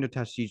 Fernando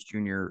Tatis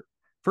Jr.,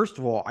 first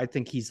of all, I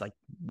think he's like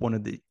one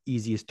of the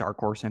easiest dark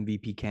horse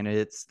MVP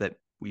candidates that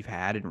we've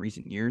had in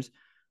recent years.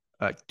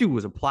 Dude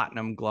was a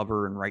platinum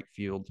glover in right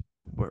field,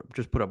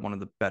 just put up one of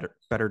the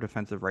better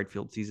defensive right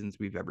field seasons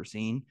we've ever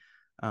seen.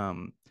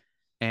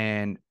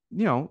 And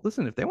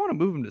listen, if they want to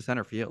move him to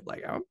center field,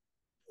 like I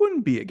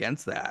wouldn't be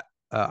against that.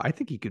 I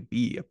think he could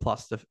be a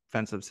plus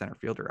defensive center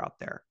fielder out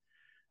there.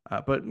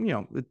 But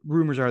the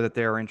rumors are that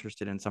they are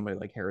interested in somebody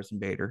like Harrison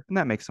Bader, and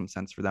that makes some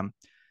sense for them.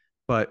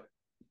 But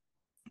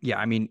yeah,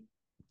 I mean,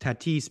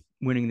 Tatis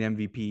winning the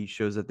MVP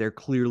shows that they're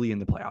clearly in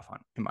the playoff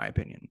hunt, in my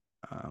opinion.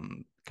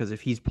 Because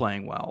if he's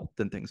playing well,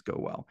 then things go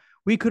well.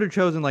 We could have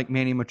chosen like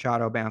Manny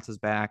Machado bounces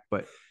back,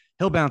 but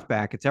he'll bounce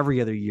back. It's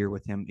every other year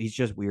with him. He's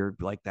just weird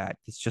like that.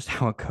 It's just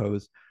how it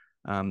goes.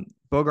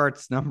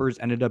 Bogart's numbers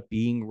ended up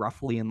being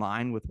roughly in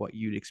line with what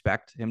you'd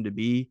expect him to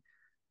be.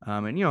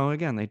 And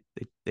again,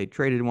 they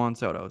traded Juan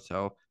Soto,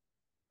 so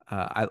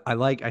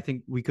I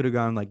think we could have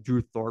gone like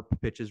Drew Thorpe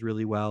pitches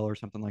really well or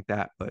something like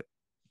that, but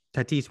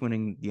Tatis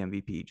winning the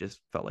MVP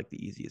just felt like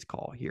the easiest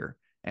call here,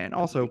 and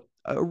also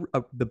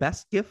the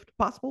best gift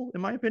possible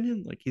in my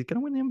opinion. Like he's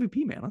gonna win the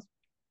MVP, man. That's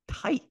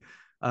tight.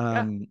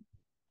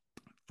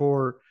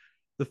 For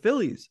the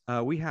Phillies,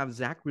 we have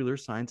Zach Wheeler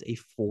signs a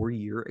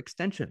 4-year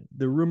extension.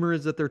 The rumor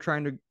is that they're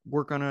trying to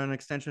work on an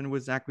extension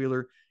with Zach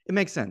Wheeler. It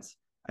makes sense.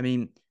 I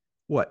mean,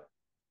 what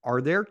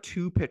are there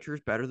 2 pitchers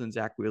better than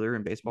Zach Wheeler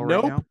in baseball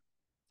right now?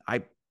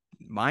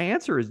 My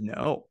answer is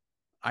no.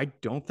 I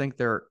don't think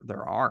there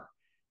are.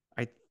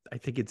 I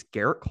think it's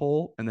Garrett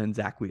Cole and then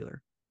Zach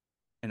Wheeler,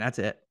 and that's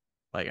it.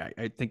 Like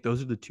I think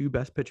those are the 2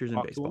 best pitchers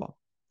in baseball.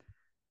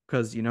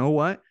 Because you know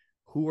what?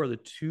 Who are the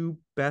two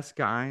best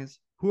guys?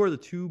 Who are the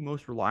two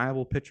most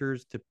reliable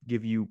pitchers to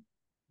give you,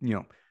 you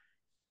know,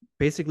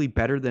 basically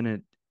better than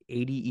an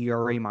 80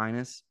 ERA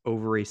minus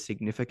over a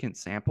significant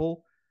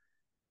sample?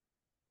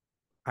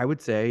 I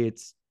would say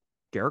it's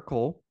Garrett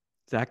Cole,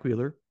 Zach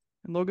Wheeler,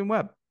 and Logan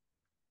Webb.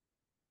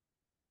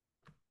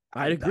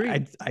 I'd agree.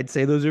 I'd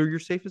say those are your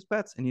safest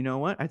bets. And you know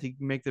what? I think you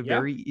can make the Yeah,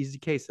 very easy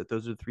case that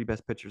those are the three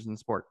best pitchers in the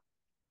sport.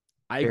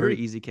 I Very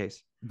agree. easy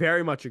case.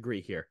 Very much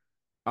agree here.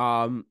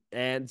 And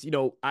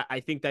I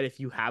think that if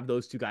you have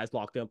those two guys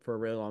locked up for a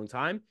really long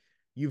time,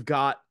 you've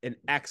got an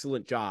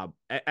excellent job,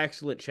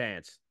 excellent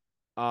chance,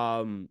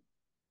 um,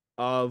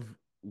 of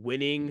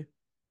winning.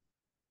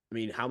 I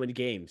mean, how many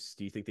games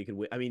do you think they could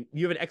win? I mean,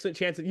 you have an excellent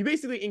chance. You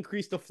basically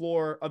increase the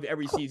floor of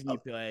every season you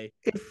play.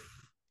 If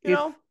You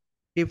know,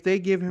 if if they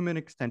give him an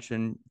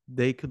extension,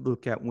 they could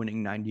look at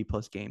winning 90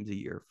 plus games a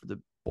year for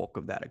the bulk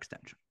of that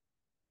extension.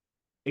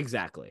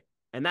 exactly.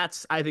 And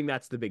I think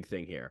that's the big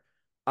thing here.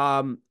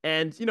 And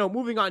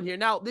moving on here.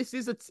 Now, this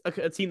is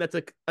a team that's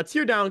a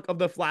tier down of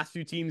the last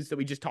few teams that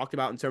we just talked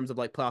about in terms of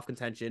like playoff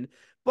contention,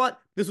 but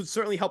this would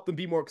certainly help them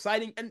be more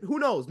exciting. And who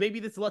knows, maybe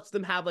this lets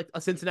them have like a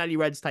Cincinnati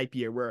Reds type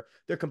year where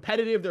they're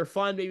competitive, they're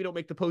fun, maybe don't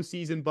make the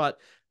postseason, but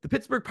the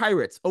Pittsburgh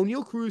Pirates,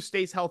 O'Neal Cruz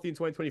stays healthy in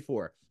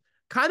 2024.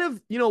 Kind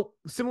of,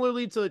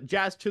 similarly to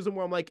Jazz Chisholm,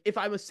 where I'm like, if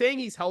I'm saying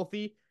he's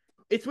healthy,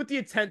 it's with the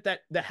intent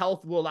that the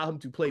health will allow him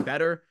to play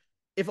better.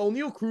 If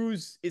O'Neal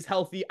Cruz is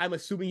healthy, I'm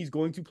assuming he's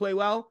going to play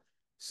well.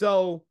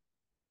 So,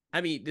 I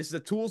mean, this is a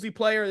toolsy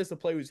player. This is a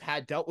player who's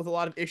had dealt with a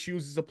lot of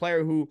issues. This is a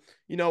player who,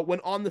 when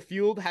on the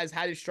field has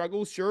had his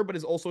struggles, sure, but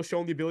has also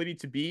shown the ability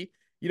to be,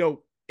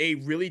 a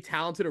really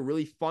talented, a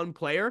really fun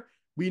player.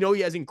 We know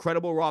he has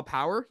incredible raw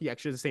power. He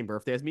actually has the same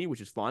birthday as me,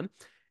 which is fun.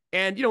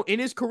 And, in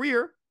his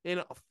career,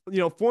 in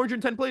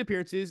 410 plate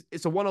appearances,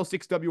 it's a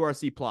 106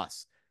 WRC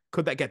plus.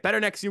 Could that get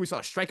better next year? We saw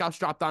strikeouts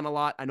drop down a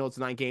lot. I know it's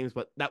 9 games,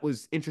 but that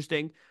was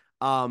interesting.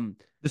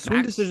 The swing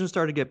Max, decisions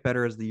started to get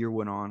better as the year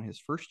went on. His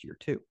first year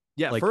too.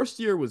 yeah, Like first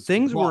year was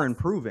things were rough,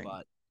 improving.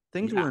 but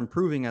Things were yeah,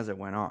 improving as it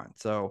went on.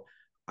 So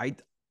I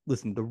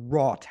listen. The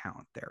raw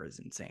talent there is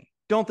insane.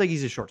 Don't think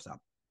he's a shortstop.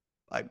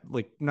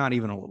 Like not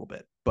even a little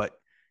bit. But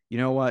you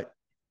know what?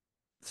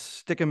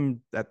 Stick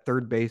him at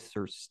third base,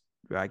 or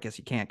I guess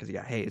you can't because you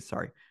got Hayes.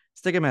 Sorry.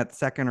 Stick him at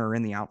second or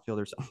in the outfield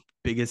or something.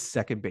 Biggest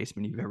second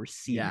baseman you've ever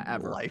seen yeah, in your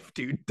ever. life,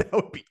 dude. That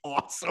would be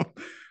awesome.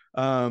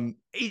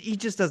 He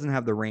just doesn't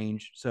have the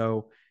range.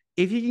 So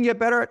if he can get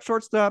better at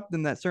shortstop,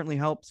 then that certainly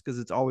helps because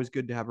it's always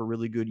good to have a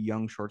really good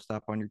young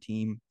shortstop on your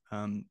team.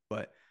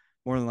 But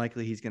more than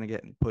likely he's going to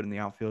get put in the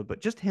outfield.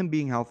 But just him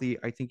being healthy,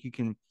 I think you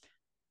can.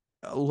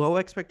 A low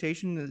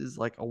expectation is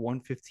like a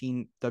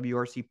 115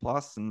 WRC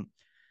plus and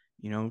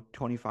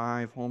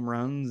 25 home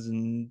runs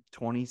and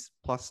 20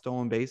 plus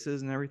stolen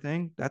bases and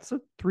everything. That's a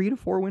 3 to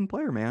 4 win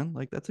player, man.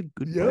 Like that's a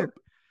good Yep. player.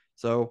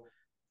 So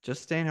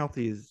just staying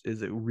healthy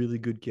is a really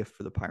good gift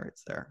for the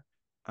Pirates there.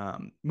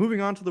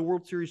 Moving on to the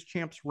World Series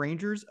champs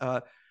Rangers.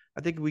 I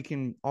think we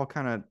can all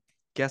kind of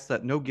guess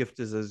that no gift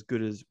is as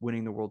good as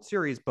winning the World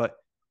Series, but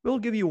we'll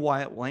give you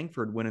Wyatt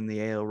Langford winning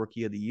the AL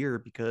Rookie of the Year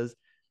because,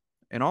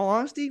 in all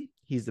honesty,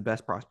 he's the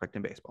best prospect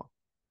in baseball.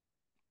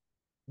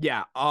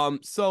 Yeah.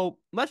 So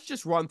let's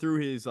just run through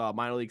his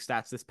minor league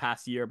stats this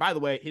past year. By the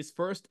way, his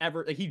first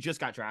ever, like, he just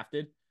got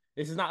drafted.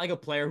 This is not like a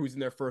player who's in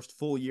their first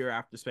full year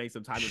after spending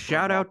some time in pro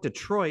Shout ball. out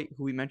Detroit,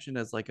 who we mentioned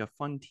as like a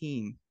fun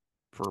team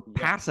for Yeah.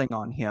 passing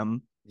on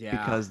him Yeah.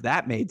 because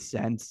that made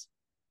sense.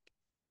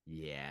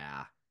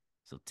 Yeah.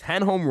 So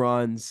 10 home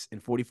runs in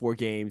 44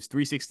 games,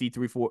 360,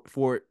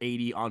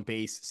 480 on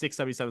base,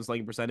 677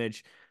 slugging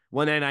percentage,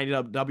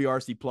 199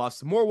 WRC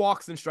plus, more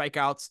walks than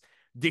strikeouts,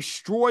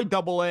 destroyed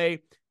double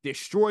A,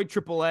 destroyed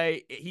triple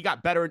A. He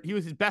got better.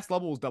 His best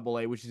level was double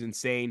A, which is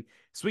insane.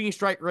 Swinging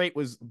strike rate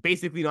was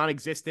basically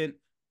non-existent.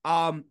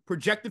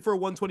 Projected for a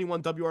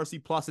 121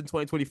 WRC plus in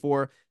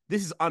 2024.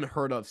 This is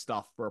unheard of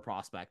stuff for a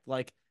prospect.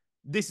 Like,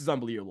 this is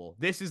unbelievable.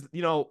 This is,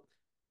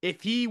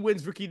 if he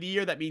wins Rookie of the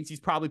Year, that means he's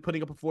probably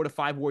putting up a 4 to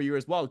 5 WAR year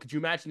as well. Could you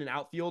imagine an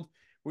outfield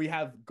where you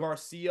have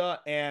Garcia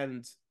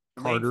and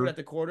Langford Carter, at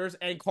the quarters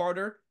and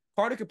Carter?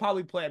 Carter could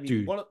probably play. I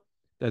mean, dude,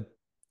 that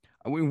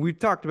we've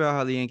talked about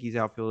how the Yankees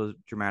outfield has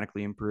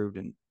dramatically improved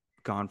and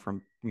gone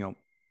from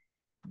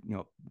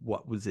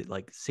what was it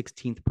like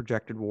 16th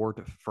projected WAR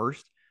to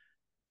first.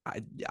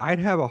 I'd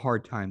have a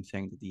hard time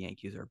saying that the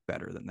Yankees are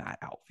better than that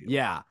outfield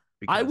yeah,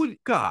 I because would.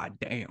 god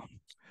damn.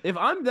 If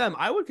I'm them,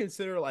 I would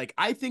consider like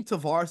I think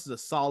Tavares is a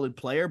solid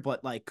player,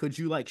 but like, could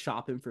you like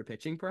shop him for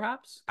pitching?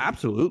 Perhaps.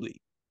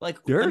 Absolutely.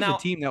 Like There's a now,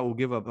 team that will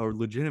give up a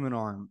legitimate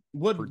arm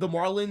would for the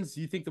Marlins?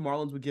 You think the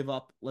Marlins would give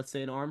up, let's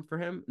say, an arm for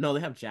him? No, they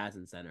have Jazz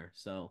in center,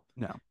 so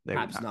no, they would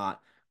perhaps not. not.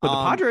 But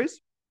the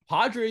Padres,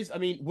 Padres. I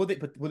mean, would they?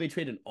 But would they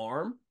trade an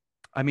arm?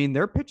 I mean,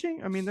 they're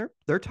pitching. I mean,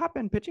 they're top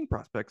end pitching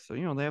prospects. So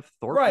they have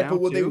Thorpe Right, now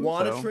but would they too.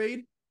 want to So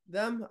trade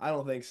them? I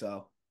don't think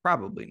so.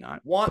 probably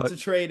not. Want But to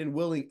trade and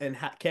willing and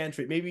can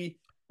trade. Maybe.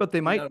 but they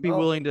I mean, I might don't be know.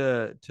 willing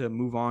to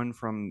move on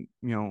from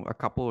a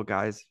couple of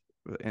guys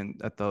and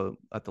at the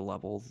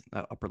levels,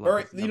 upper Or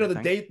levels and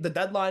everything. the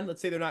deadline.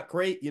 Let's say they're not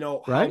great.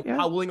 Right? Yeah.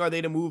 How willing are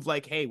they to move?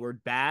 Like, hey, we're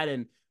bad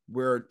and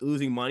we're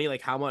losing money.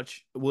 Like, how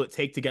much will it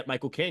take to get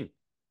Michael King?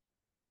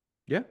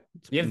 Yeah.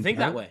 It's You have to think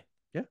that entirely way.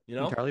 yeah, You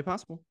know. entirely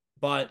possible.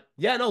 But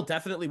yeah, no,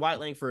 definitely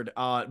Wyatt Langford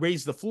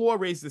raised the floor,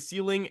 raised the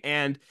ceiling,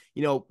 and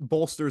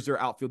bolsters their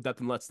outfield depth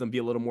and lets them be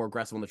a little more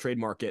aggressive on the trade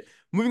market.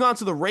 Moving on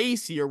to the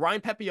Rays here,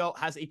 Ryan Pepiot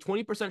has a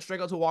 20%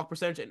 strikeout to walk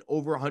percentage and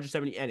over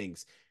 170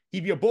 innings.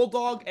 He'd be a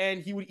bulldog,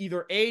 and he would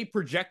either A,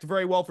 project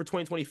very well for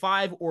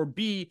 2025, or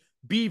B,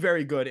 be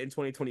very good in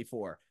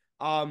 2024.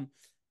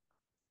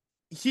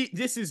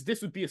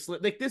 This would be a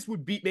slip. Like, this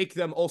would be make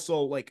them also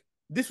like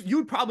this. You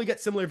would probably get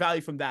similar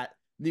value from that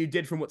than you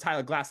did from what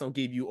Tyler Glasnow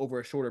gave you over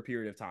a shorter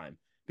period of time.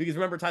 Because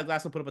remember, Tyler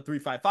Glasnow put up a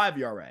 3.55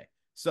 ERA.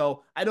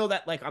 So I know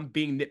that like I'm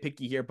being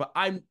nitpicky here, but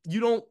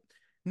you don't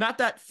not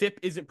that FIP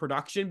isn't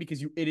production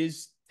because it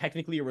is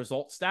technically a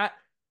result stat,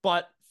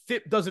 but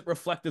FIP doesn't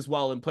reflect as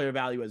well in player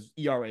value as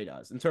ERA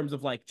does in terms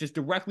of like just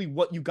directly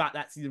what you got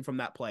that season from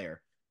that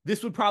player.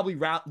 This would probably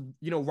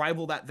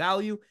rival that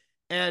value.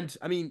 And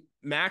I mean,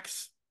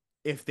 Max,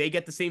 if they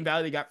get the same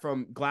value they got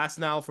from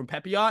Glasnow from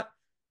Pepiot,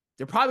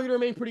 they're probably going to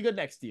remain pretty good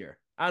next year.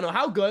 I don't know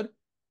how good,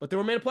 but they'll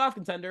remain a playoff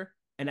contender,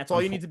 and that's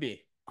all you need to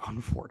be.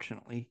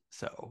 Unfortunately,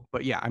 so.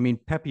 But yeah, I mean,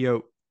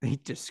 Pepiot, he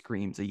just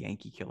screams a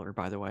Yankee killer.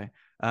 By the way,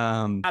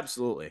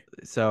 Absolutely.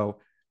 so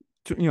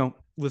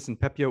listen,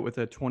 Pepiot with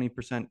a 20%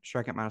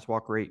 strikeout minus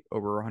walk rate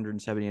over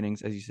 170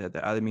 innings, as you said,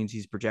 that either means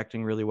he's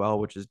projecting really well,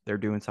 which is they're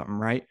doing something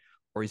right,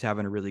 or he's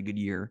having a really good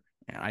year.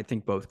 And I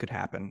think both could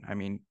happen. I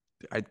mean,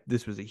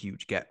 this was a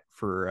huge get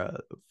for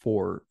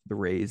the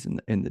Rays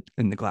in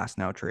the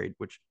Glasnow trade,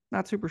 which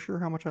not super sure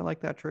how much I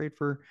like that trade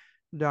for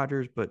the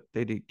Dodgers, but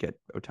they did get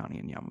Ohtani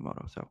and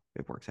Yamamoto, so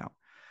it works out.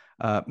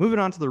 Moving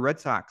on to the Red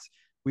Sox,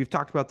 we've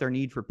talked about their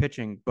need for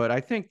pitching, but I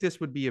think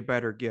this would be a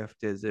better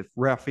gift is if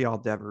Rafael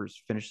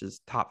Devers finishes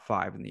top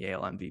 5 in the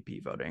AL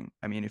MVP voting.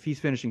 I mean, if he's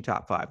finishing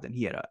top 5, then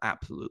he had an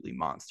absolutely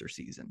monster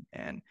season,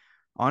 and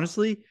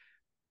honestly,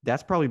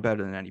 that's probably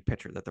better than any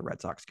pitcher that the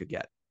Red Sox could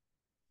get.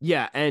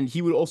 Yeah, and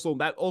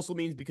that also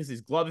means because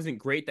his glove isn't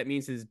great, that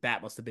means his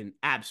bat must have been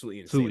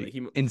absolutely insane.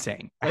 Absolutely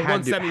insane. Like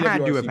had 170 to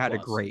have WRC had a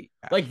plus. great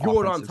Like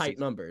Jordan type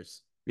season.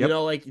 numbers. Yep.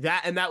 Like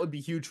that, and that would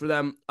be huge for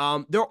them.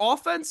 Their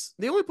offense,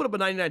 they only put up a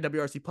 99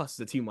 WRC plus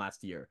as a team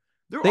last year.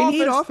 They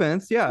need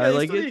offense, yeah.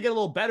 They still need to get a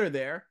little better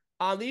there.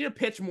 They need to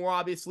pitch more,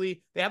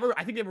 obviously. I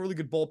think they have a really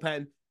good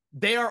bullpen.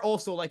 They are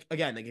also like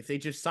if they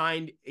just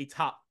signed a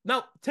top.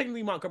 Now,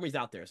 technically Montgomery's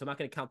out there, so I'm not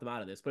going to count them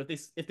out of this. But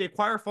if they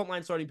acquire a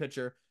frontline starting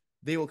pitcher,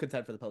 they will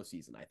contend for the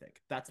postseason. I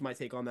think that's my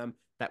take on them.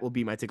 That will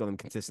be my take on them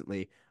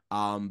consistently.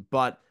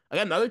 But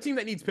again, another team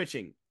that needs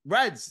pitching.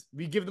 Reds,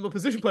 we give them a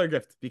position player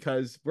gift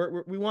because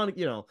we want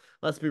to,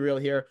 let's be real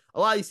here.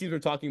 A lot of these teams we're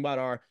talking about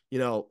are,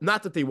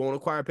 not that they won't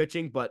acquire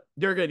pitching, but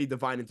they're going to need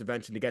divine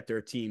intervention to get their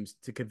teams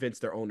to convince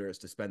their owners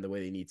to spend the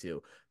way they need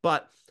to.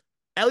 But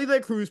Ellie De La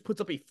Cruz puts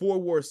up a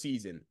 4-WAR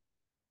season.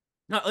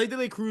 Now, Ellie De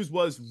La Cruz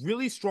was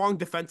really strong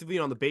defensively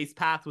on the base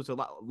path, which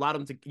allowed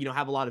him to,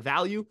 have a lot of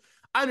value.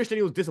 I understand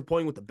he was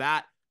disappointing with the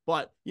bat,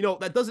 but,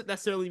 that doesn't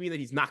necessarily mean that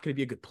he's not going to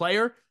be a good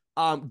player.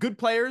 Good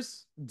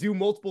players do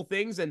multiple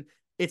things, and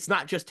it's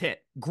not just hit.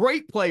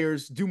 Great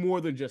players do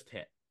more than just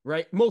hit,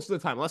 right? Most of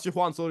the time, unless you're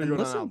Juan Soto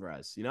or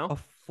Alvarez, A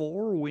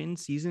 4-win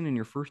season in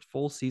your first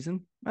full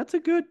season, that's a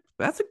good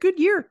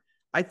year.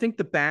 I think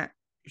the bat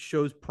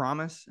shows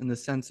promise in the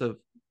sense of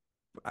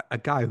a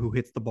guy who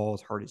hits the ball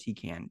as hard as he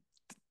can.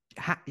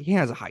 He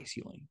has a high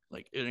ceiling,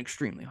 like an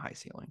extremely high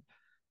ceiling.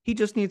 He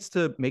just needs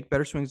to make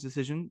better swings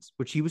decisions,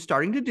 which he was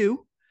starting to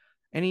do,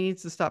 and he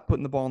needs to stop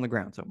putting the ball on the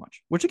ground so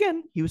much, which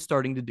again, he was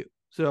starting to do.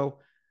 So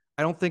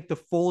I don't think the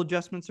full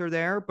adjustments are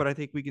there, but I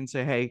think we can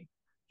say, hey,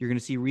 you're going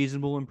to see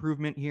reasonable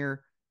improvement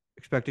here.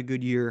 Expect a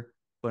good year,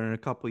 but in a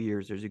couple of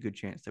years, there's a good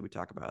chance that we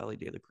talk about Ellie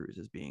De La Cruz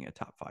as being a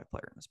top 5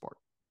 player in the sport.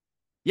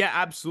 Yeah,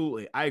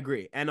 absolutely. I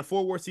agree. And a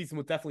 4-WAR season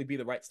would definitely be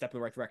the right step in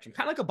the right direction.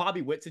 Kind of like a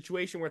Bobby Witt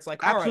situation where it's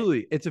like, absolutely.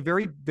 All right. It's a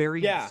very,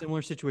 very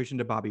similar situation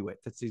to Bobby Witt.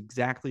 That's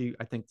exactly,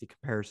 I think, the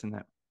comparison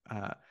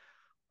that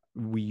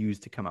we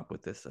used to come up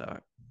with this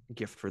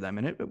gift for them.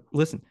 And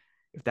listen,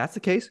 if that's the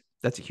case,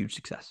 that's a huge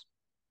success.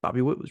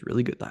 Bobby Witt was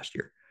really good last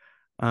year.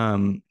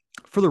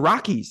 For the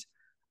Rockies,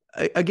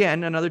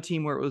 again, another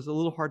team where it was a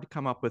little hard to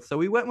come up with. So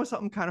we went with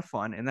something kind of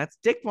fun, and that's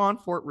Dick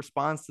Monfort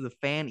responds to the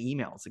fan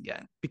emails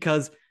again.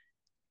 Because,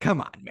 come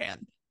on,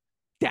 man.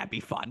 That'd be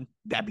fun.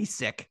 That'd be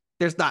sick.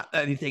 There's not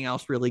anything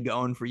else really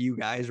going for you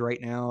guys right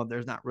now.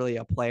 There's not really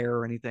a player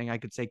or anything. I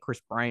could say Chris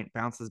Bryant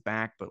bounces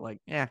back, but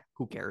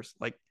who cares?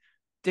 Like,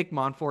 Dick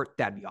Monfort,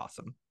 that'd be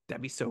awesome.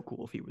 That'd be so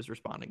cool if he was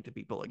responding to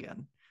people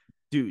again.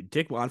 Dude,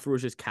 Dick Monfort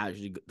was just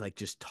casually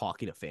just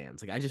talking to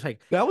fans. Like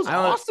that was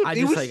awesome.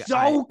 It was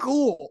so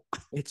cool.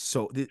 It's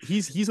so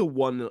he's a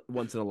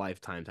once in a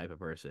lifetime type of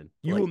person.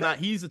 You will not.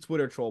 He's a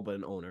Twitter troll, but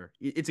an owner.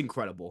 It's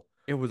incredible.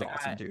 It was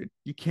awesome, dude.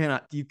 You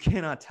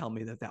cannot tell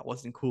me that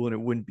wasn't cool, and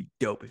it wouldn't be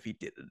dope if he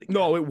did it again.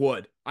 No, it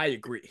would. I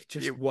agree.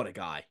 What a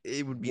guy.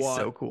 It would be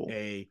so cool.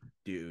 A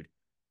dude.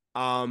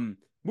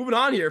 moving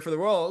on here for the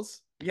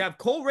Royals, you have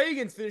Cole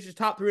Reagans finishes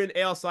top three in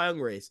the AL Cy Young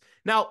race.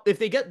 Now, if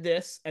they get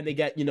this and they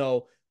get,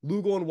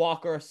 Lugo and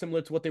Walker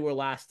similar to what they were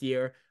last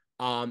year,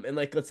 and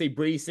like let's say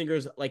Brady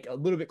Singer's like a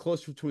little bit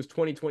closer to his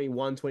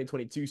 2021,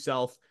 2022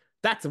 self,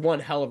 that's one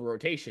hell of a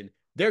rotation.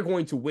 They're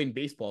going to win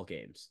baseball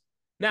games.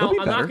 They'll Now, be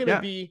better.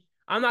 Yeah.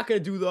 I'm not gonna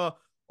do the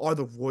are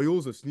the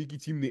Royals a sneaky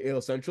team in the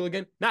AL Central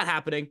again? Not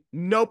happening.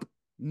 Nope.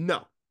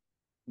 No.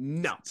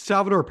 No.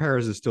 Salvador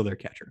Perez is still their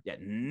catcher. Yeah,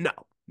 no.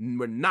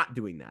 We're not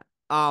doing that.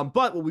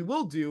 But what we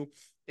will do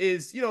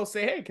is,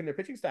 say, hey, can their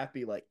pitching staff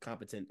be like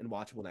competent and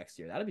watchable next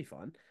year? That'd be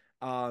fun.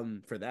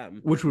 For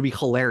them. Which would be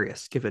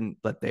hilarious given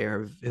that they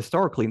have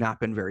historically not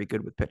been very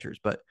good with pitchers.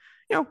 But,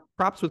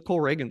 props with Cole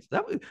Reagans.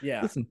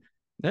 Yeah. Listen,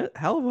 that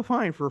hell of a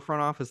fine for a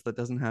front office that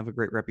doesn't have a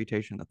great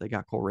reputation that they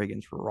got Cole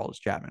Reagans for Aroldis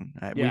Chapman.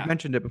 We Yeah.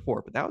 mentioned it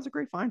before, but that was a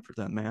great find for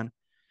them, man.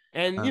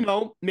 And,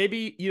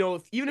 maybe,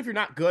 even if you're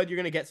not good, you're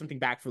going to get something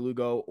back for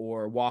Lugo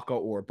or Waka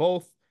or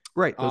both.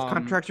 Right. Those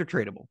contracts are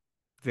tradable.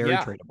 Very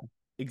tradable.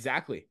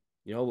 Exactly.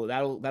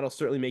 That'll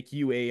certainly make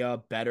you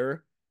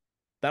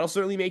that'll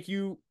certainly make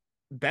you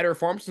better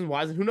farm system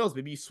wise. And who knows,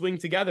 maybe you swing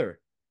together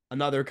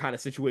another kind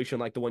of situation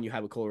like the one you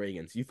had with Cole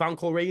Reagans. You found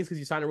Cole Reagans because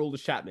you signed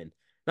Aroldis Chapman.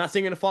 Not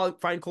saying you're going to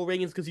find Cole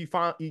Reagans because you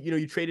found,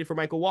 you traded for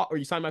Michael Walker or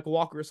you signed Michael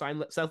Walker or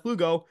signed Seth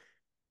Lugo,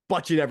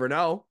 but you never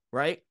know,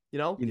 right? You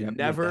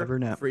never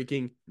know.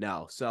 freaking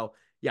know. So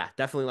yeah,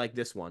 definitely like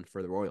this one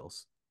for the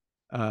Royals.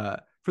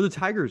 For the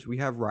Tigers, we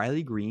have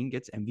Riley Green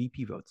gets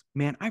MVP votes.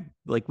 Man,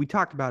 we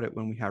talked about it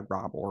when we had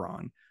Rob Orr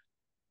on.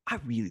 I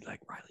really like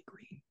Riley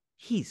Green.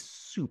 He's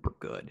super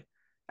good.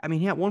 I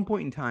mean, at one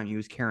point in time, he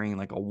was carrying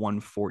like a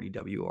 140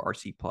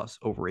 WRC plus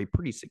over a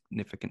pretty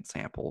significant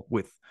sample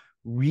with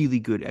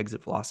really good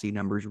exit velocity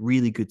numbers,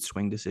 really good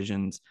swing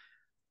decisions,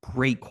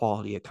 great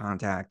quality of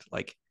contact.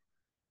 Like,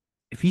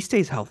 if he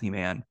stays healthy,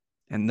 man,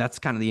 and that's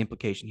kind of the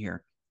implication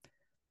here,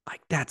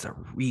 like, that's a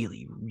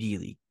really,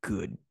 really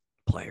good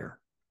player.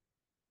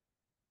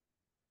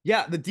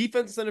 Yeah, the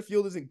defense in center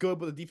field isn't good,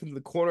 but the defense in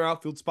the corner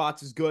outfield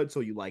spots is good, so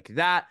you like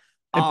that.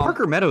 And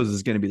Parker Meadows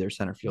is going to be their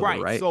center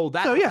fielder, right? So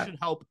that should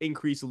help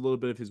increase a little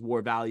bit of his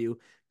WAR value.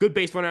 Good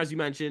base runner, as you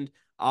mentioned.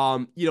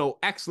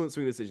 Excellent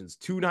swing decisions.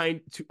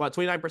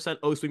 29%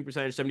 O swing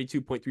percentage,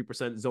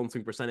 72.3% zone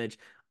swing percentage.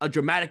 A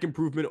dramatic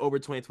improvement over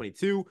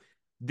 2022.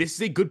 This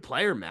is a good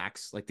player,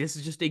 Max. Like, this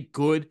is just a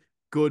good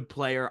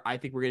player. I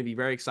think we're going to be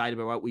very excited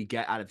about what we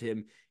get out of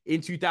him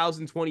in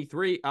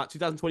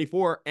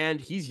 2024.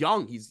 And he's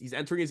young. He's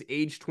entering his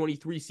age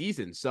 23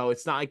 season. So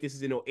it's not like this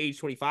is an age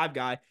 25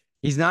 guy.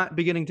 He's not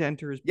beginning to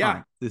enter his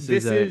prime. This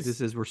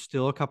is we're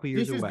still a couple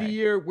years away. This is the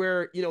year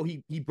where,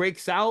 he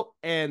breaks out,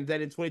 and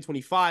then in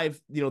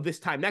 2025, this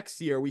time next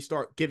year, we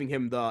start giving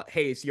him the,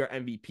 hey, it's your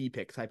MVP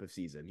pick type of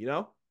season,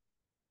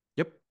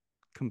 Yep.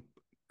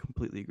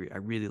 Completely agree. I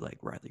really like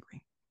Riley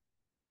Green.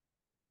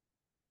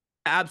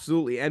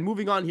 Absolutely. And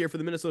moving on here for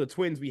the Minnesota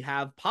Twins, we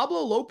have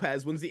Pablo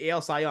Lopez wins the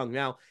AL Cy Young.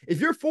 Now, if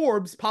you're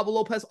Forbes, Pablo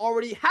Lopez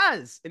already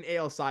has an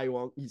AL Cy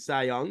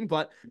Young,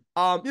 but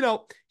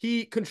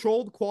he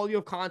controlled quality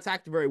of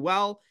contact very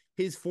well.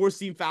 His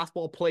four-seam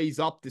fastball plays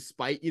up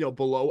despite,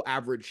 below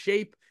average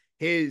shape.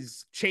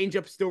 His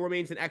changeup still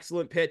remains an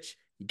excellent pitch.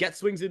 He gets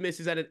swings and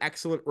misses at an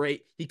excellent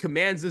rate. He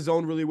commands the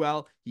zone really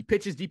well. He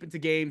pitches deep into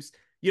games.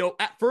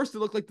 At first it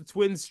looked like the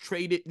Twins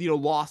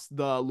lost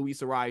the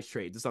Luis Arraez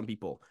trade to some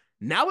people.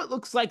 Now it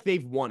looks like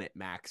they've won it,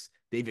 Max.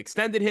 They've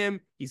extended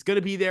him. He's going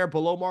to be there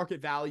below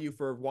market value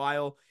for a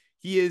while.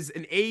 He is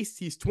an ace.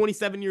 He's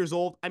 27 years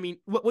old. I mean,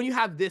 when you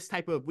have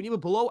when you have a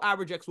below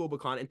average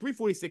xwOBA and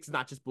 346 is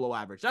not just below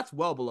average. That's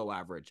well below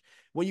average.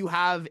 When you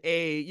have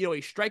a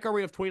strikeout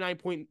rate of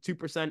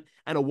 29.2%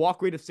 and a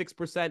walk rate of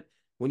 6%,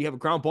 when you have a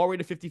ground ball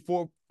rate of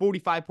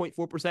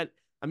 45.4%,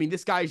 I mean,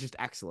 this guy is just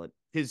excellent.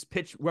 His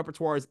pitch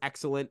repertoire is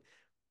excellent.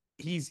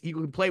 He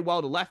can play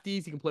well to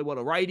lefties. He can play well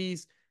to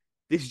righties.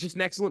 This is just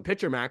an excellent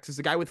pitcher, Max. This is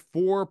a guy with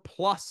 4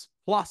 plus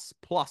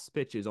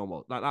pitches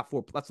almost. Not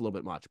 4, that's a little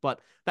bit much,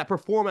 but that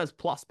perform as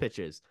plus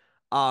pitches.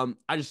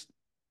 There's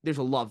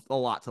a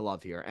lot to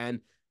love here. And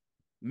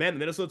man, the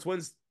Minnesota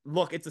Twins,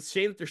 look, it's a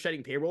shame that they're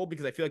shedding payroll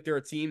because I feel like they're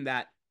a team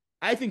that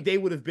I think they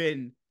would have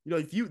been,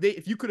 if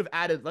you could have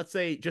added, let's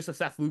say, just a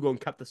Seth Lugo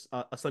and kept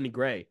a Sonny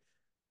Gray,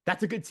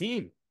 that's a good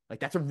team. Like,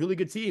 that's a really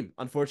good team.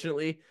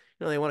 Unfortunately,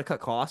 they want to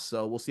cut costs,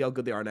 so we'll see how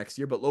good they are next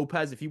year. But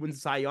Lopez, if he wins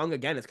the Cy Young,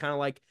 again, it's kind of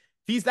like,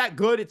 if he's that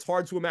good, it's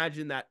hard to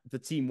imagine that the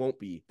team won't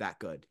be that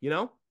good,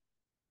 Yeah.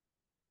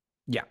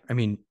 I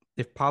mean,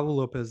 if Pablo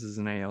Lopez is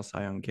an AL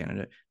Cy Young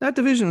candidate, that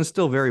division is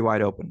still very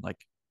wide open.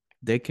 Like,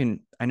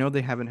 I know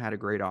they haven't had a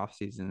great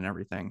offseason and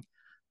everything,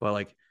 but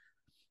like,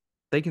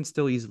 they can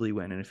still easily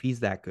win. And if he's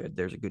that good,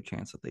 there's a good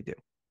chance that they do.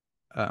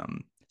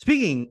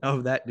 Speaking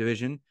of that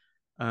division,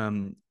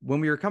 when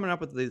we were coming up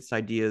with these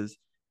ideas,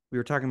 we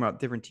were talking about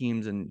different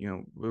teams, and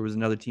there was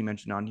another team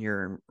mentioned on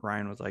here, and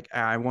Ryan was like,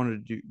 I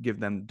wanted to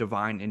give them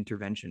divine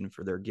intervention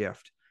for their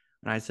gift.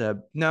 And I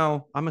said,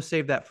 no, I'm gonna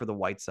save that for the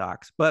White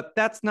Sox, but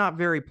that's not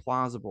very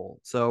plausible.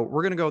 So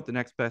we're gonna go with the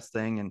next best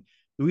thing. And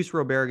Luis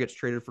Robert gets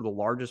traded for the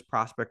largest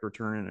prospect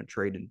return in a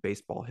trade in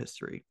baseball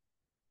history.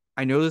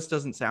 I know this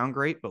doesn't sound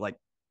great, but like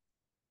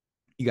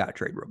you got to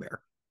trade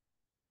Robert.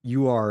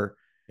 You are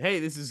Hey,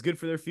 this is good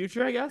for their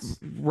future, I guess.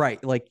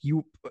 right. Like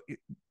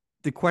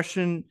the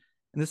question,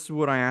 and this is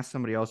what I asked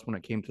somebody else when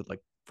it came to like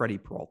Freddie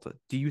Peralta.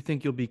 Do you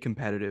think you'll be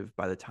competitive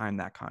by the time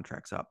that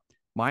contract's up?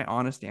 My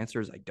honest answer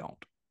is I don't.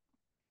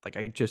 Like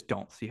I just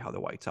don't see how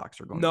the White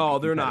Sox are going to be No,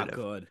 they're not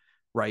competitive. good.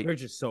 Right? They're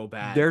just so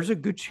bad. There's a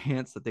good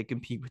chance that they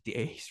compete with the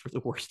A's for the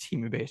worst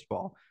team in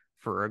baseball.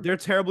 They're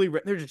terribly.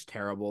 They're just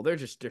terrible. They're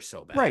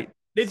so bad. Right.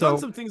 They've done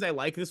some things I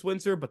like this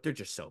winter, but they're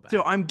just so bad.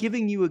 So I'm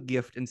giving you a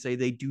gift and say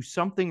they do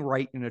something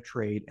right in a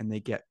trade and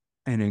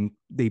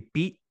they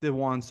beat the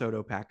Juan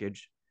Soto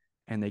package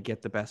and they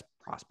get the best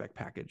prospect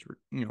package,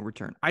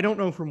 return. I don't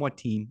know from what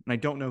team and I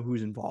don't know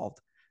who's involved,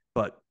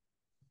 but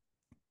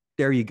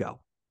there you go.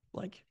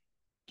 Like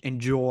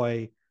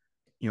enjoy,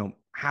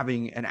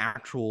 having an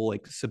actual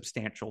like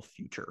substantial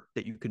future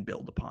that you can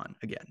build upon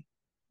again.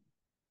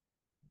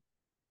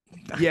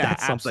 Yeah,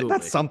 that's something. absolutely.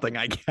 That's something,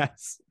 I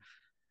guess.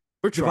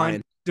 We're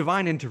trying.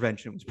 Divine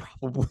intervention was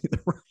probably the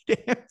right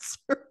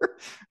answer.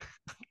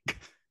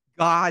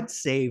 God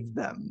save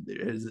them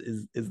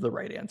is the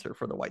right answer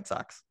for the White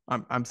Sox.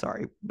 I'm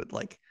sorry, but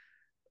like,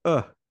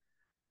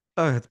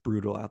 it's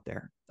brutal out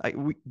there.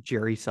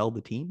 Jerry sell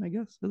the team, I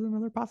guess, is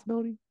another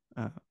possibility.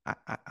 I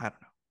don't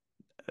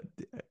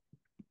know.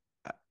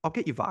 I'll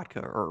get you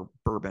vodka or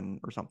bourbon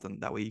or something.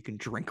 That way you can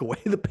drink away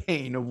the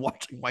pain of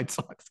watching White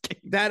Sox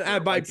games.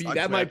 That might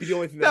be the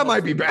only thing that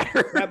might be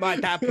better.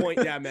 That point,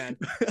 yeah, man.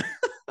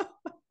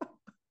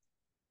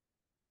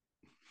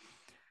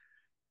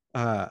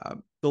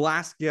 The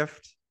last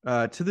gift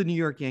to the New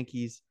York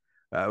Yankees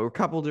were a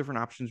couple different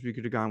options we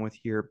could have gone with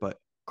here, but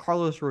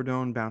Carlos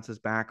Rodon bounces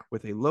back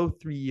with a low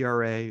 3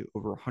 ERA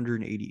over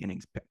 180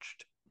 innings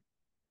pitched.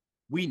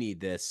 We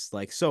need this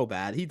like so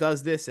bad. He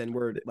does this, and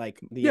we're like,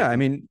 I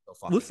mean,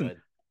 so listen, good.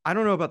 I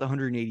don't know about the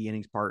 180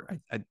 innings part.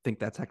 I think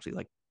that's actually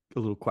like a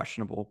little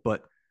questionable,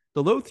 but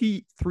the low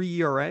 3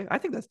 ERA, I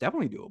think that's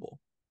definitely doable.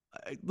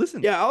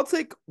 Listen, yeah, I'll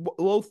take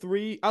low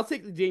 3. I'll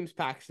take the James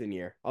Paxton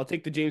year. I'll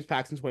take the James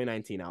Paxton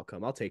 2019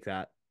 outcome. I'll take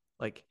that.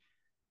 Like,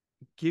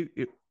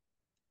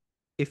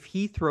 if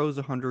he throws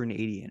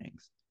 180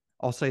 innings,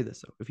 I'll say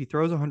this though: if he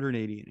throws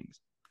 180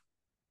 innings,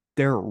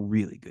 they're a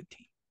really good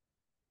team.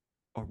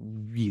 A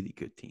really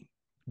good team.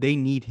 They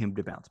need him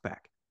to bounce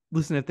back.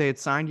 Listen, if they had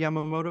signed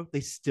Yamamoto, they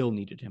still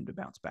needed him to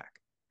bounce back.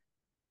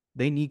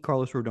 They need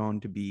Carlos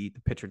Rodon to be the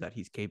pitcher that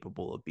he's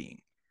capable of being.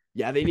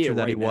 Yeah, they need it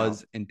that right he now.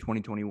 was in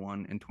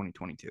 2021 and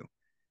 2022.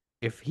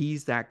 If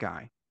he's that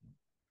guy,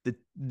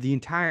 the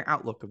entire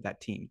outlook of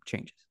that team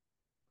changes.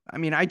 I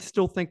mean, I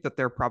still think that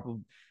they're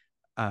probably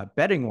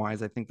betting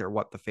wise, I think they're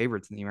the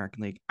favorites in the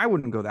American League. I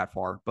wouldn't go that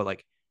far, but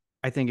like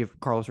I think if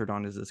Carlos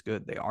Rodon is this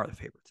good, they are the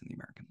favorites in the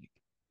American League.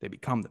 They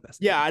become the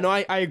best. Yeah, I know.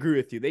 I agree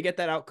with you. They get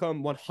that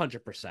outcome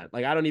 100%.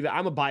 Like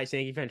I'm a biased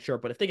Yankee fan, sure,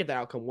 but if they get that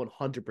outcome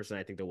 100%,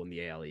 I think they'll win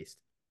the AL East.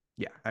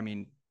 Yeah, I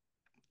mean,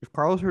 if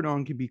Carlos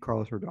Rodon can be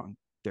Carlos Rodon,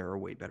 they're a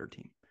way better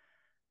team.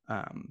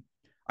 I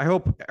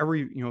hope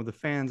the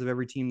fans of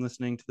every team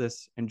listening to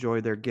this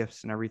enjoy their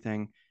gifts and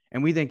everything.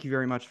 And we thank you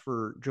very much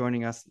for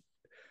joining us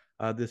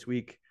this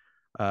week.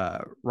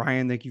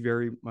 Ryan, thank you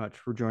very much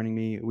for joining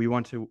me. I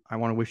want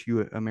to wish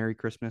you a Merry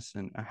Christmas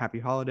and a happy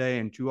holiday.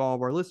 And to all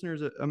of our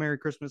listeners, a Merry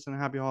Christmas and a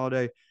happy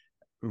holiday.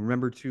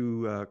 Remember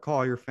to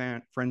call your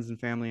friends and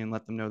family and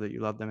let them know that you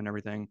love them and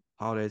everything.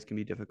 Holidays can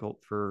be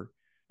difficult for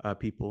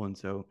people. And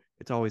so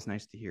it's always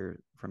nice to hear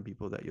from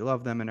people that you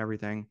love them and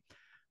everything.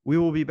 We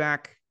will be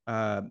back.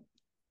 I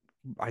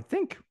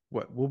think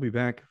we'll be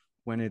back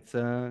when it's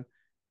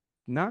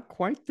not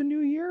quite the new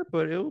year,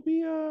 but it'll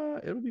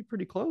be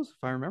pretty close if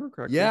I remember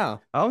correctly. Yeah.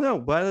 Oh no,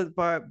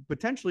 but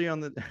potentially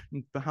on the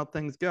how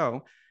things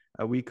go,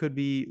 we could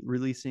be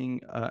releasing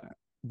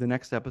the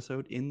next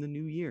episode in the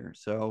new year.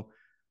 So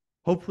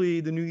hopefully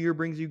the new year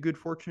brings you good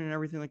fortune and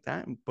everything like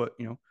that. But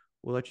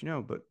we'll let you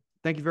know. But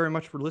thank you very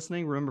much for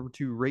listening. Remember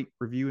to rate,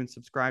 review, and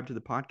subscribe to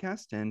the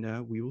podcast,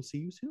 and we will see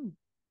you soon.